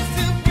your best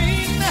to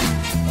bring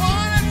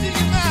water to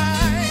your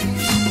mind.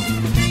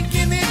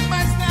 Thinking it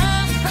might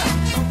stop from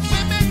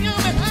swimming you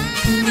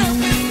behind. Oh,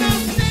 in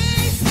those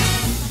days,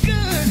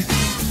 good.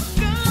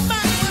 Come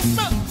back with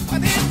smoke.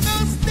 But in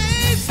those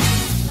days,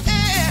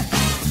 yeah,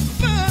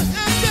 fuck,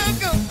 I'm gonna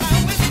go.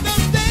 Oh, in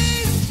those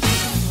days,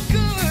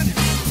 good.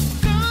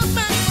 Come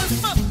back with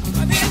smoke.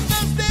 But in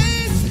those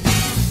days,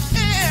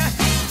 yeah,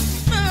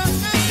 fuck.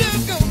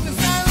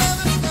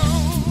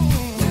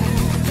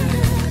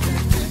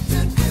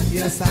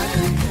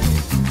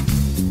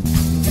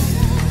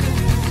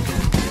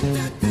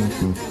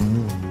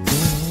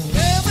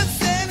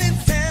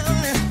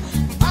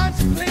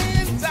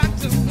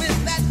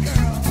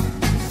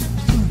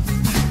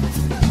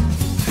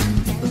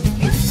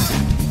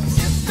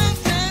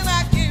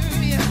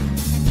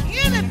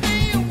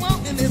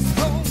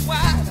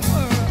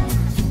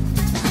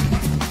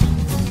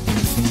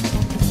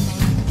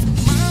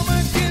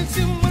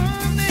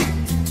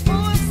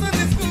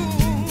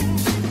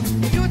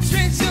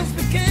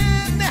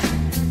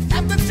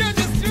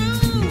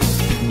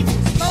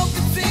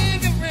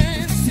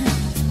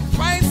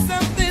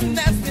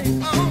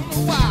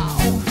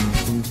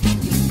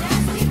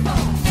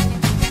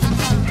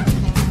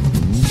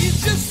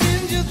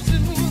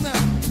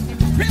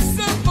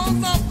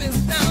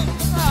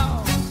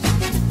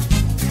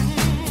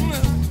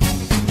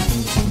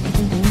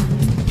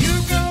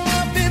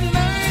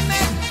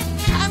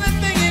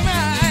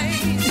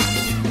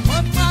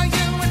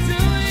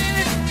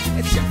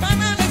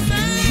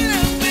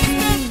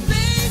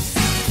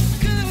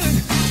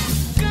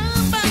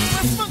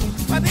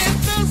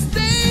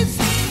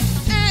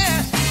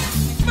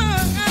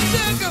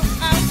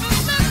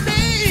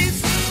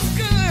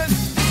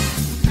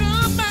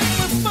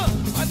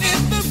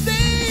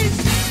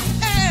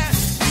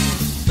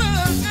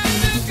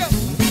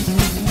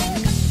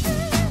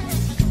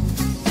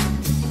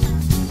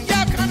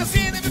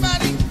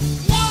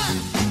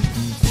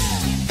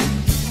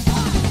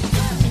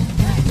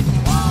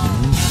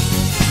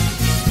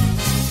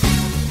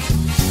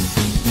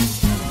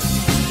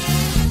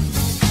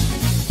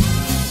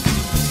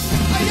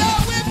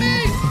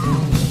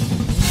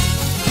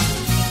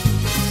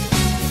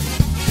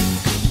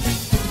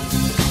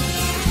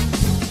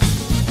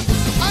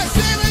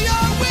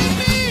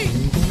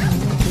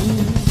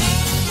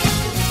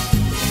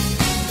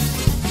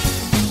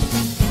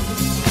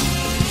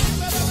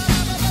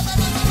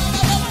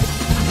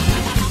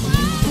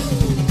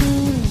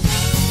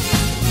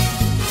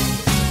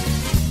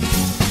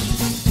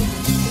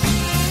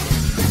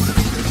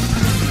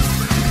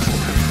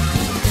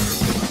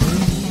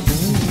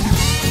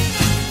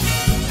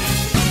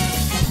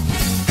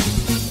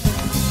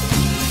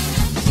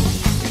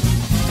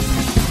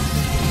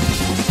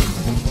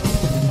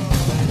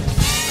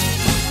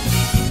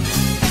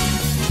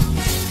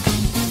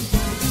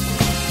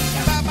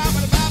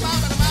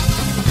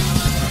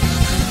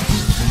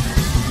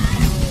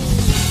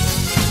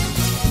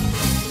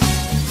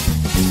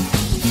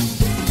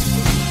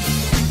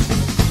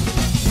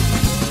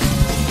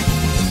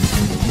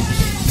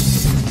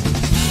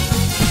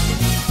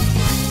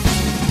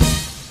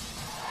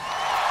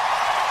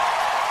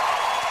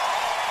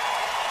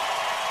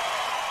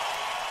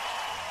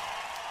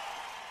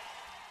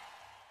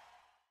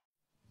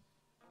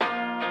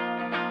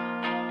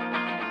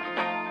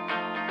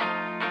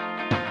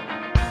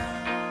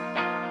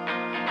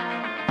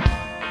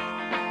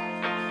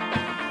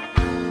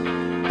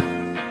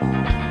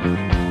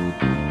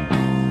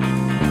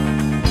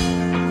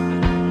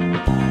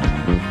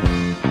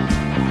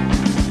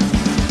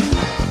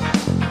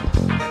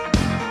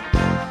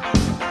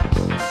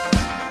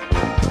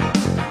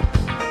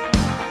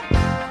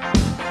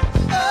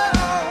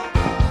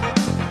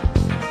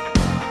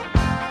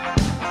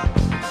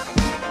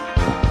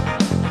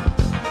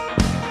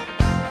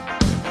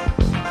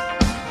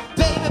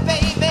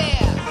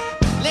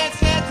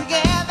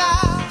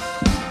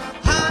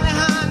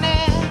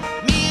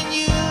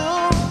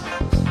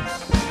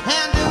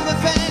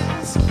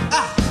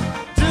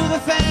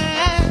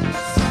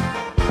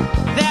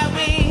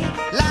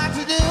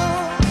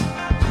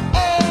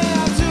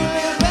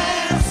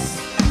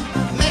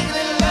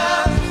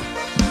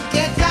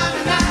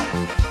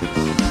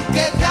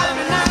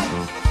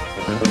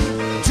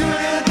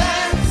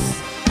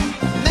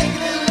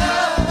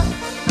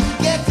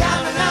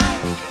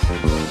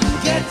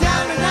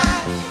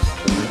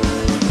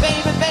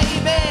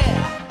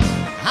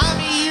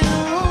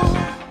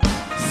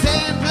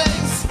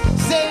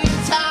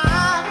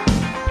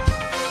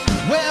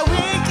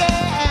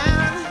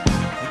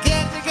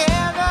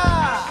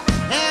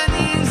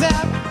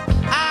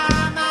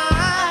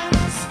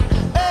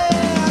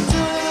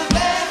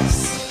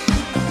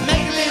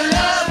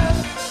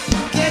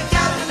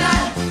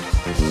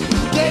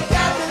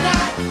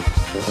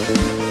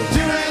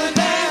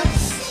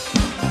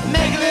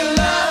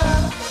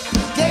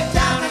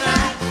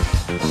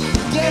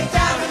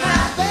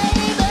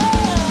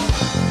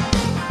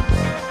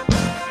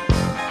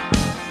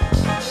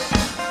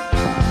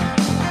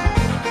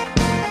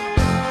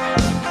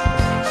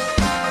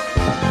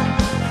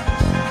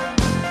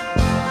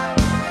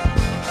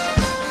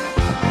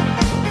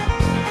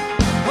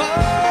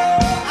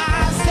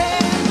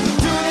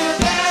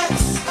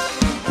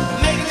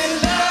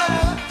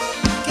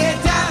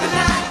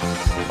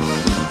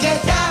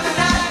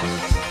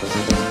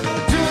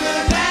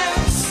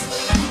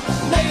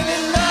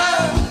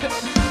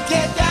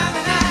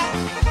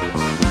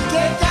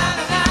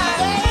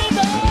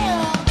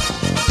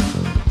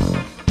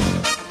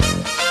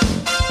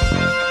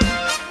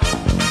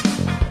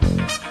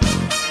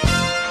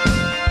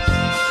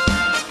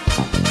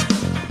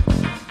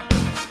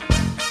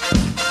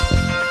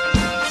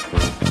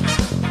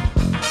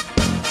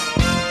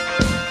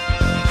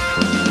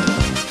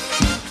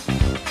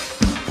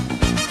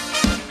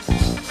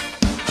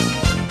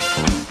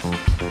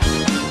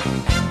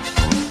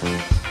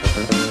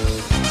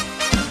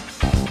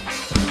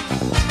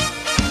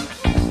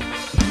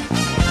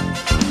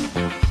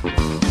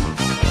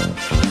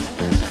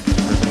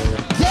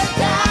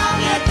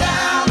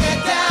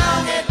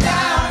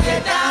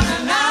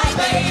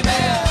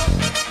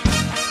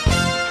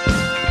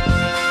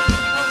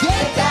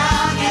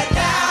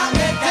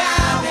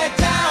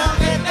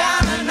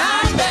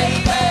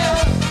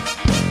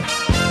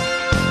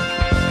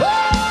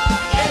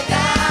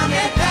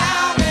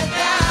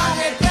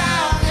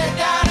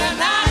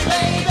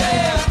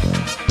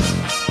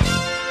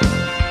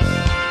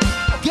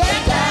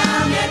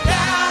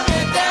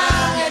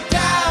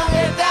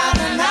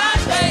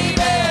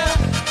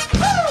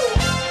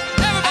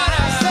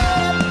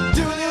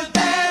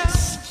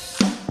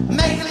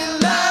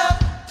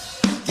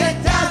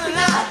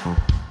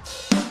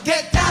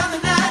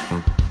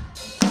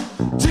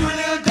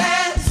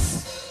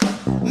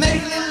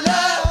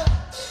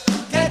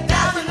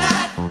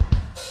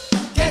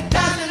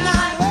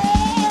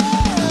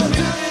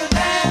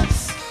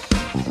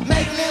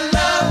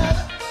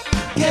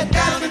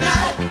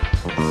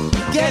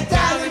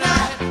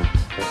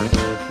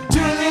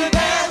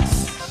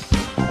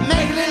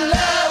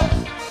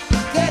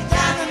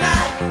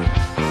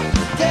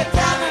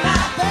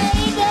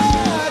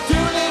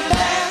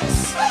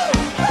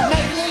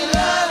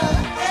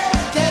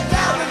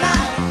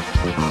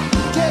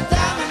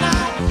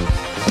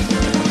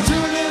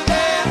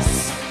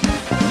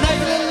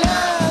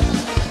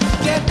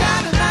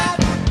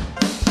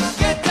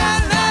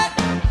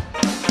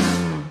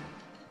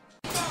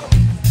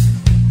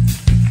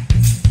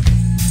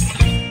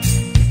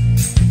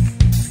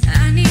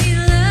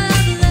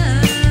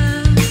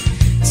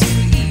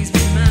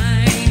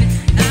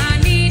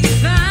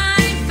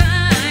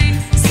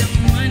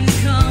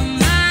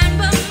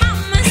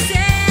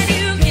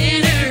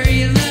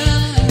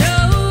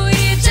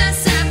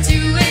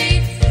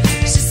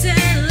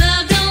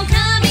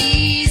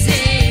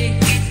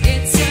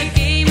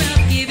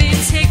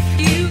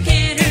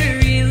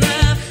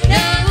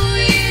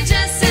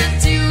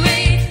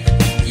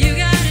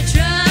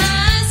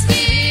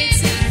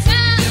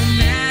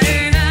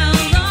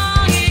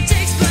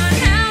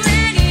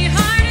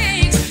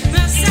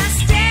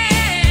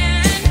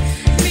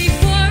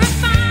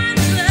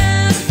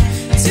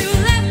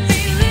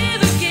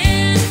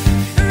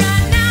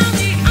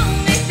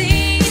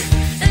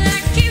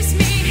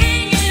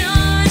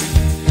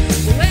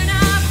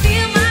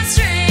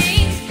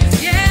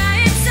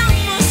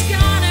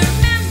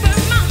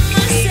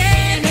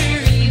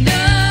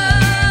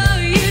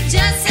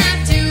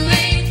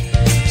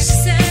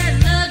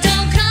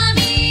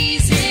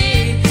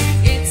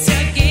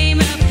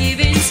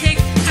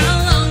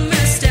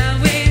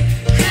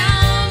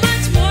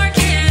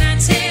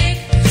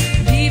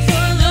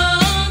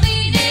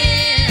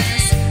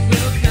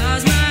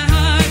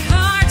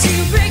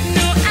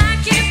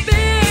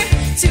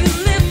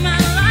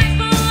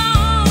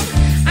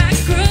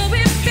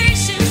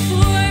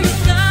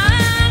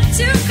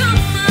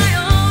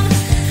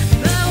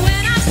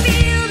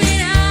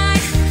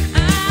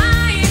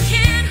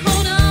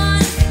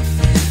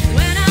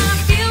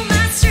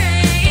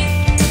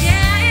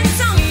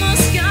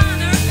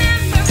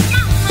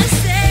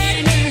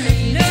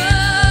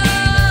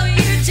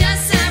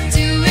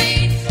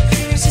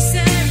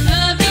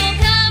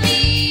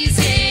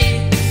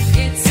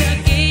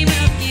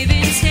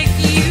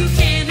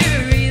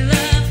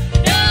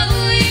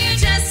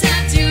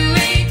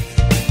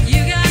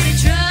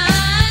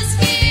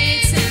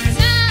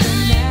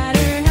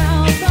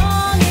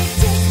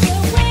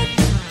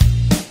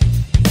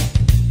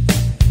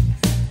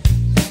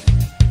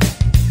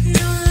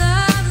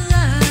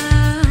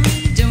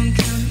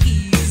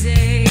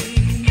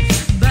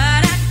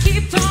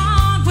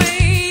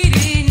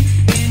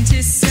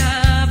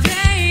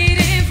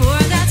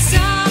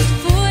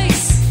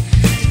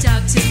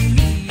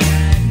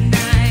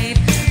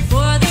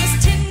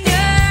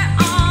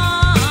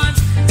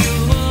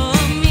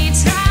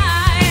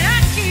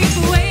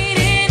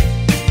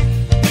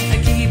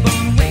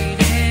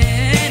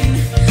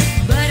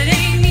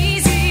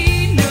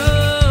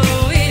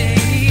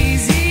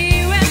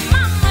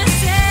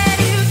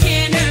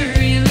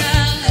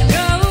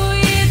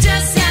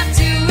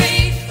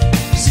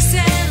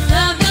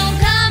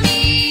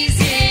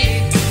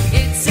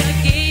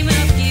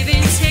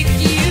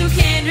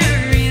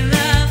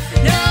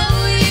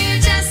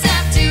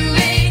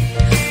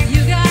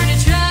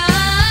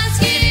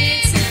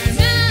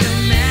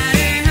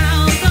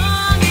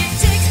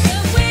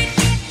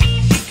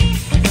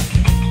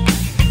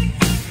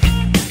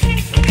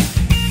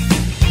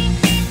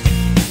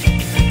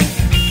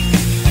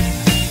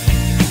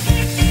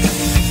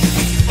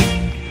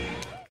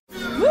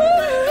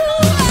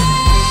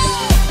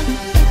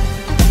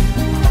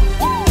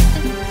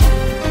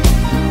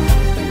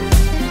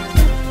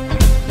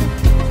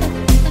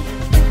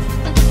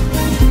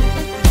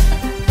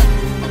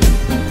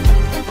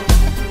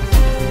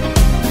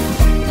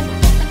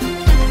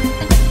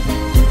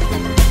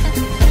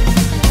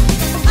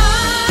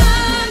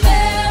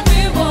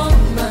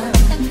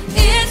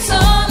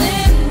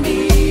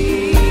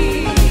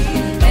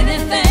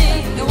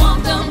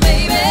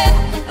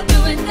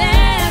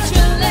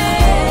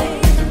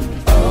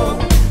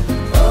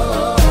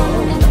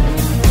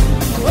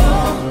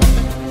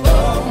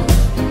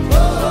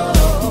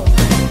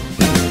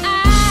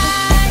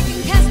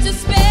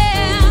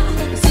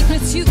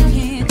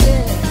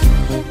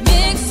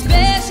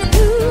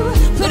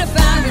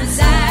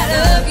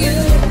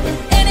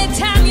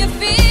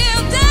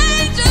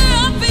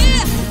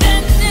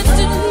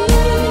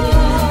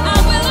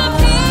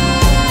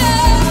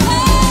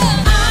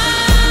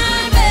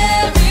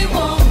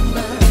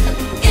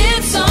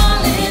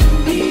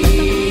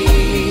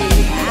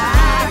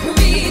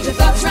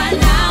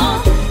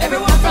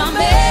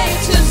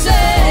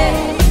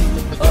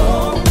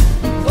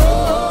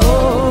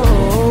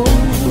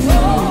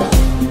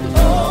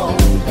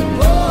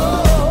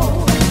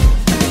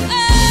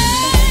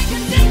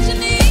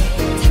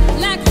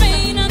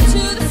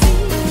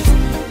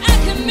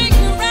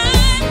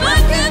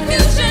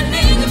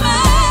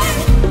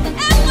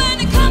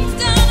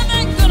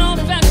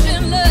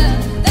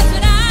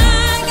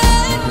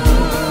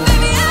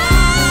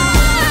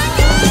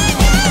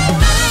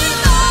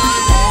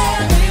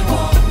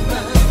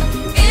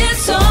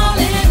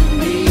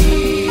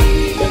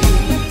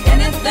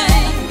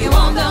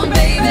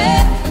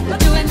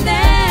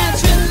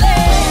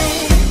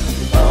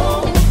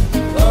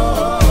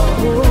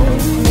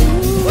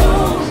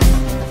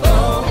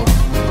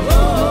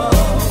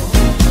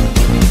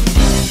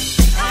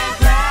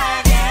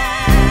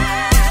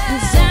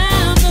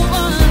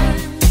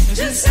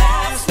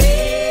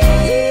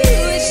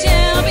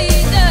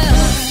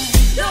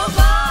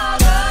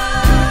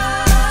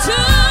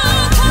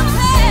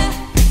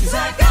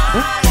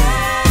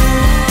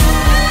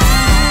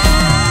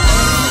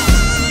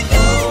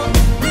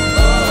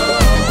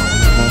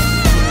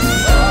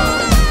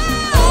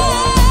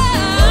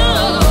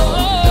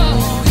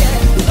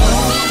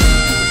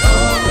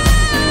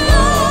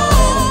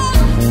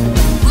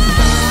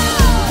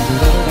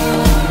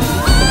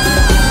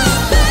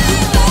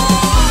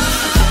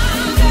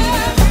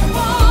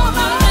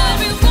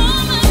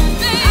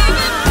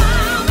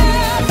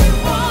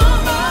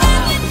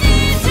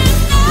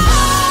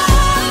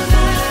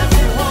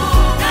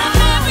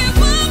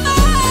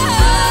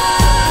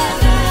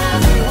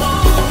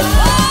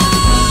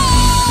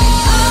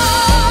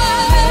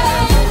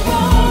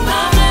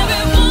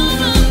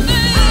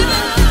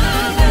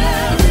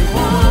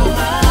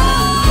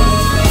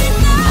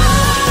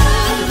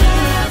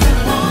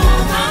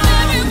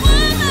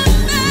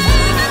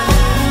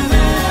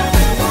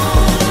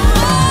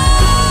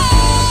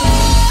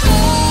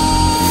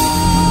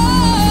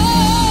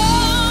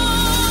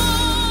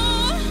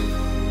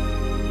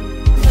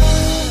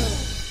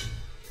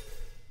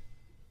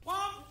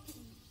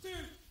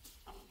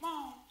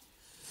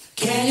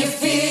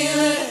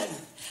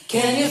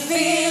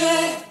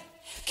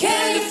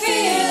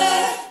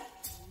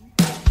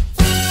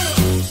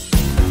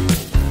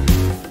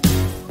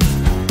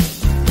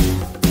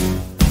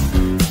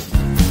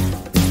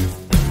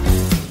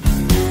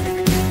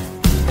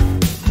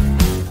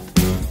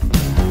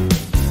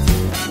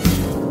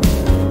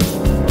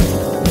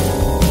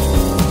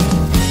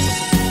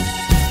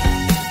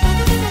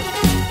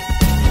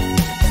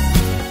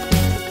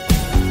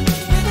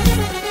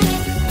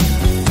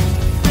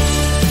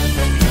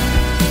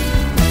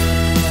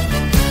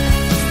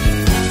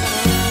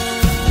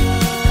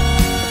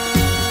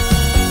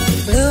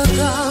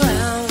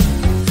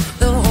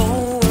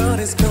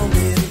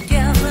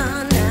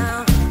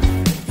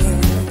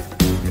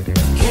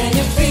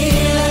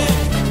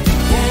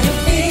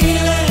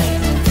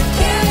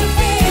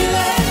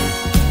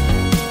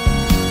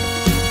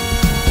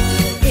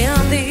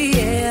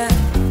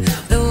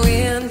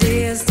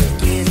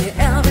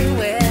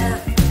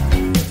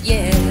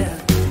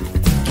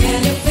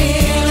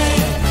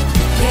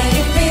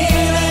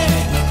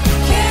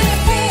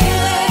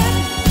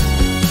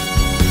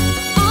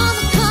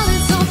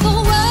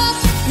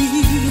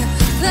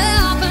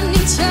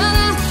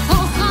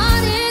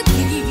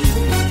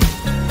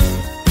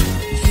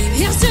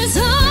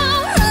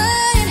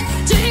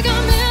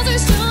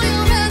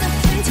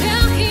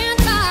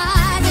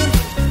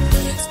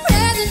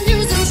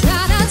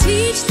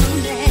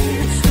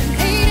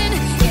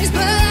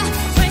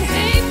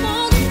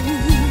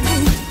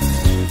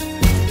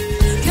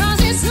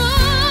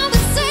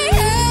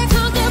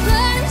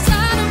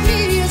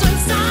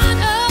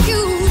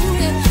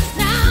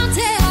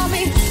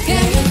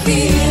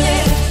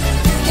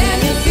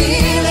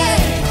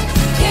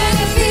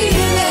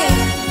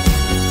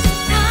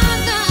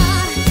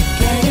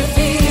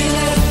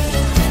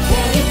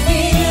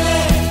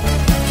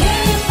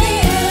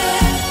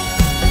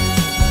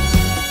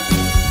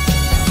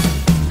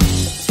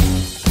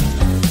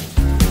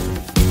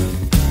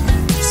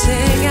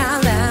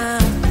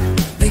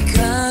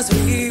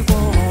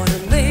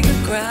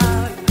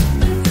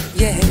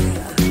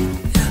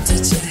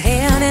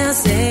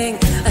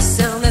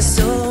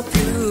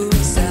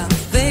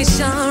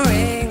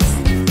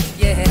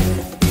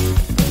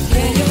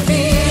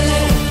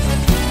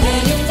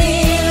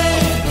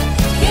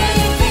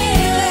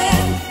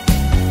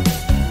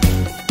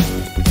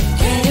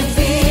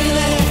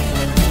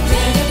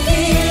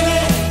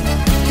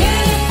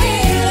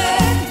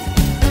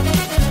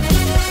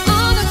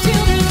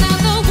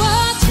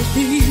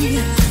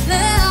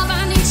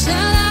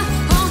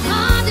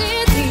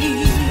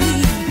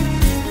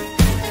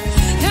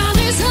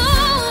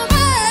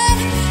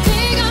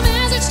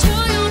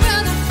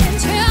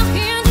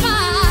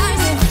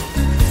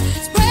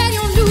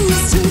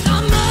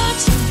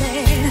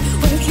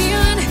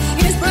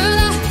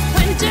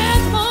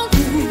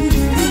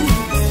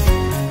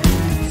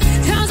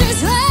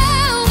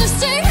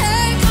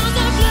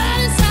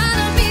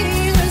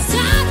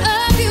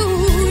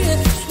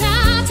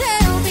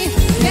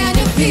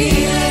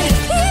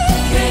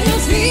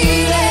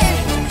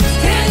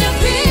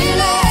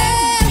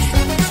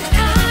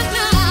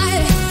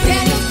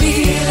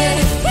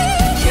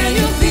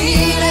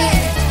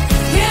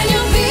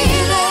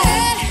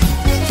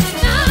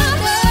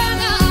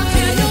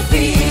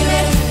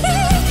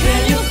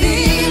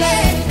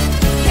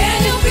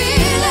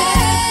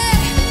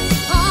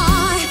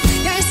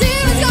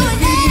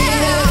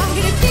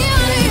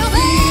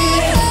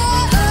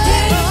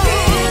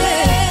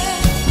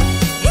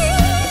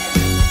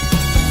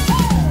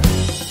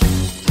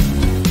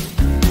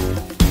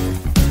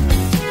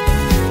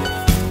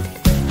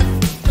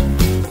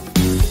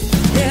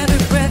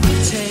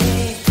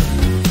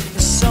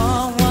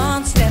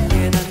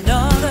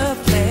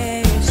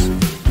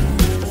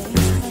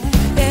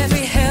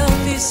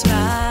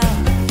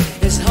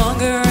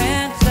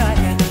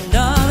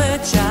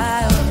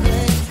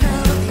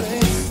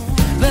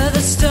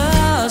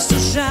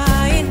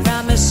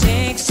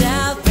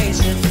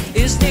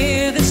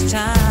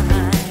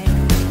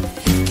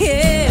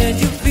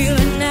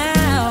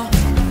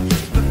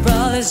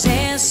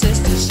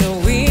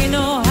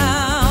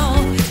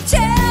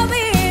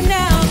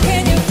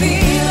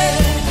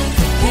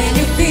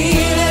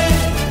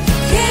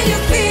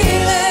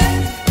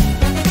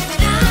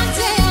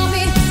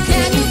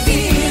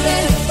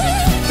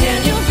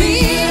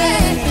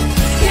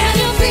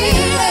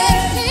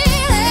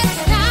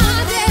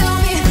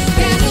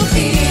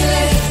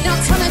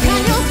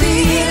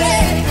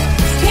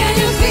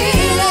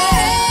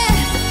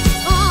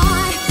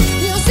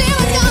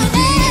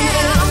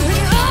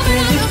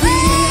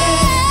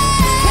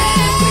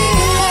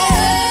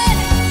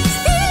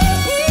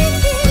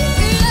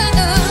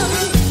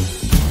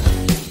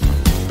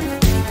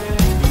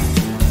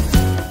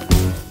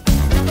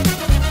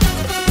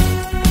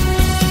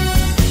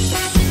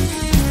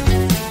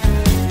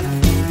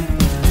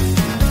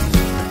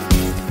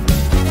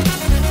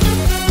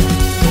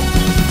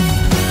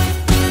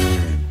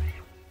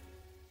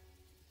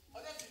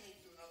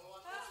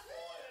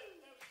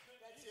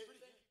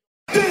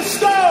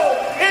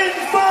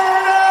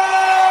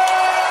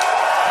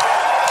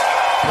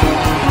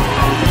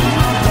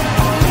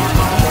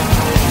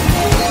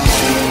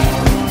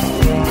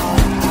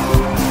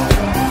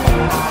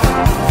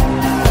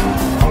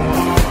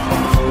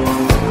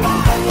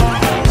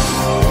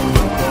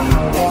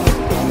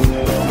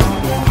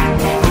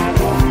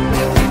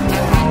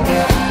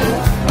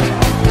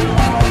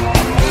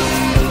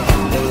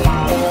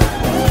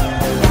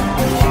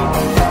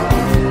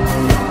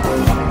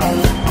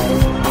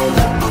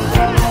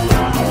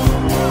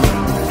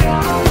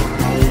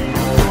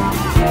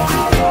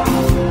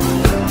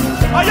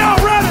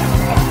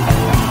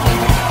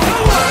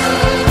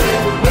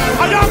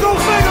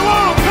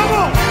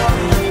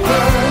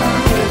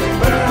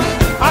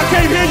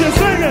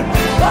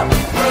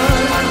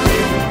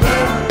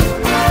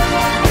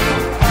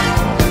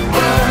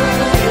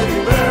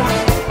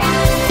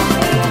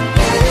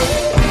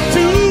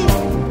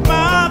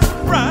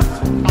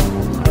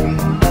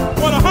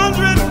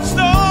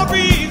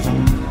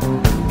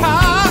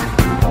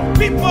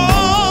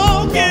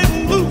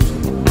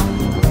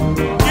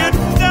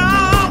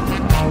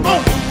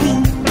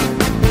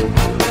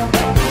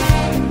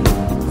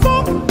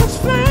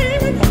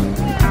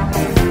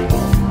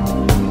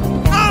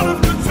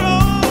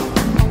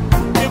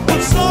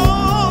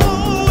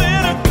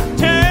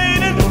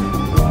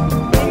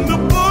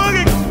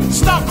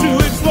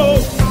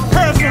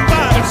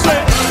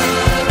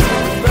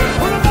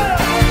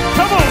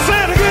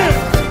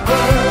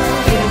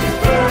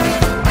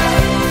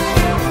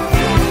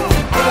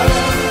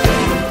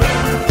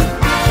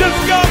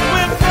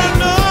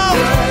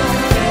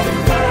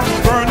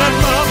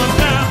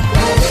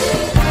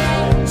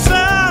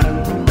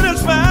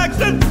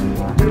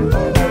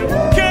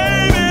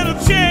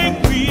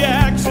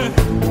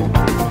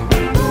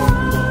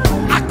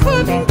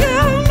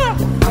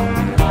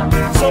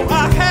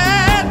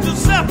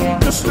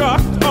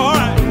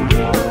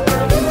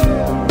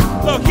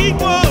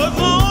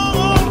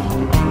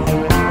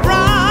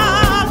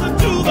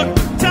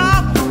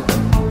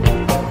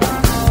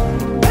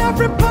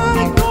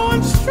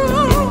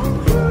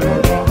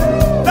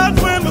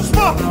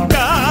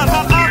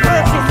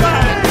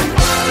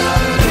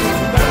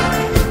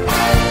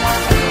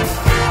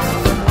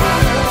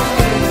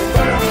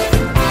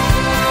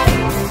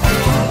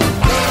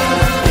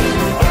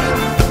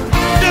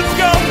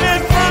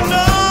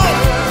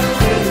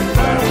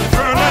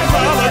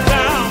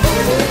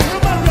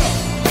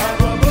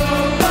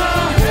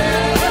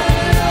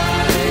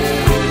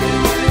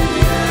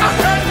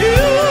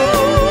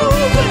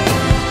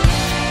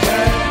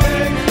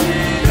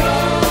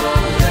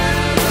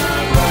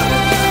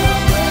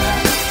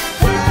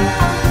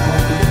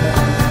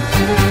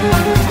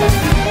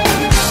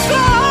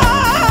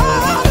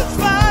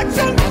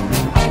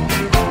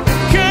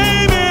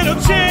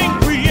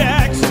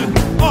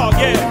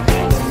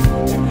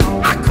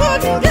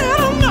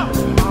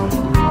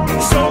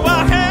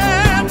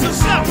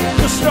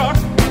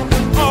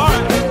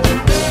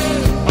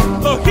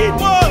 heat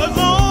was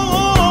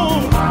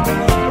on,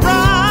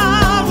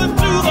 rising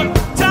to the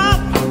top,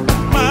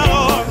 my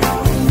Lord.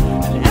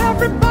 And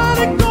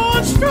everybody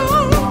going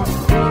strong.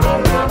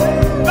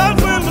 That's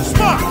when the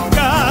spark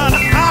got.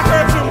 I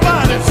heard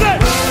somebody say,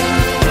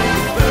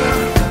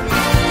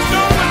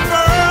 "Stone and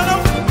burn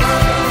 'em."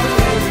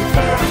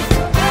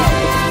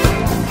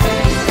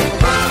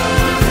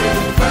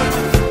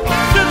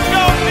 Just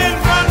go in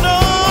front of,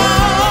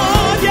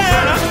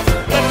 yeah,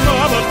 let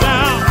trouble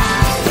down.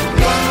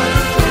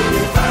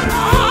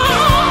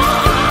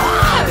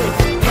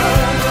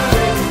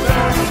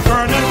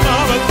 Burning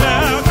mother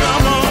down,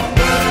 come on.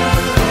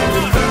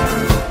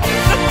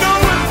 Let's go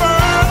and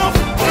burn 'em.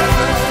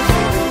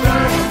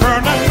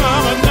 Burn that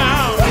mama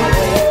down.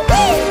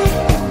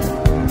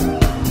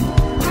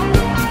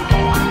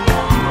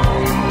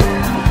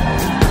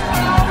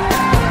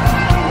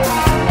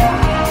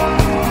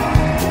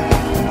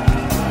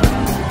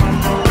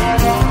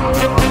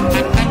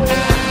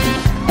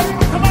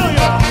 Come on,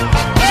 y'all.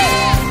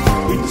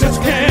 We just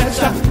can't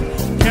stop,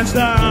 can't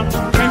stop,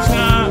 can't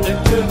stop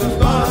until the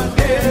sun,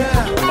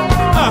 yeah.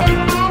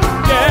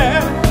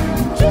 Yeah.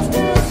 Just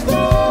can't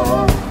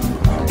stop.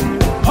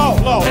 Oh,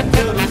 Lord.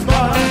 Until the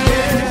sun,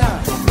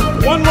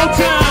 yeah. One more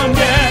time,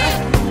 yeah.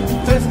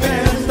 Just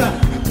can't stop,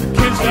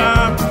 can't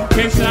stop,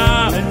 can't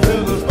stop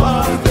until the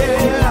sun,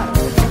 yeah.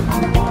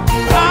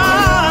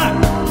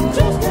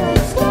 Just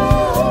can't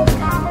stop.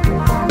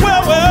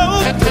 Well,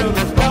 until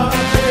the sun,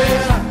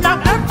 yeah. Now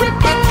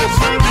everybody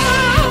sing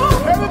out.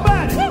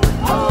 Everybody.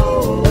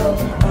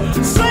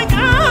 Sing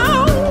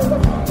out.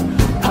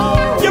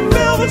 You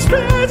feel the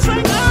spirit,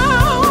 sing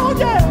out,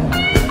 yeah.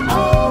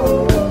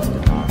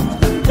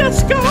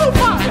 Let's go,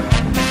 fire.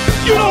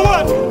 You know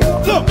what?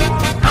 Look,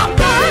 I'm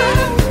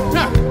burning.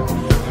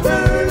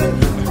 Burning.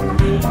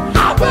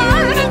 I'm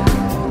burning.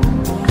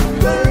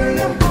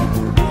 Burning.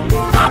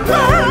 I'm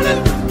burning.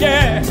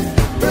 Yeah.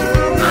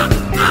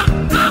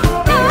 I'm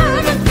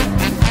burning.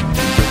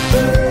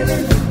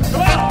 Burning.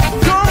 Come on.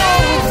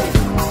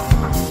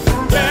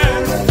 Yeah.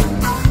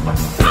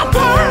 I'm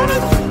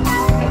burning.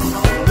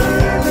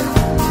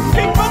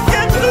 People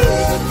get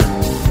loose.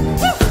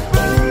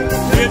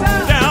 Get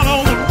down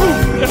on the roof.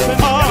 Listen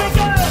hard.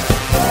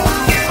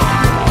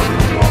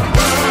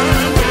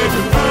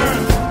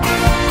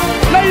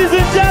 Ladies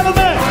and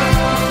gentlemen,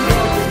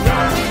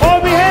 on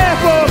behalf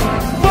of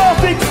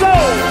Baltic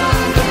Soul,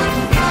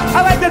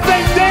 I'd like to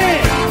thank Dan,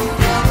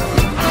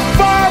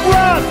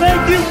 Barbara,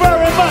 thank you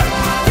very much,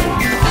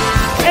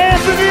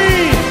 Anthony,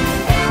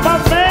 my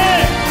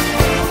man,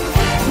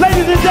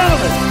 ladies and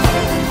gentlemen,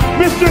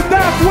 Mr.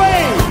 Doc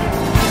Wayne,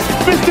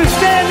 Mr.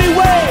 Stanley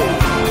Wade,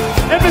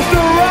 and Mr.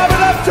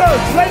 Robert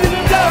Upchurch. Ladies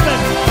and gentlemen,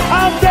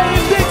 I'm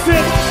Dave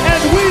Dixon,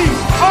 and we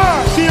are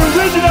the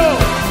original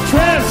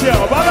Tram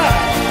Show. Bye-bye.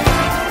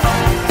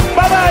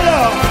 Bye-bye,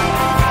 y'all.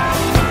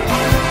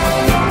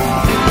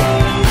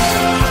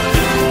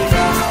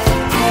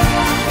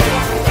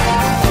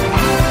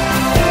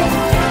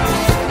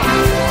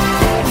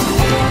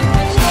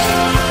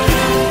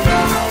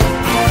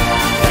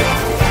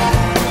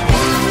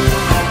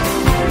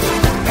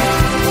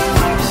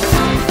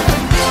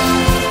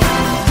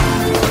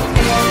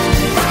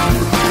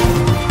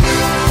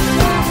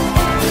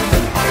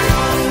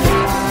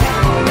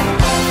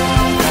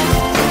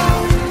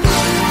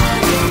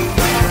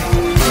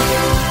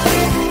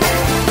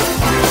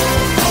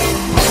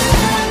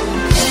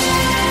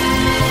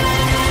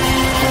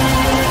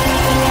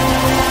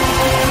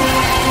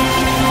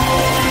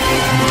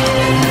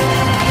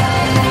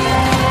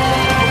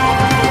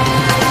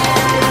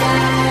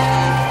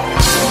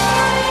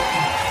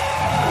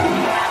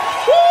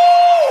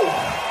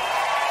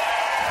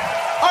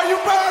 Are you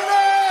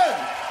burning?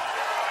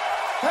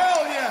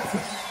 Hell yes.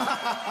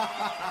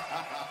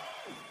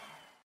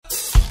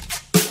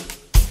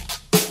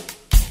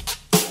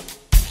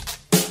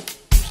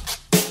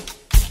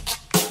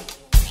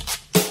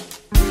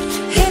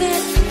 Hit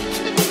it.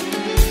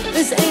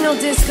 This ain't no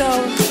disco.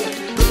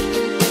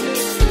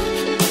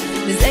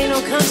 This ain't no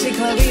country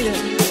club either.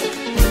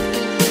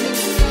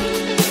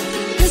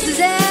 This is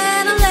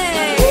LA.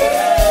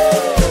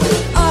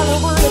 All I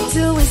wanna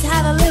do is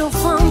have a little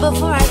fun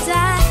before I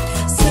die.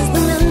 Says the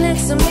man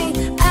next to me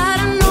out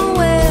of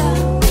nowhere.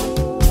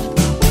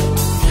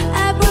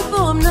 I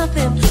perform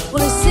nothing.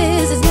 Well, he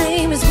says his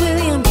name is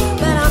William,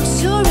 but I'm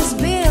sure it's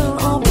Bill.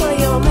 Oh,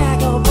 buddy, oh,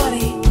 Mac, oh,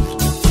 buddy.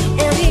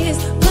 And he's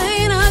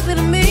playing up at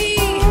me.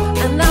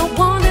 And I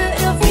wonder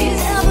if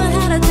he's ever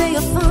had a day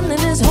of fun in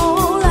his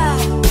whole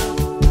life.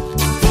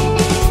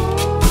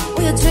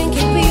 We're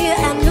drinking beer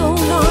at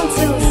noon on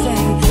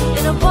Tuesday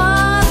in a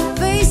bar that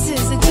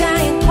faces a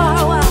giant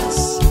car wash.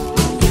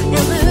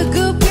 And the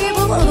good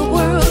people of the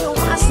world are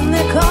washing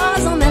their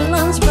cars on their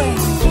lunch break,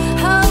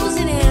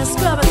 hosing and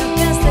scrubbing the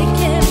best they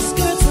can with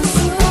skirts and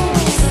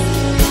suits.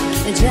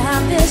 They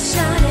drive their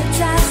shiny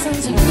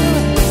Tysons and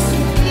Buicks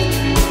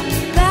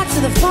back to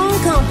the phone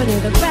company,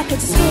 the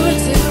record store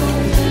too.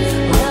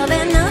 Well,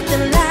 they're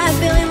nothing like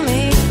Billy and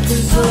me,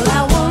 'cause all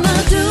I wanna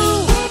do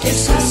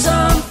is have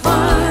some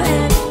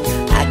fun.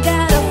 I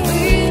got a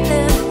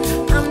feeling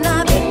I'm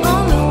not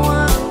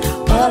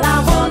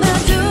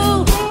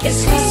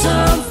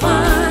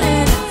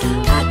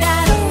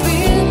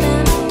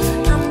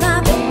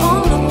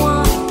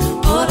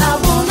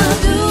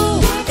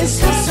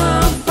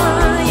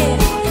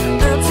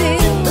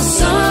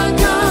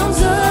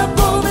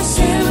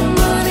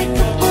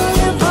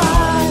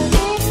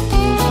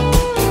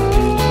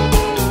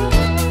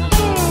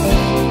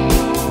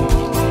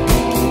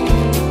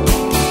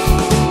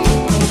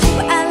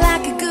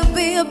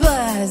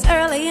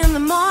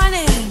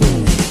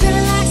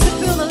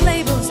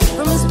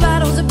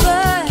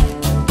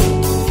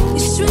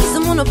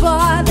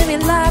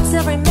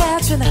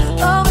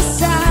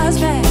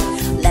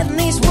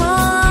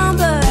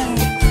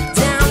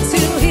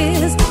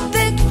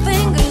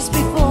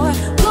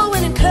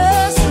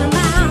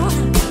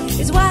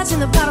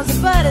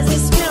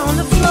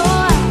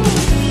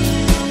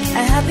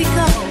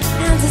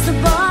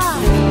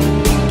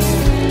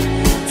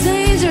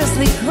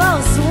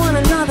close to one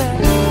another.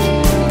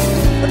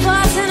 The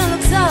bartender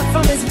looks up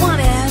from his one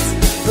ass.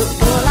 But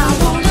all I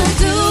wanna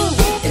do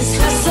is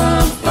have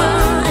some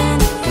fun.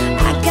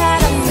 I got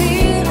a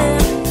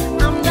feeling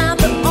I'm not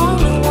the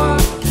only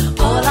one.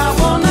 All I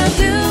wanna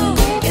do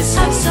is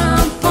have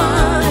some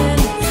fun.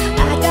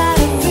 I got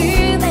a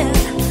feeling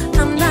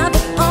I'm not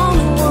the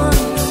only one.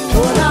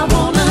 All I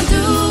wanna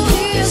do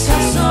is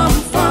have some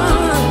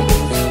fun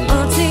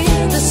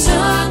until the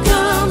sun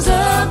comes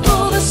up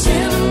over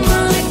Santa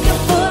Monica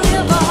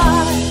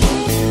Boulevard.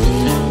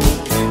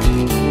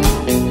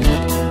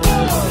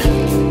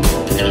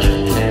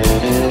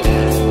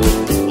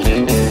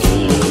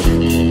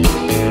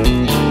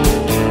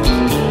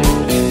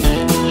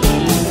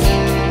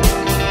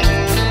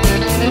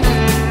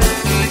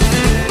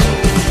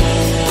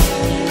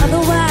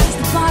 Otherwise,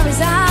 the bar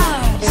is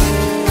ours.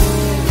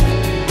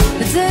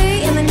 The day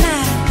and the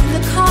night, and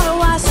the car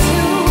wash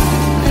too.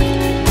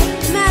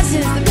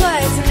 Matches the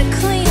birds and the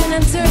clean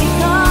and dirty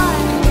car.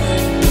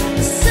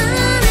 The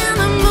sun and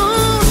the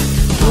moon.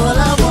 All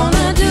I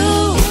wanna do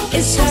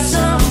is have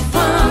some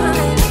fun.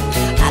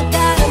 I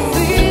got a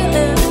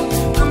feeling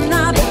I'm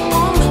not the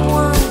only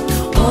one.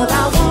 All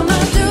I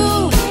wanna do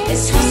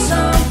is have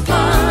some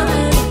fun.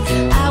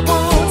 I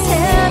won't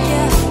tell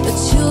you that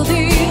you're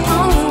the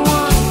only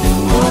one.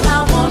 All I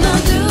wanna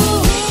do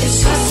is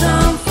have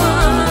some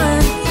fun.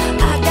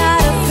 I got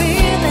a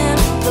feeling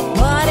the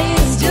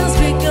party's just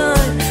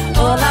begun.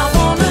 All I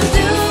wanna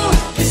do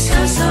is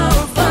have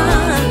some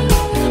fun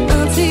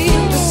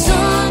until the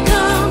sun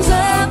comes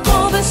up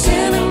over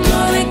Santa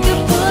Monica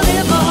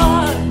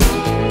Boulevard.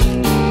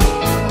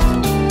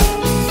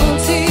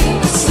 Until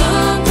the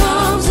sun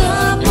comes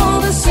up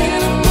over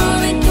Santa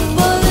Monica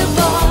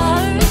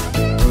Boulevard.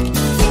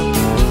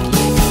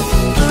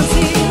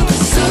 Until the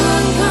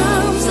sun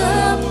comes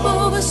up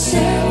over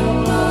Santa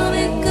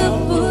Monica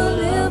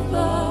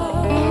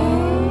Boulevard.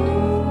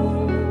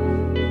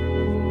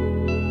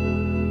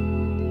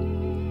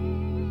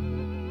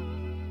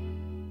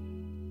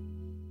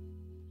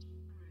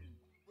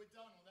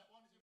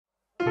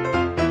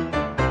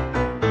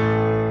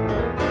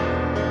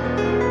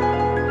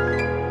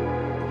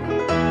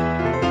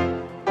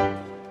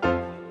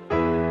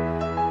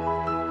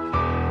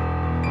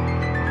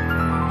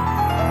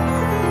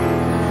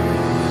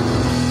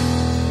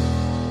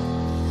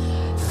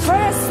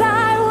 First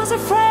I was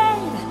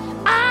afraid,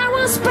 I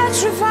was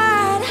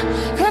petrified.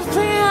 Kept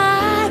thinking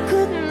I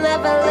could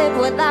never live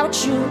without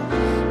you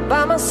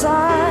by my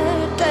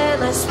side.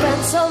 Then I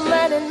spent so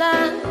many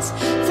nights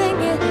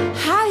thinking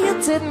how you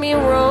did me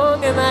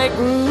wrong, and I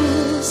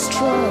grew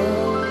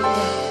strong.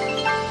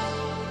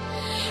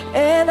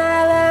 And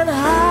I learned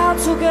how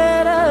to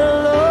get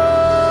along.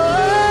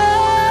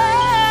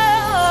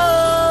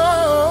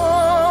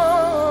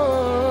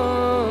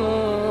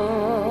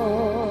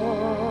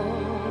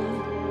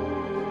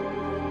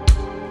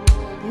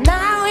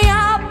 Now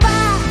you're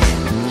back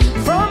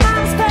from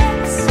outer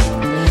space.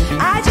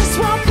 I just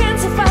walked in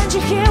to find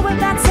you here with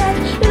that sad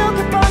look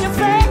upon your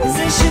face.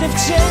 They should have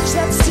changed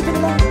that stupid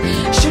love.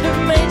 Should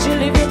have made you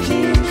leave your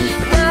key.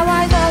 Now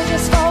I know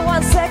just for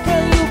 1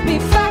 second you'll be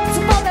back to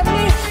bother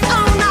me.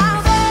 Oh, now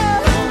girl,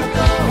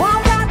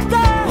 won't that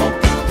girl?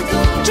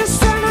 Just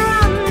turn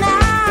around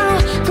now,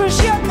 'cause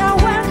you're not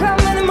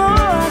welcome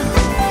anymore.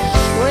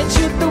 Weren't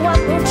you the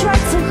one who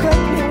tried to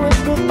hurt me with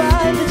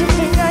goodbye? Did you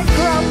think I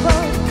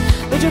crumble?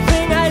 Did you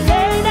think I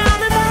lay down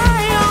and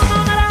die? Oh, no,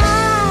 no,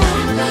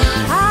 no.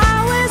 I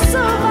will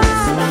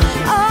survive.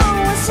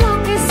 Oh, as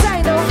long as I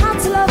know how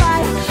to love, I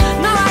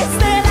know I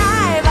stay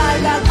alive. I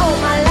got all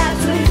my life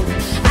to live.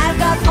 I've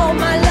got all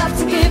my love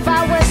to give.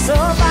 I will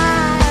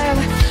survive.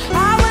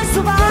 I will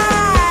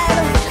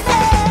survive.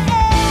 Hey,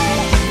 hey.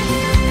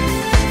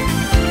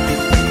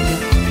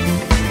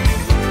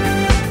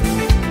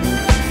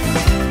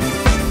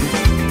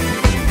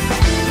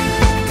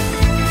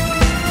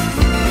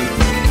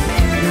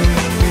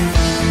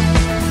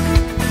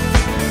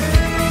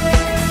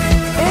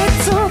 It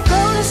took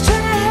all the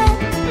strength I had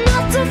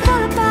not to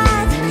fall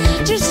apart.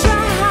 Just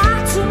try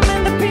hard to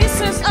mend the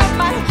pieces of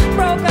my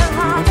broken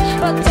heart.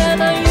 But then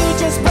you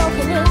just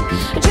broken in.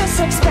 Just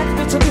expect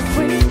me to be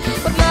free.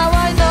 But now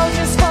I know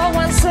just for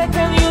 1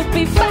 second you'd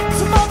be back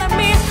to more than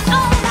me.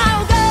 Oh, now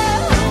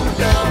girl,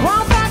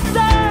 won't that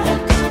girl?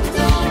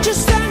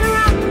 Just turn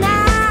around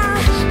now,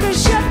 'cause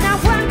you're not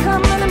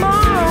welcome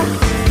anymore.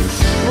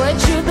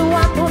 Weren't you the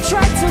one who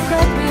tried to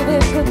hurt me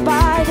with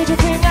goodbye? Did you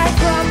think I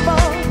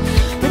crumble?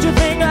 Did you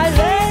think I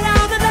lay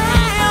down the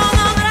die? Oh,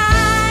 no,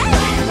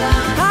 no,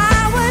 I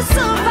will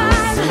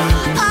survive.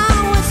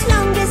 Oh, as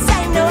long as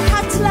I know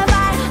how to love,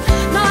 I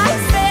know I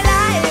stay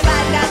alive.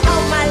 I've got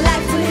all my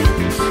life to live.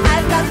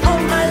 I've got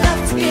all my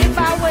love to give.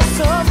 I will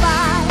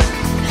survive.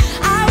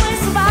 I will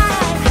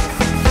survive.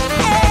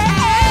 Hey,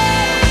 hey.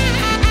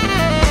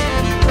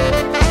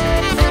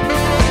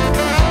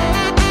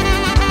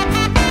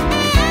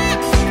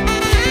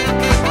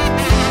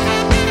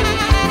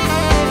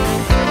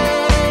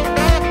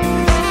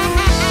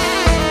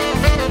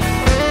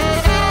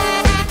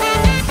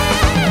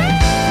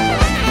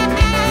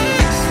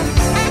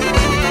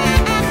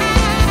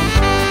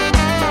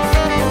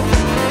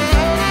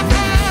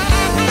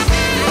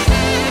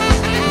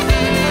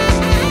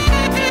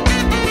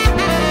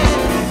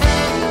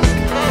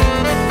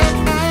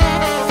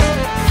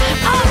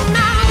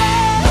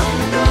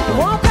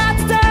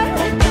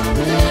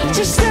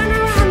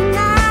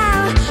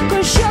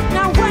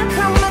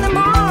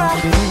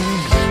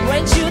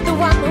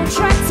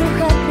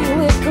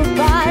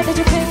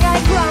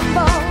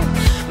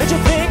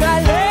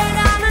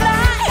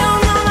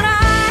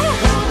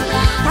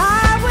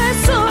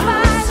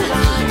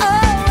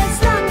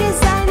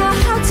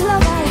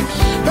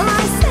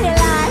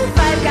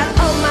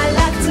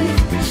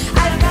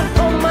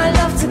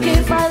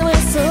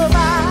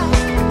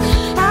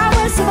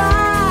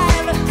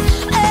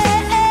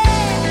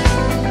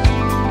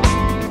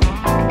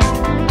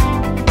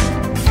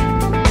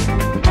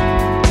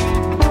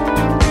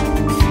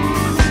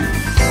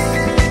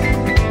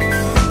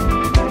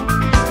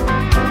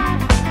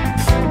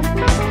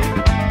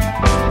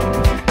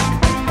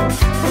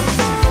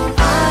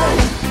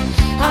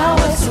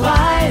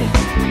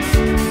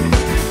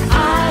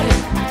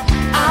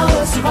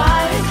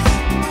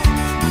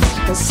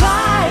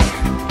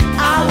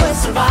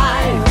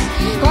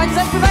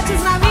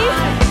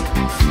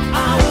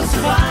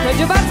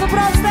 Będzie bardzo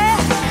proste.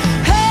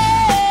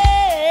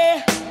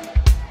 Hej!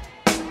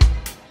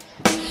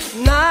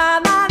 Na,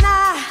 na,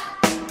 na.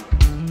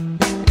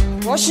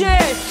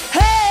 Głośniej.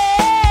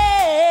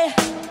 Hej!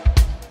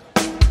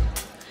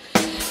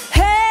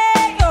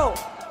 Hej, go!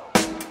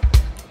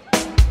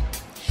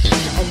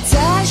 And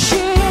there she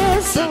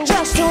is, and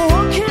just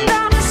walking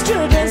down the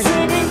street and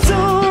singing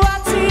to a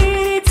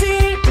TT.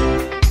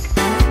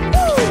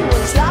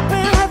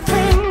 Slapping her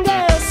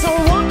fingers, so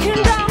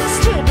walking down the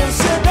street and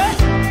singing.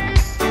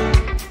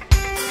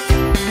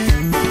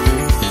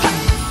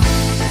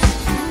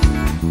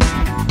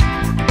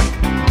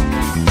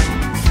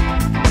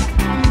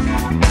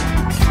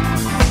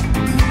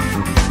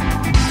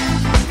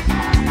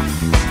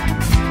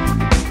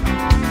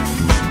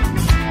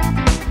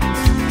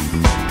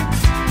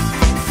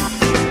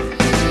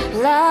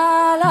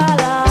 La la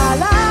la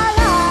la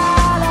la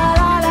la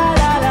la la la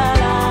la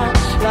la la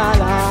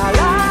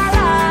la la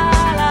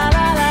la la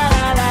la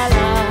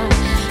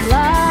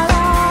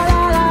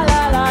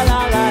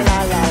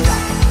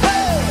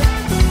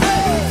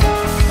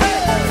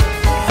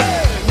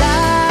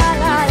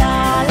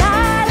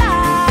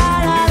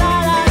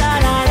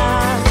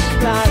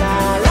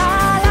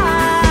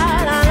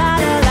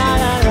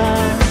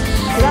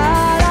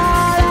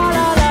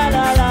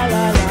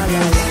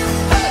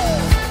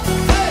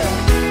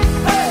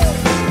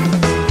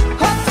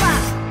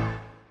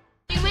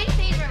My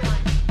favorite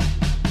one.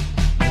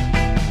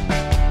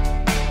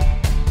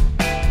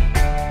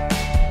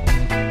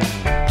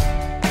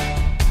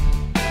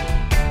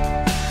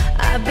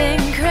 I've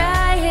been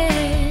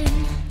crying,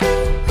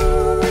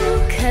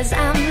 cause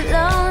I'm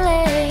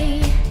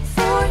lonely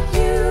for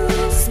you.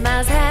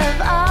 Smiles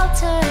have all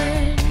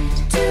turned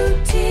to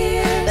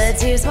tears, but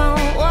tears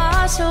won't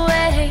wash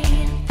away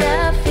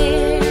the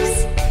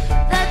fears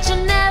that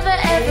you're never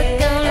ever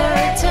gonna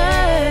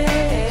return.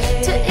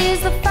 To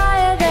ease the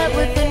fire that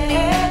within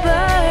me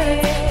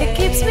burns, it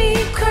keeps me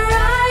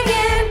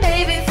crying,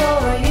 baby,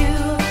 for you.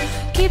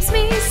 Keeps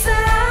me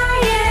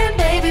sighing,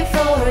 baby,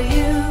 for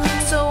you.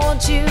 So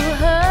won't you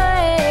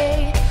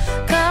hurry?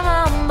 Come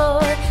on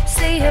board,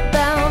 see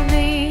about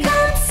me.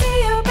 Come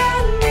see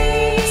about me.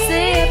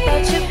 See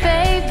about you,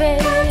 baby.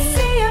 Come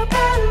see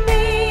about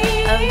me.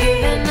 I'm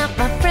giving up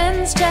my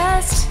friends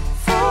just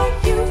for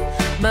you.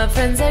 My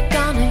friends are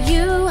gone and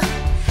you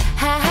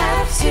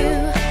have to.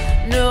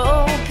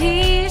 No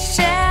peace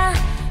shall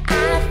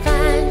I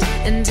find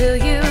until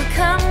you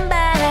come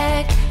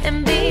back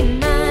and be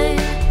mine.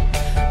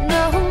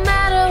 No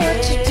matter what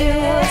you do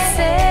or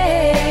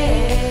say,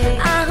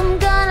 I'm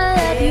gonna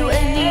love you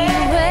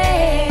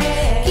anyway.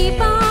 Keep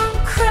on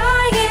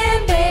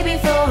crying, baby,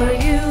 for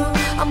you.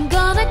 I'm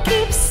gonna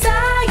keep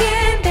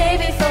sighing,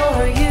 baby,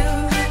 for you.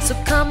 So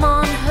come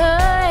on,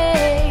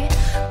 hurry,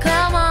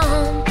 come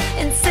on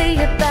and see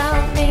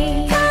about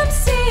me. Come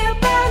see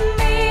about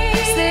me.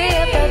 See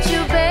about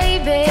you,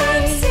 baby.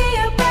 Come see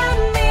about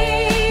me.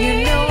 You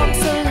know I'm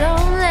so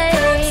lonely.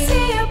 Come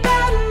see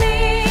about me.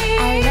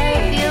 I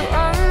love you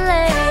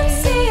only. Come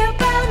see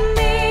about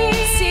me.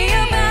 See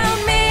about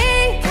me.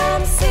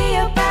 Come see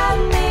about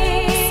me.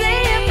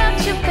 See about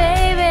you,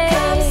 baby.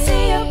 Come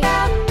see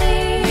about me.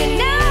 You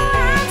know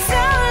I'm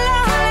so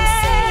lonely. Come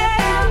see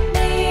about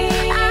me.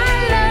 I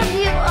love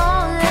you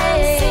only.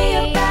 Come see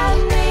about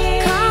me.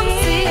 Come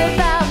see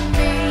about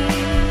me.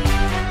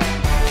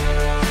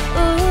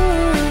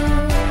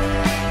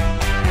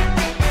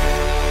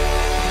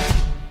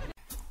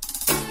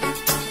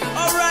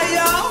 Alright,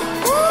 y'all.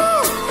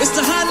 It's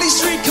the Hadley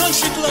Street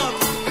Country Club.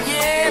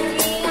 Yeah.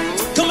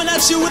 Coming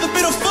at you with a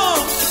bit of fun.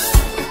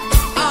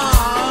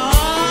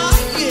 Ah,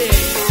 yeah.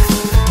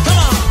 Come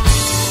on.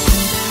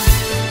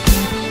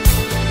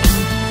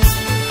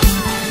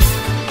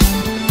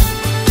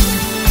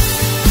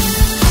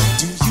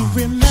 Do you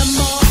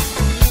remember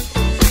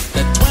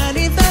the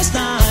 21st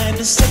night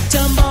of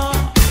September?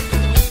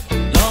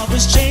 Love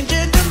was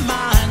changing the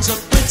minds of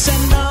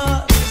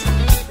pretenders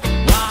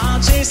while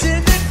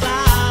chasing the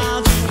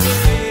clouds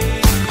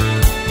away.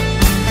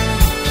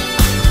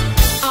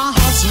 Our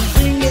hearts are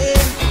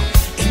ringing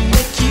in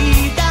the key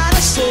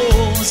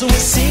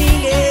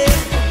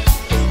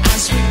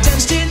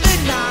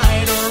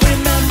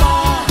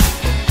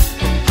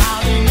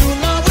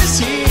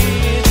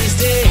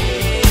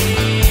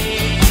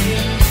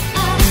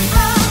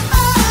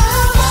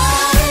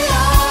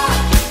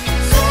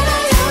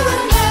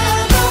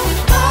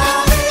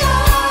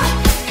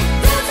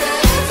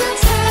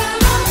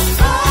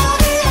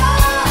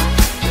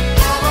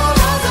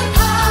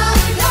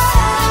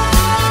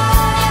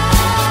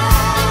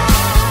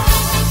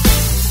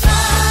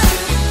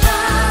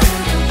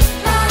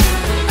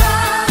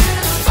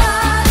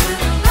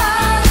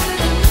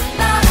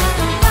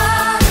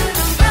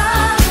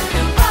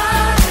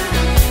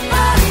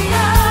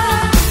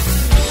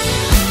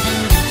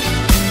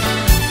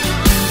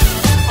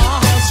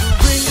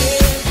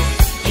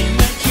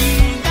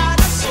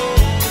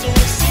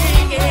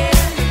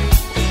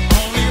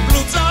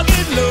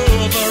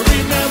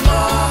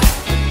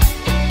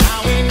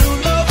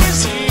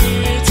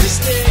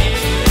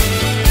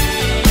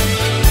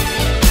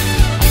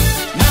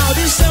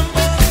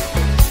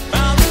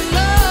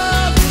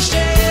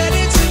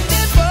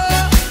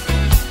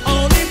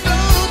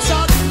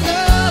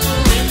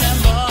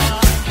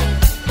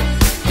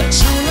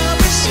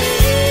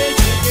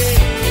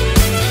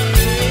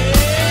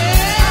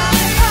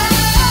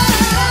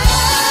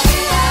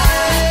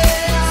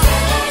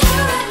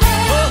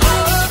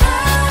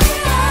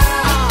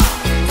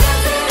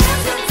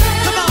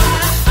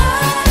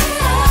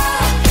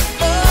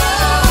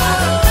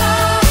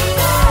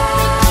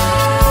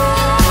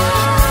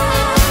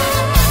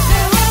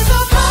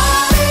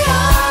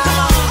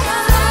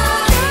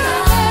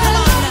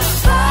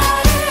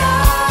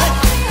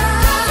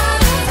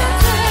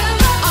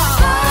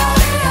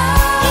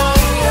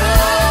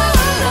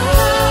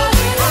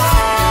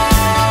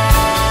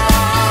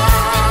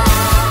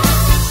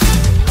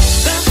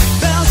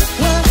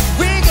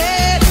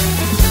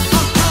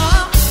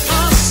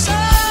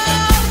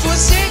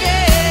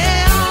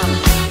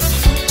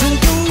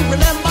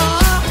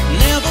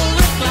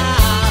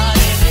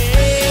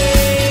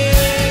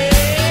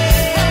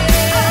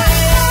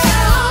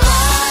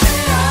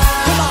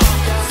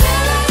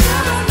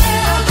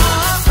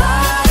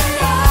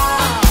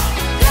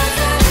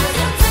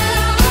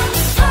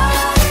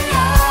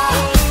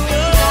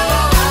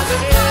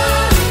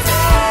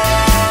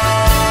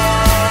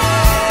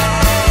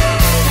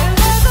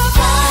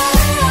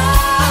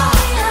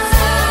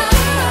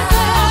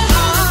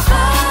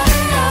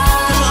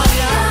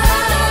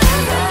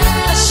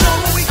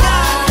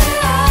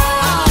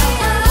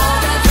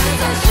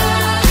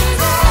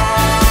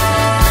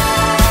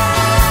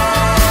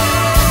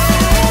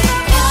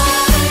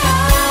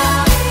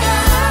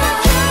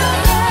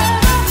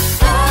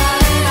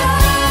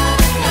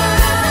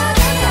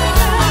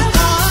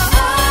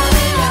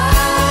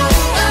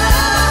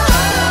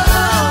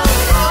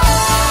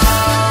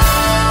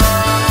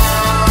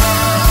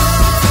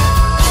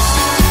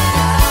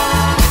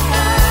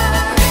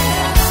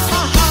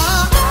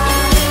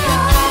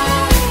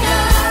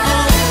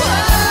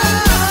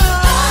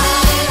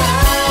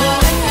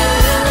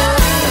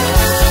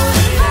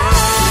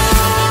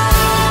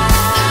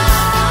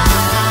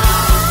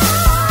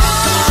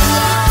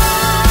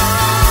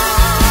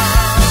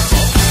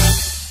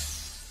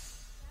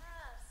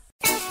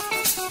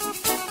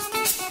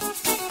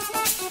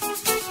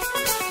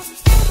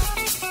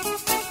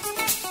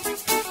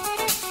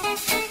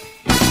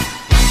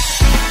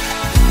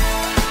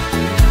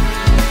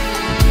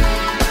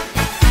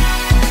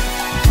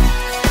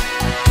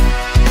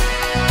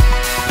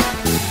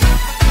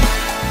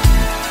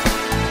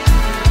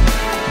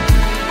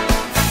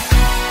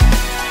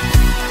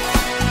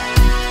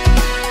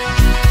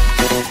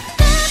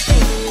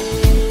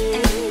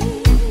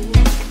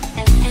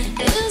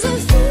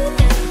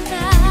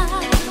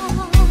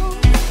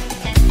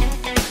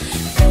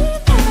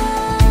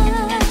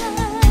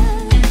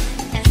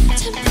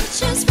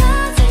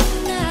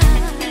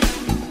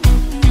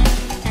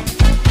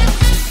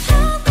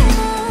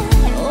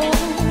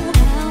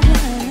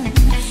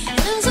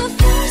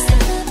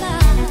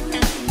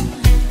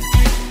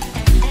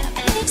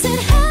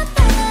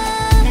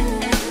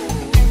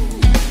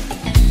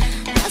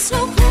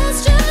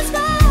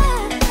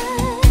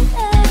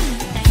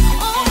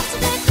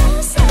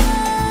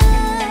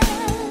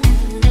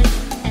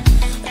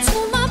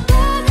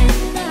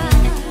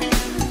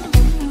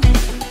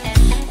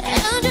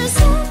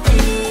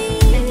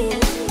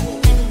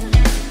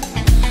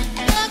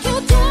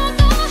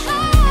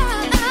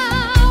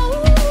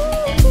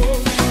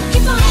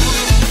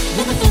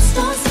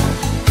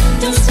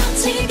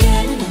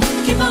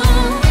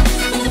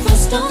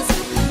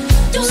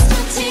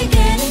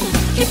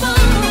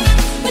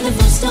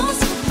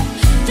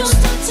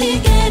till you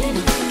get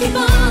enough. Keep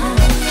on.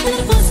 When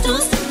the force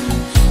don't stop.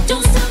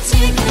 Don't stop till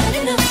you get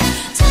enough.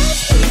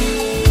 Touch me,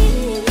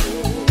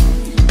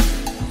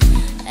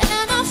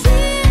 and I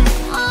feel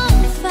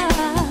on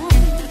fire.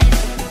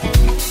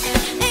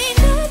 Ain't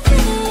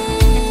nothing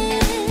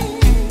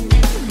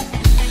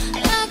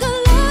like a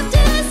love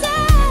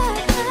desire.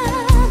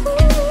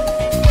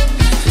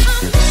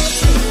 I'm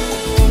dancing,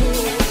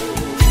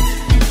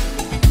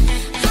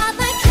 hot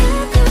like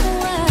cocoa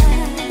wax.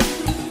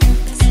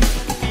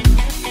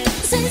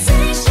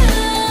 Sensation,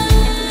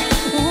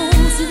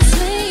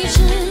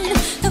 sensation,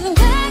 coming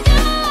back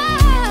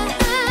around.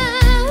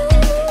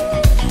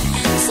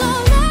 So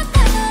let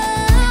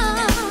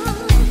them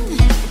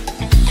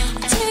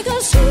take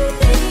us through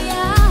the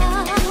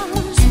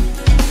hours.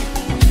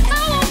 I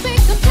won't be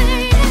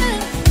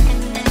complaining,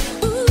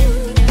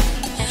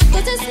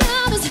 but this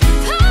love is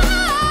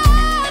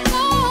hard.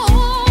 No,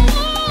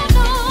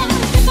 no,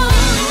 keep on.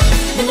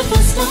 When the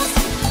bus stops,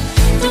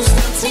 don't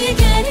stop till you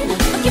get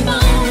enough. Keep on.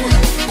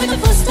 When the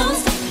bus don't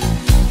stop,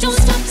 don't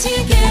stop till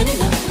you get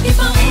enough. Keep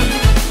on.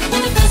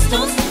 When the bus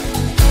don't stop,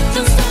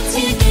 don't stop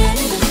till you get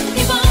enough.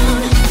 Keep on.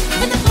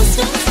 When the bus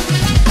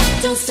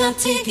don't stop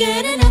till you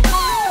get enough.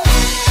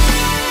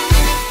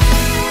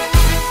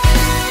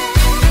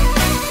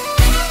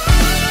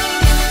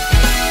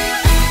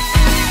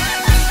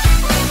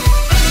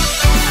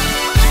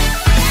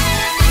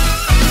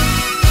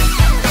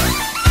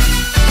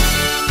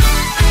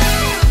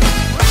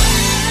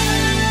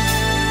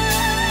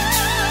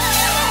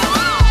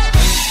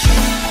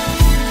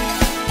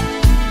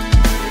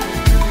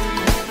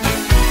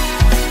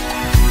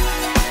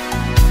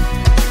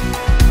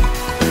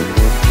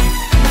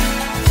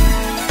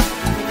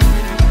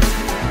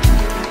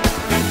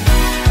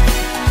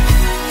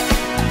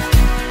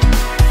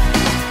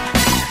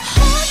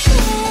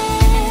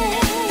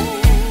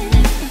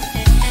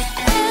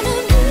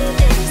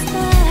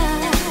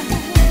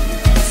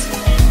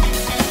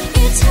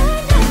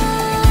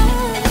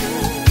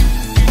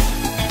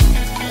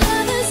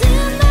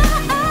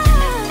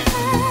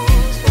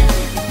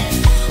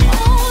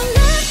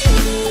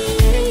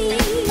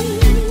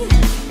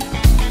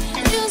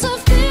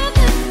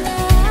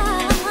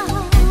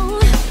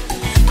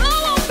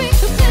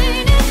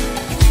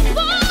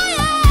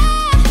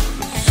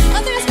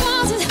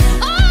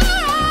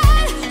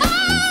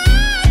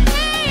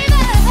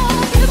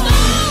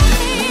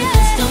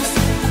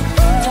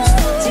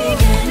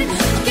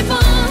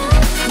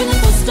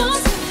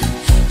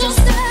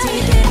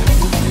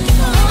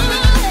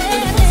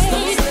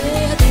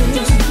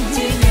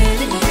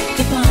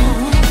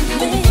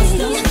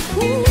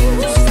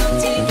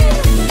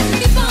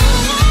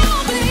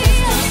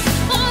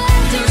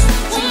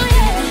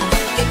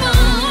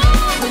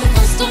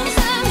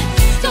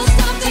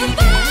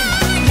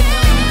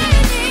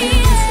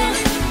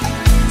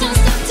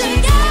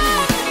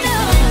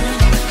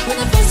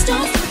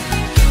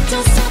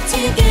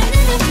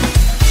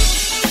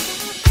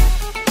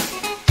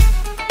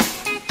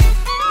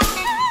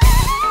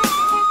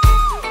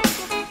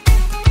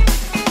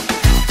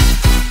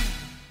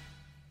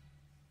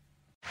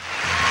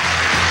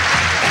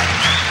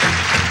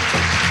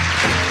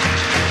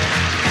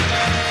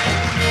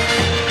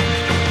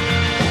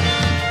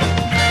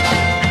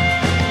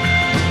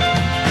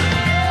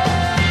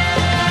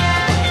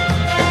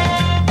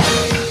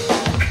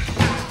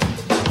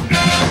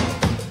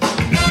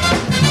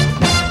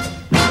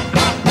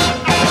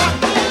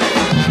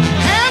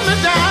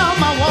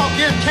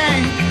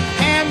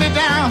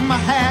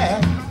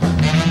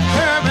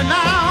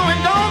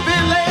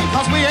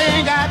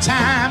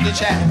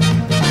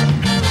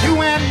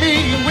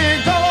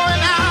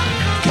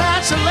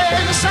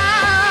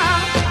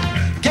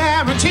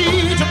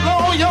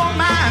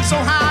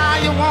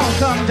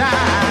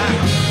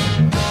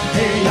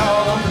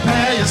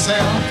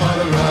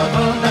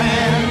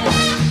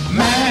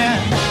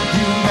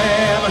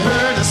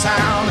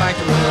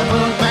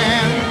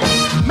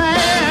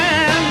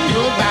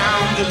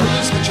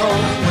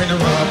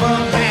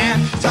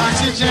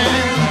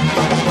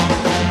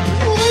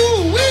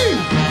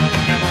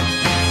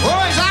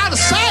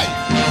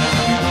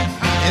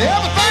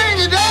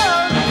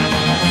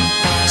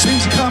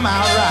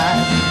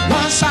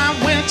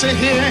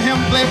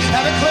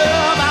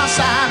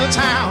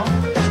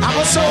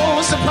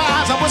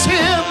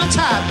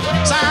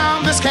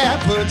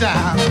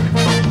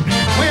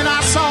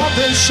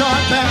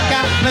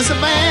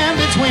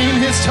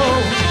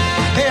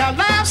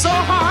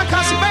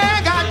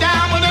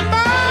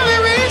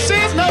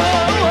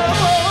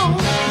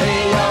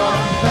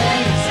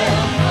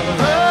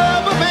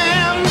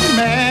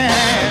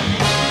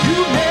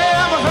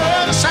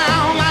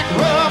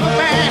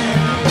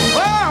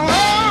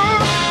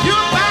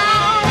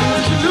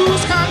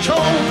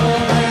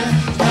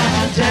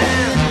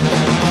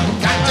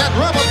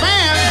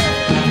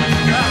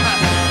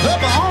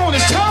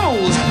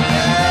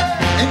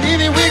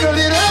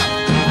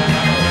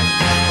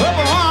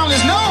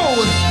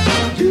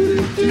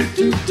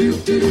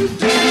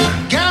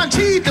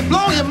 Guaranteed to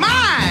blow your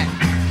mind.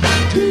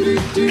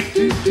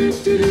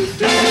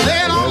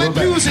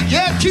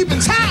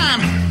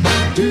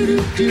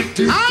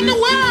 How in the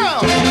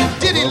world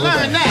did he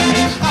learn that?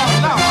 Oh,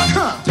 Lord,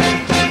 huh?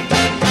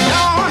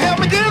 Y'all help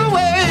me get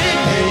away.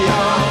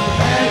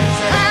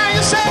 How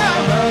yourself?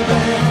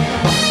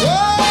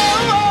 Oh,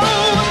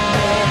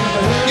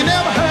 you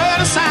never heard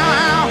a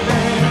sound.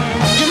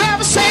 You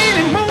never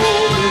seen him move.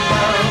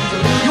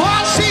 You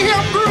ought to see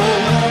him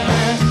groove.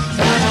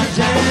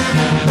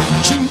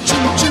 Chum,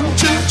 chum, chum,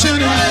 chum, chum, chum,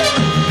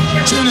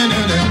 chum,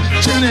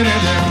 chum,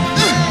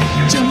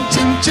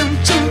 chum,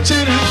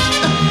 chum,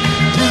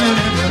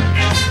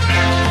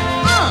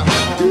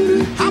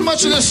 how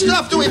much of this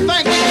stuff do we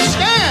think we can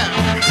stand?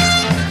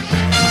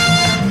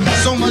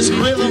 So much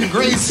rhythm,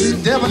 grace,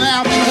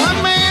 debonair from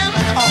one man?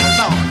 Oh,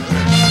 no.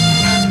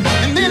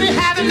 And then he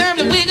had the nerve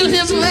to wiggle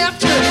his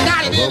left foot.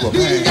 Got it in. Do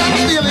you got to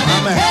feel it?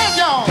 Hey,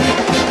 y'all.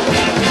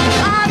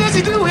 How does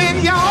he do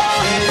it, y'all?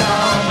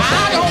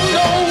 I don't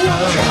know.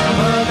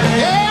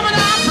 Yeah, but I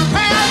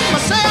prepared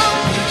myself.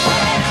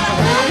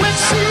 I went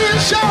to see a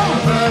show.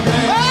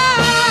 Oh,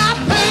 I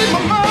paid my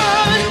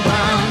money.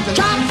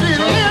 Tried to fit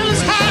in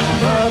his hat.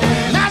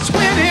 That's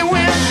when he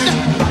went.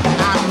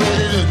 I'm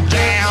ready to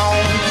down.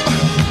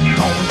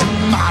 Gonna do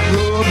my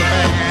rubber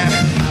band.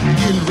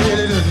 Getting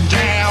ready to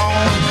down.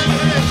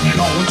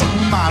 Gonna do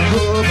my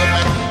rubber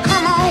band.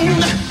 Come on.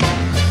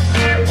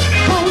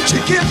 Won't you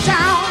get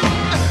down?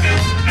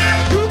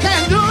 You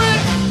can do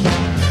it.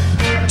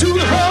 To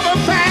the rubber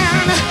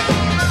band.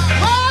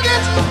 Oh,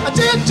 this I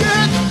did.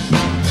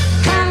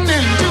 Come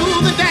and do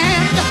the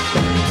dance.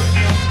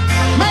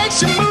 Makes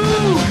you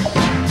move.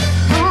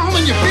 Come on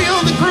when you feel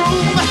the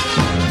groove.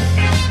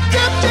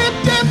 Dip, dip,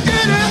 dip,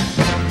 dip, dip.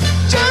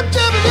 Dip,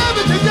 dip, dip,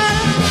 dip, dip.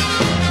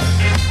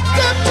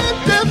 Dip, dip,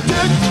 dip,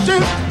 dip,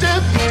 dip,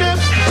 dip, dip,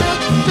 dip,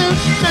 dip,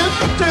 dip,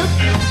 dip.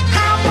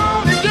 Come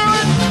on and do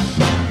it.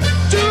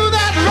 Do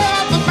that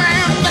rubber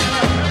band.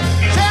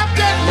 Tap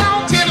that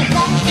mountain,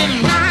 walking,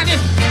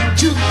 riding.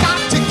 You got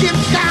to get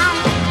down.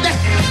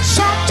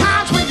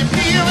 Sometimes when you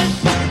feel it,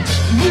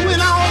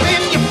 moving on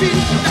in your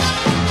feet.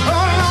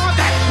 Oh Lord,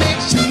 that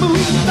makes you move.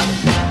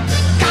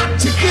 Got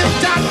to get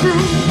that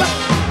groove.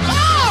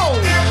 Oh,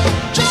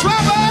 just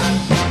rubber,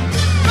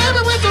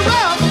 baby with the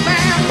rubber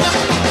band.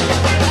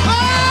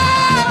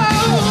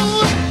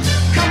 Oh,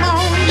 come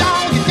on,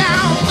 y'all, get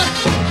down.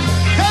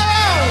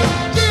 Oh,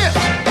 yeah.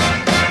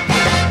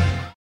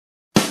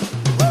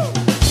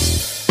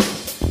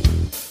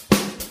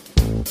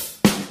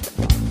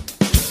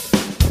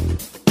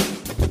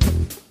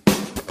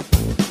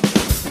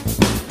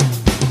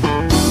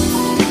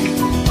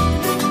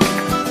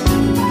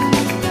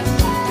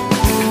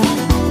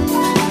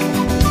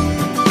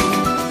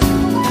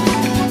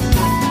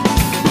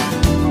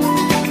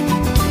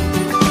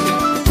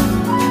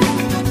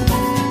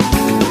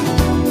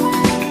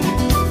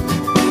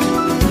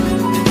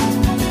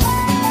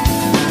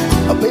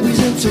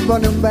 Baby's into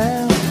running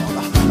round,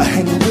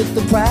 hanging with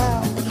the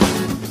crowd.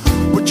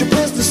 Put your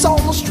business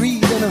on the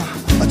street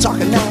and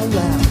talking out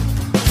loud.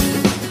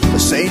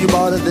 Saying you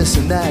bought her this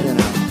and that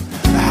and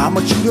how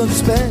much you done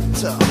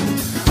spent.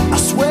 I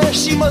swear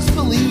she must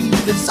believe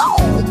it's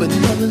all been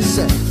heaven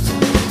sent.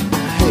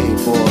 Hey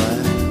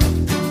boy,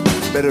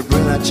 better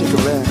bring that chick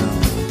around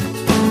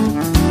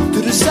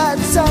to the side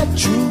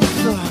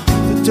truth,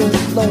 the dirt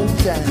low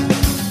down.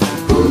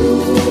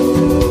 Ooh.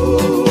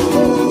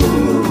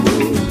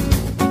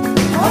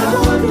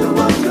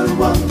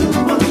 Wonder,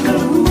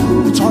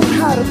 taught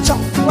how to talk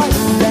like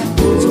that.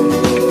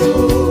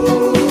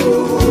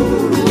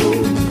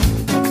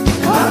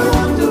 I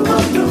wonder,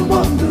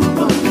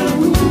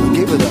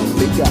 give it a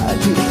big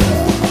idea.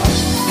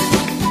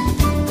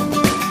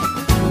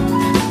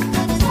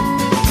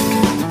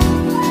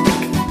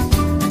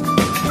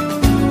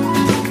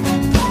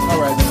 All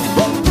right,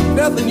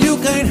 nothing you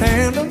can't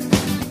handle,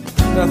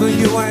 nothing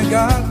you ain't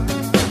got.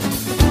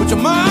 Put your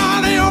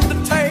money on the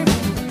table,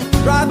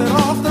 driving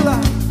off the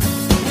lot.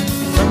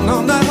 Turn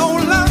on that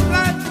old light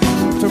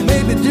to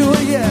maybe do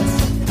a yes.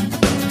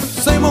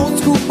 Same old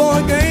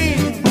schoolboy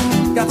game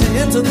got you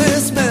into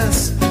this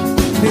mess.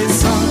 Hey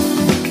son,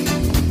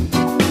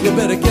 you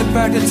better get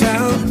back to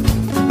town.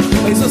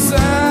 Face a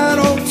sad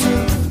old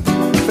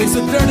truth, face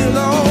a dirty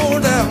low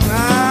down.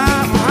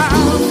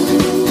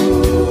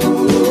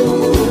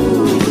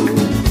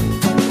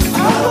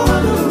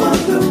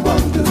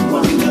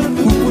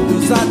 Who put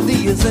those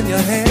ideas in your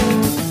head?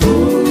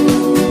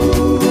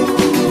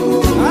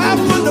 I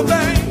wonder,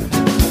 babe.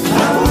 I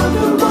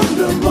wonder.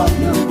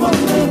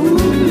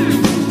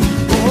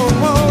 Oh,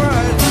 all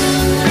right.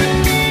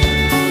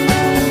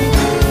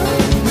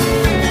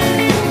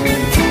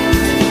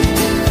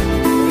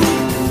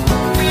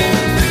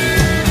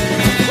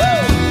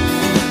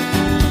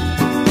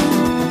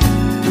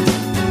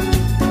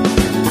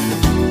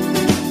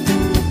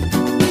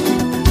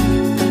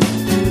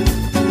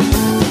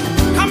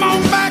 Come on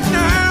back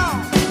now.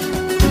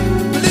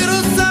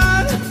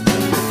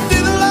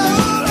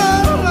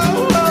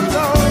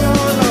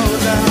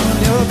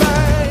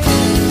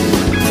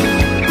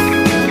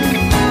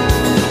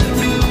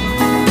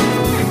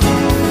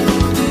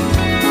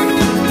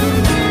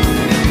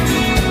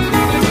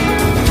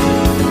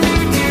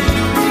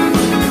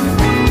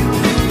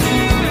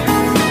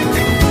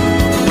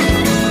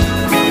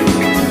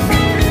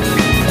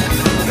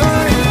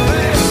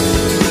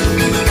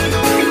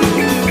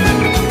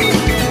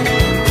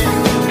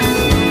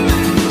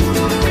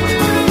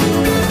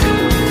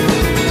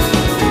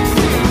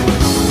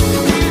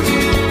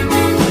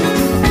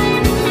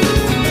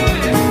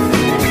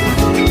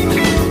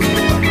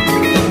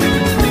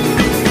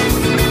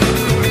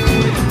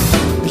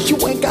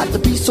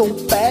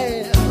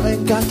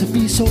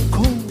 so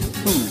cold.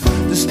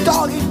 This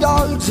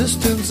dog-eat-dog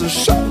existence is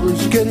sure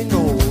is getting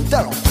old.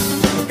 That'll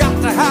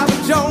Got to have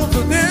a Jones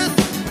for this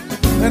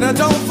and a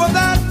Jones for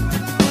that.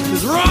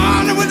 Just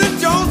running with the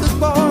Joneses,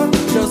 boy,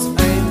 just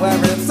ain't where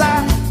it's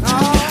at.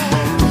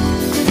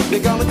 Oh, they're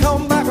gonna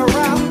come back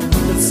around.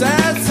 The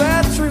sad,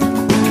 sad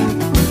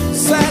truth,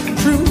 sad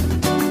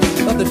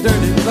truth of the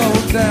dirty low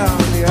down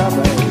the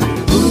alley.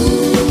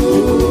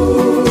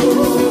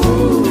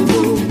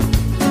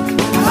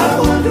 I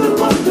wonder,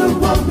 wonder,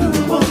 wonder,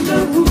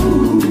 wonder who.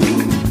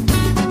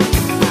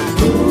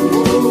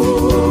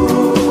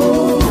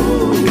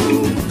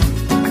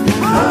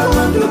 I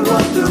wonder,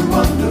 wonder,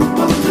 wonder,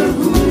 wonder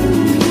who.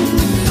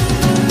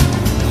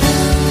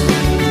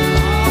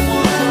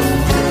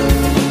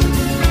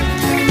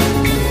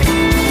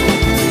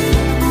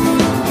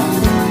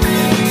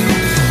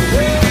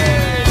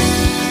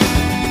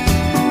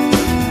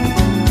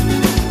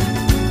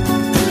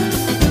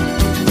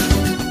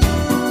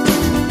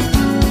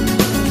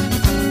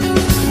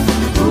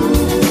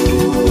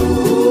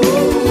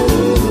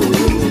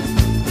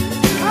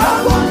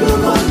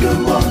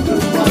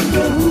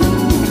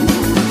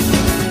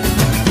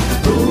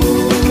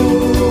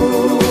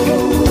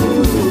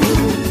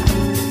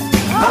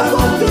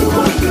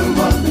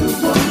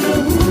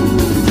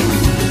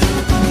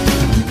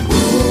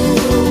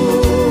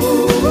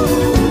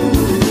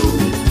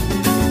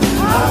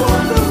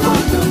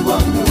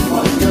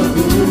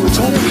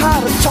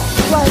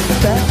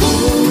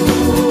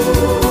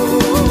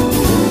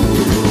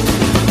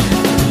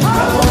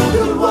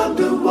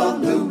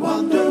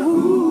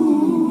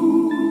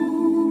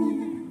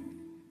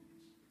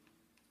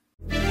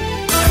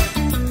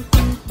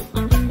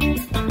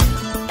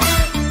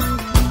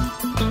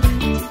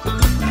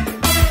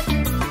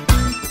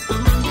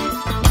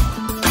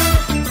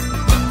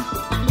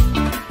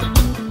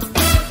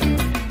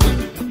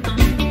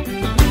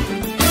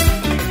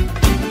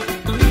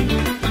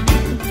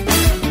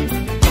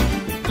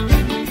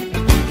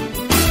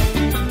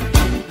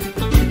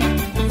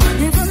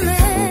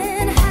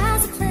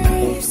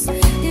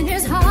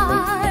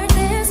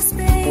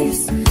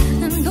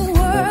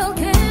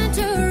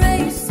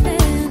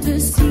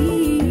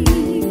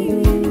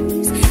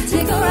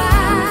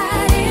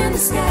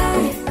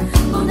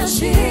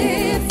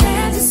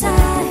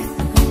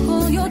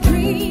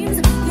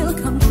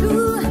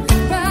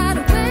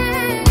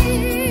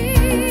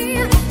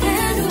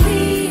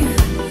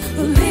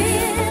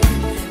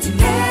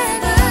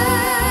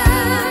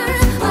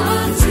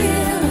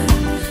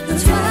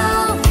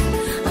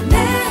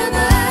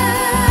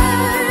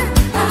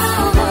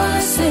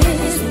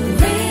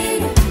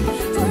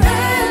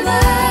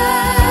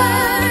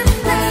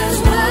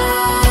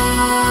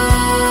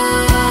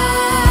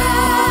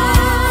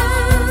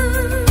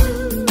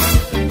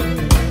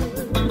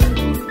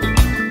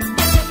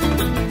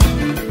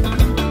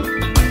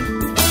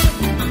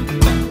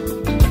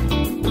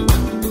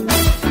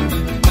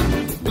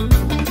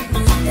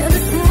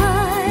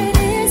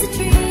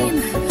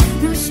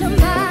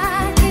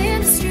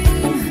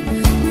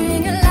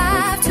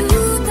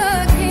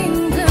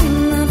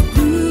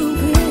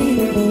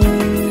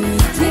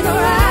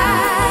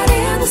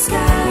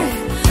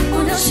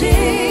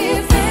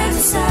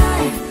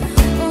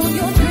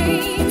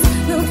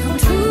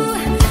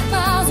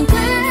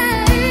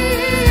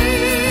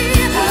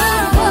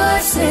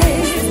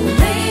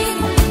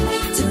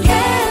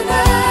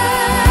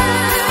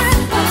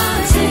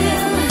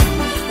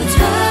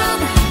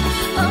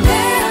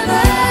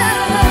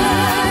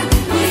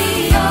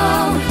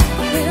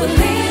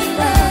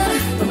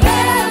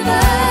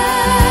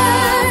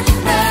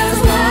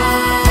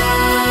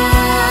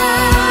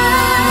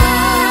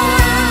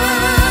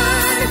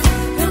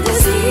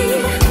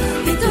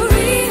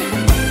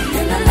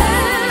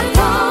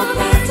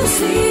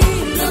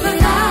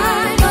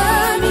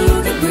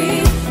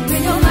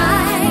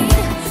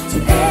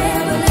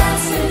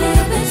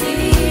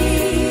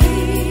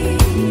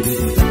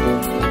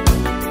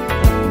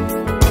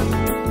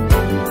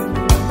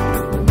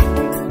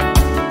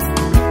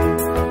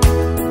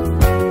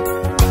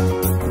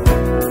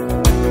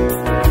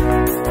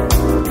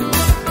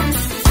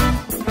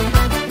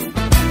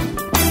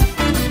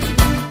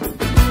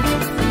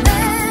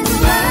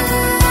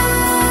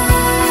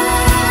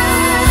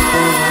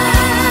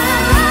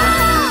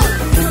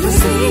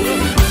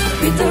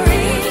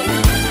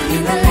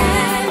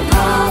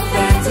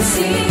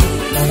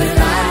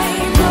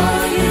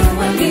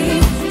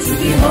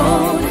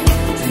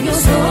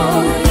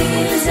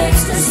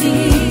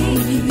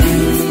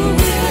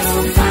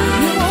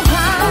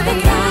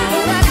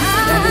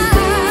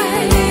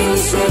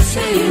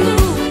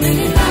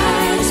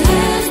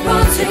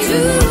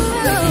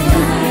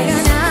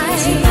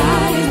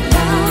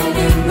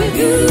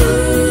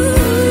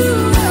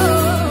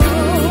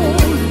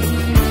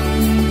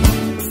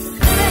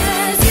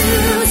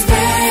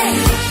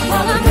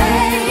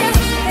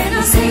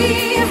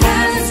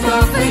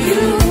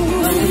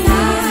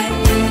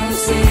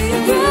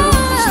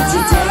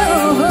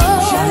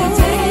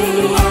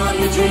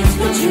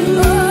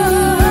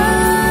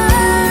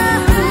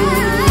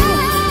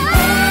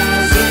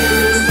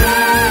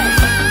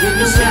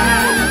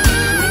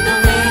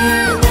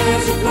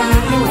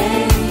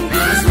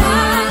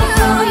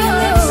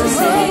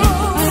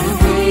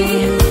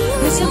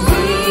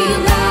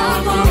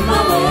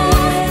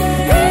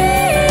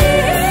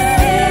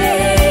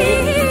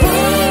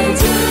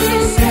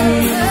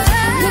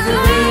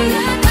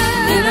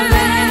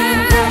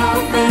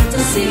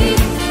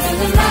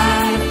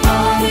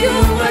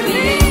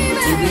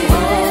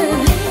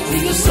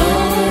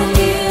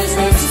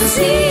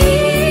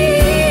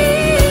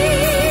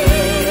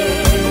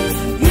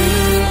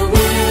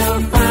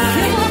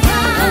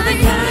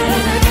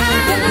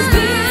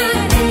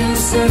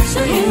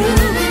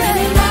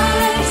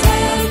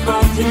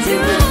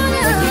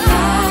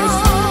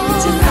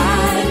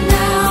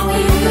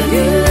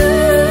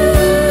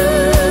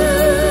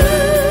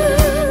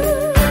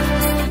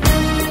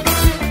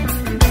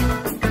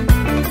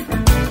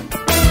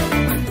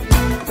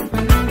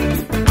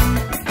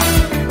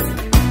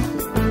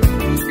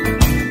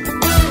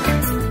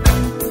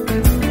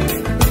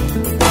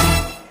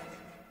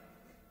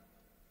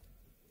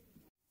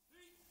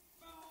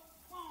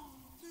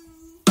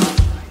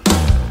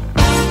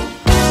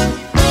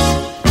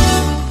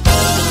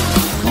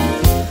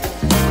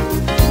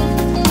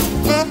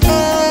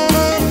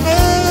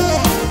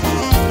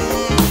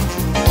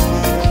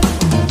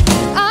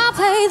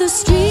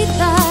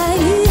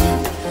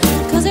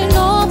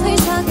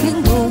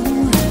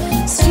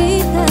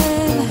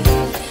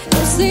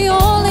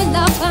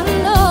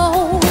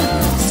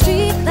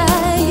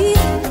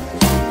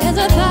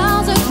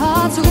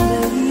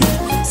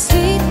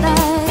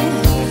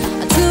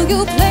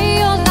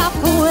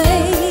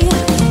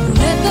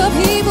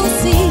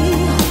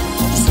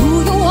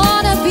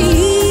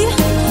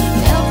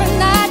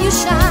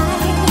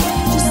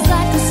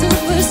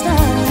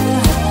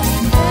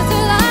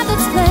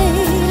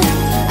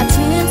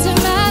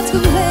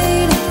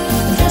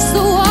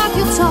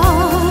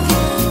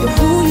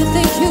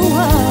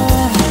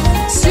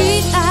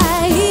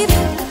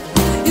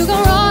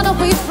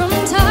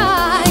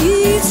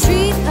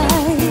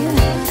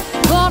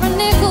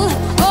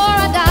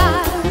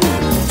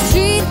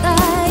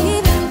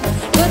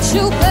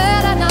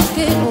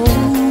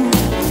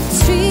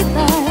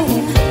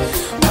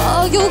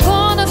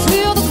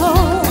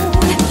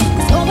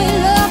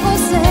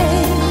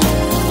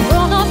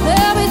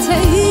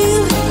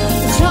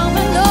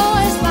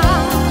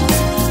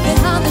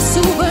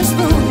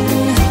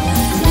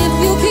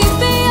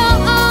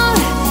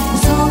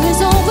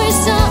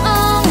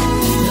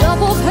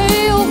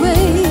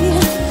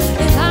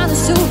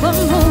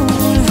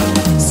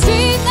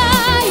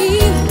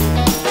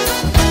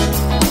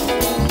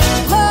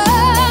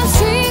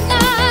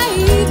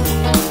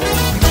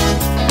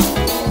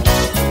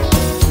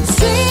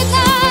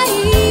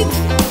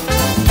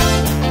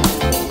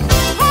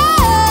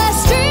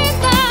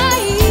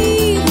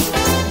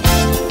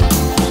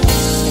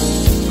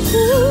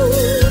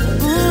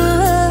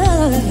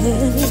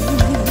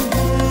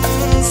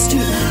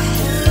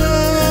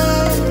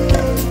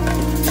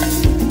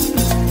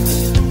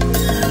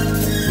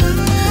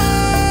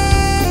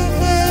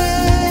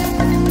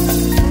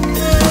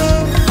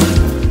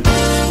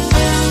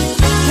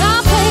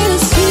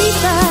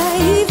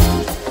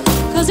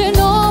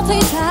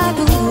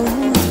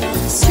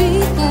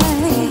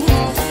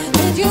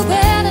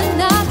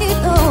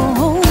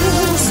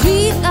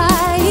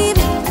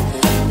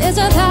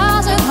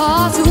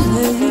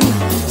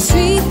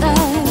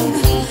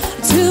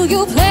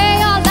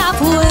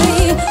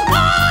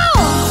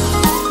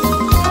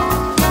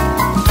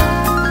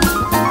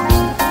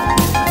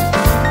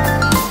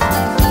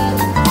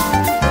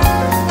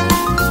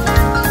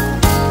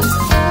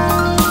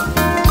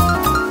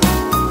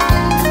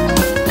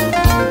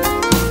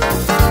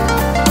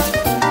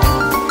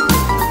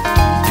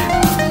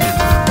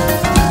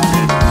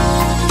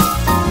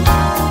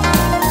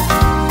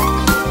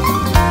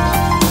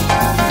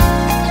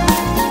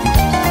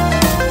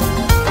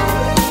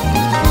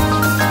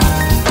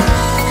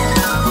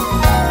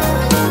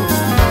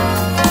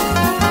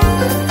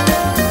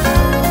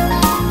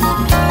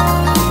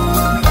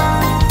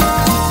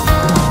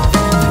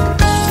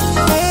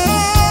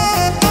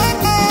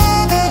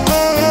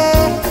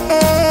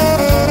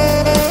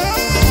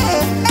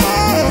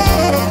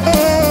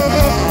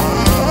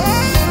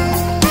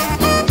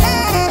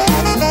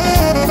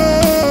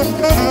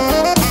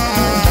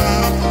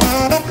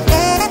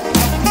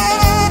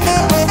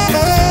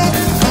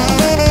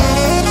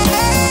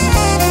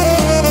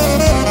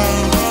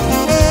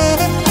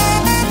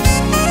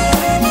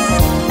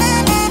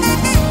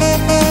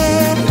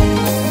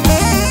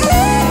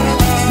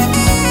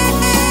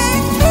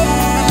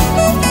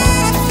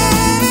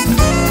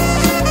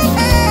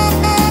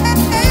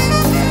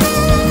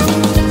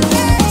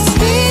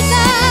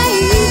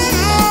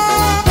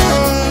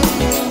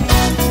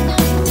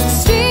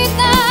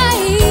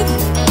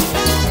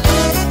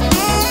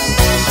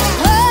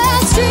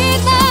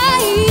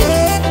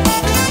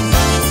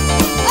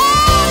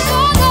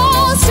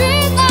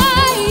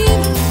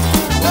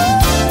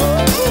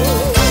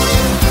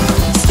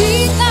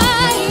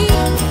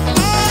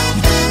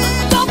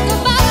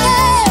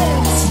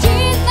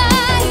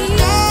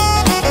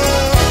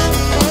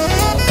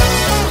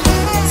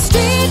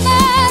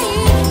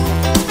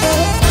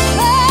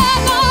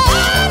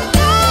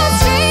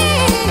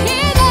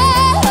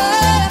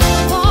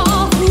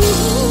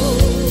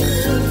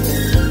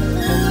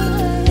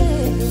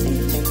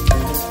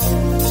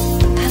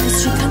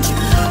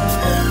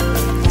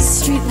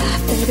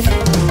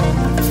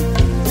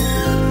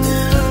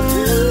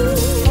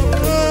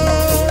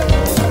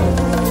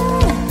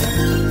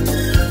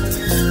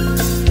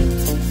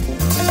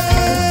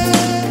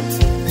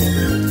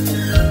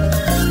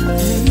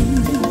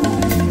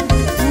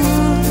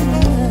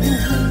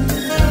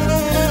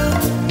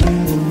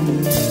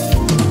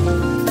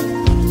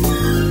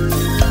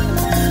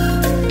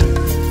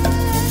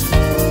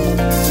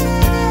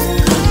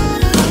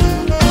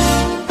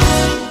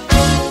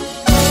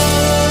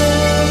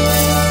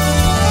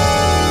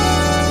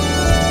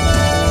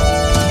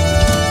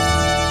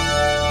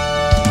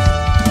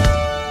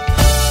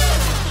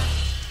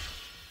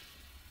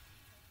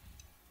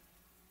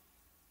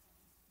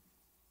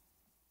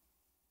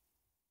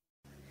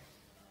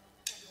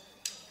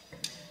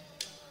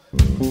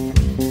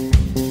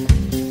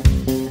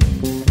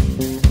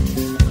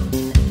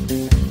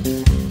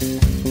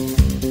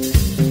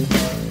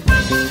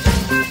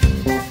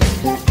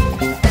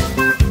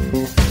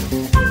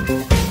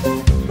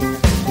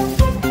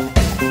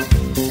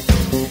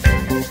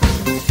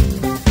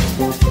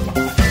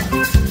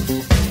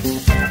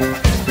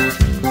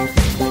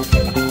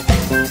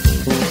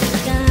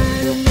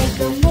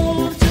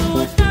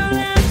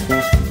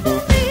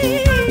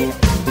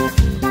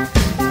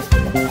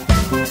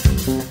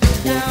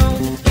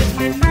 Down, get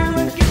my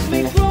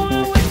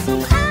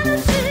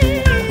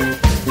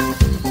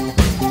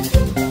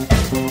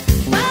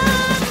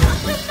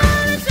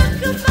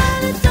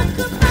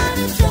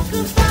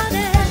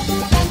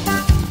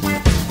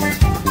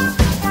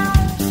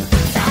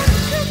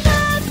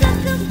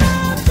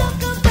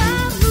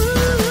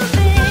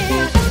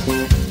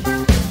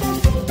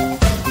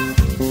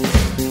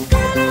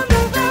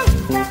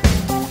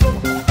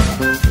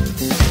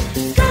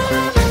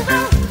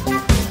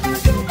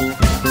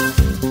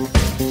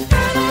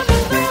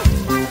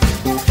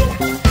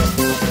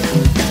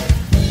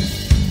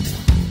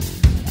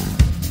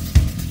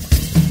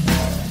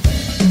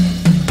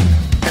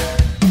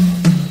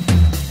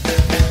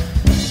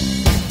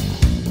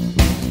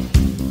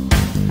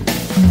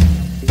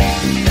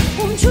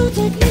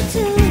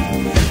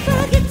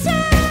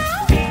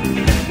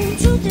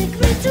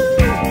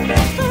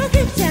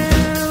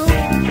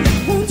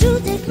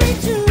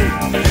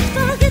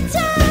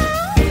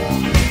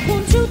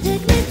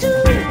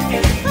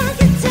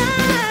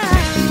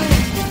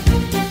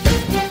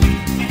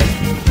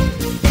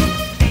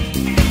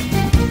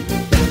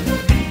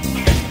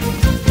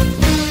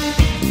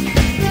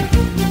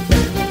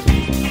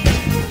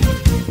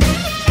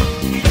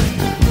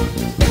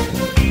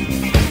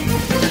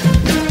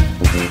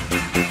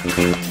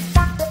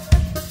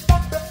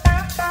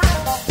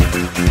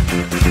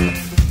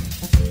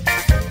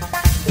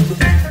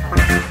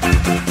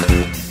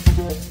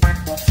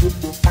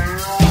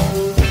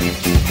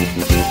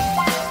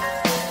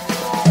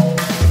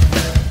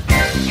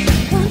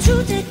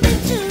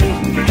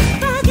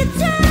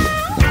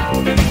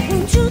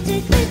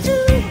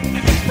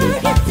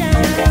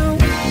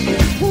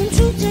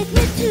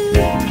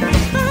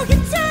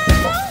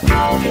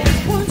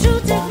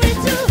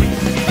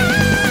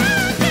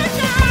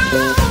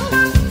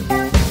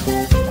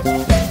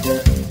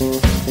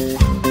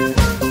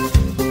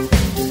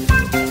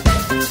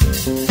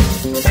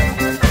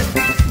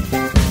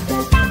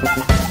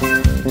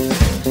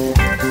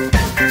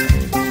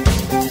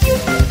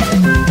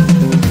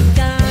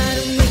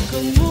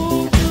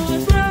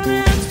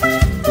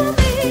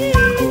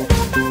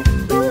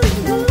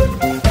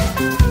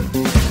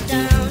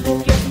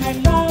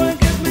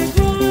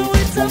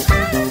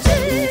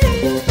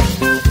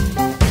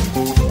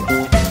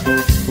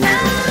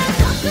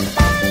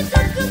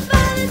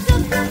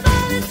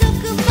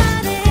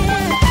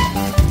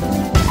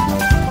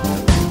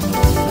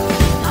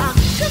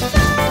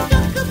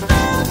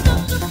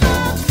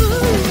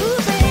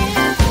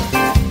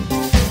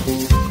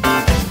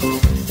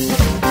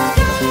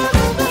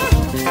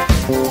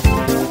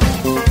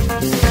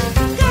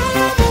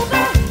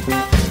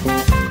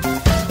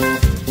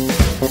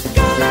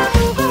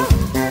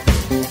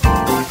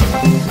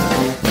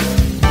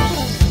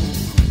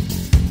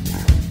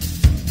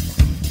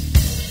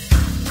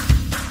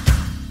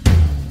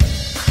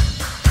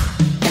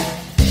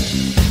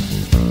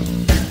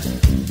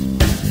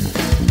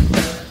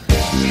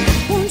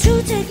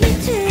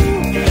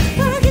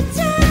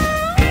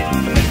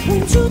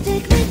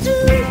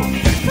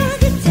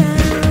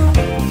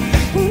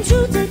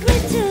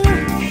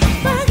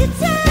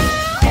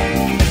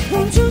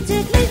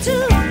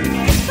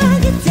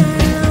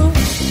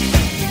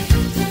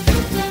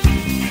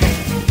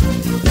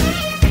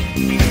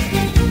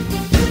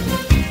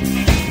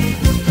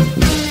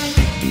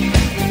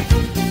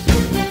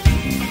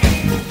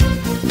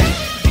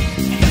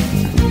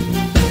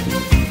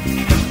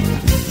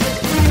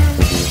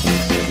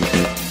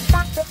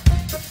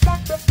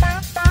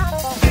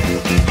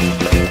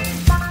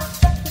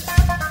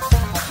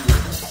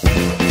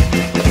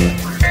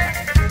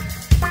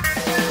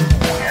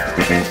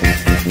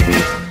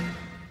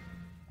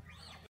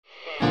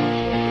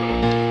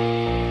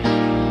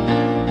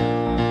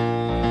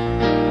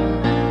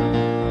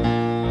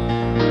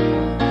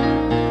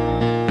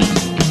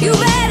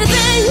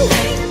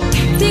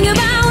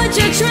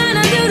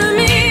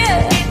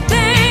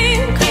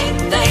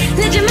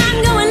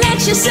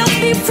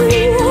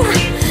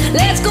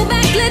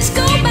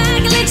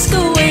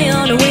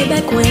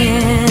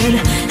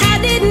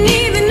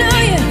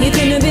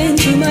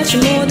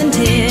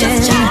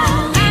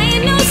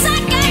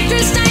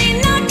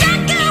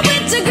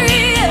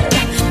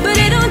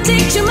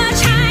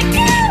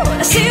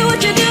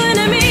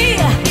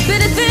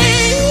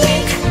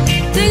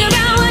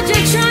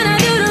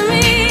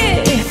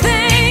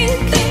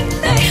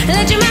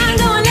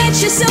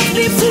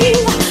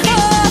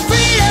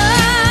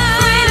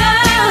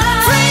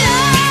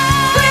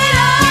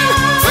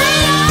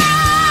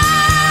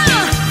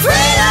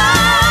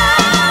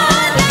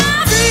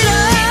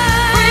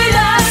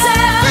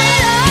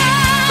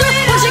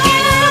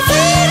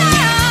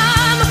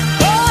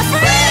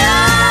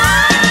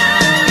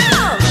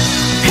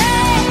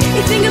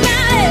think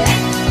about it.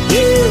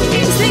 You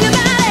think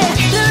about it.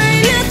 There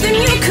ain't nothing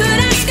you could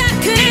ask, I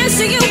could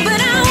answer you, but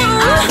I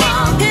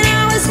won't. And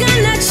I was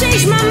gonna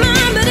change my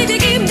mind, but if you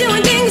keep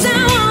doing things I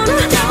won't,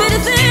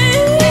 better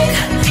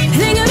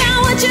think about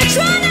what you're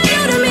trying to do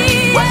to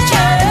me.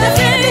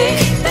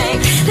 Think,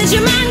 let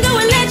your mind go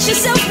and let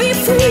yourself be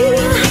free.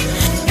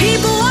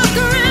 People walk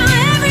around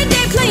every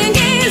day playing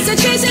games, they're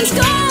chasing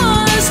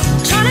scores,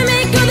 trying to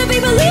make other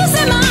people lose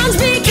their minds.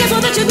 Be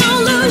careful that you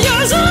don't lose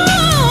yours.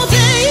 Oh,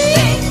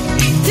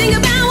 think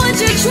about what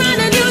you're trying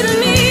to do to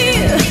me.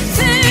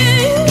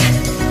 Think,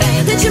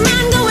 let your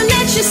mind go and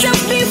let yourself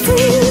be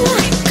free.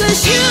 'Cause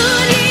you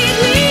need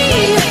me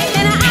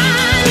and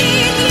I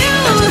need you.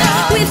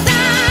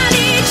 Without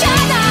each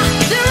other,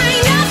 there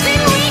ain't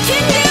nothing we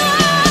can do.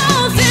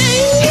 Oh,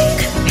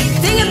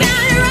 think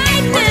about it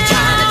right now.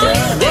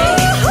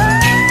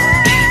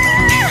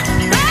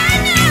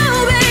 Right now,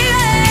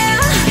 baby.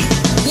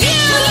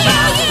 You,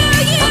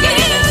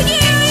 baby.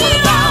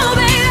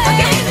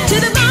 To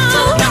the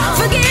bone,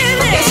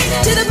 forgiveness.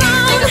 To the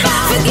bone,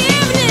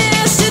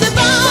 forgiveness. To the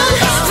bone,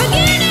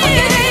 forgiveness.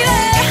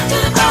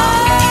 Oh,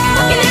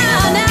 now.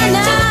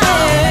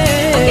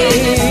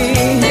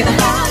 Think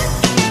about it.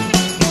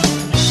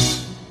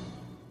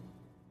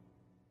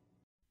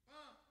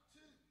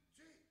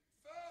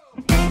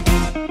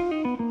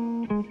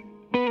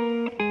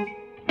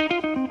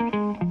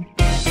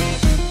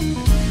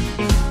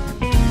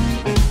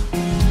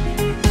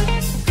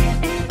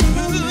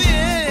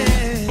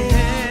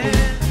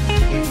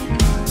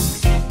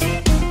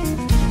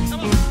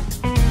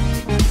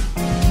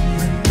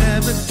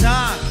 Whenever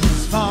dark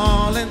is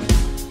falling,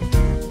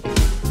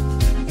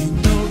 you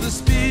know the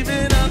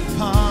spirit of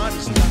heart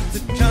is got to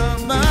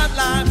come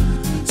alive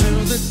till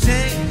the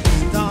day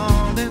is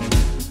dawning.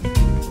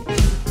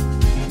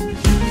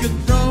 You can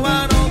throw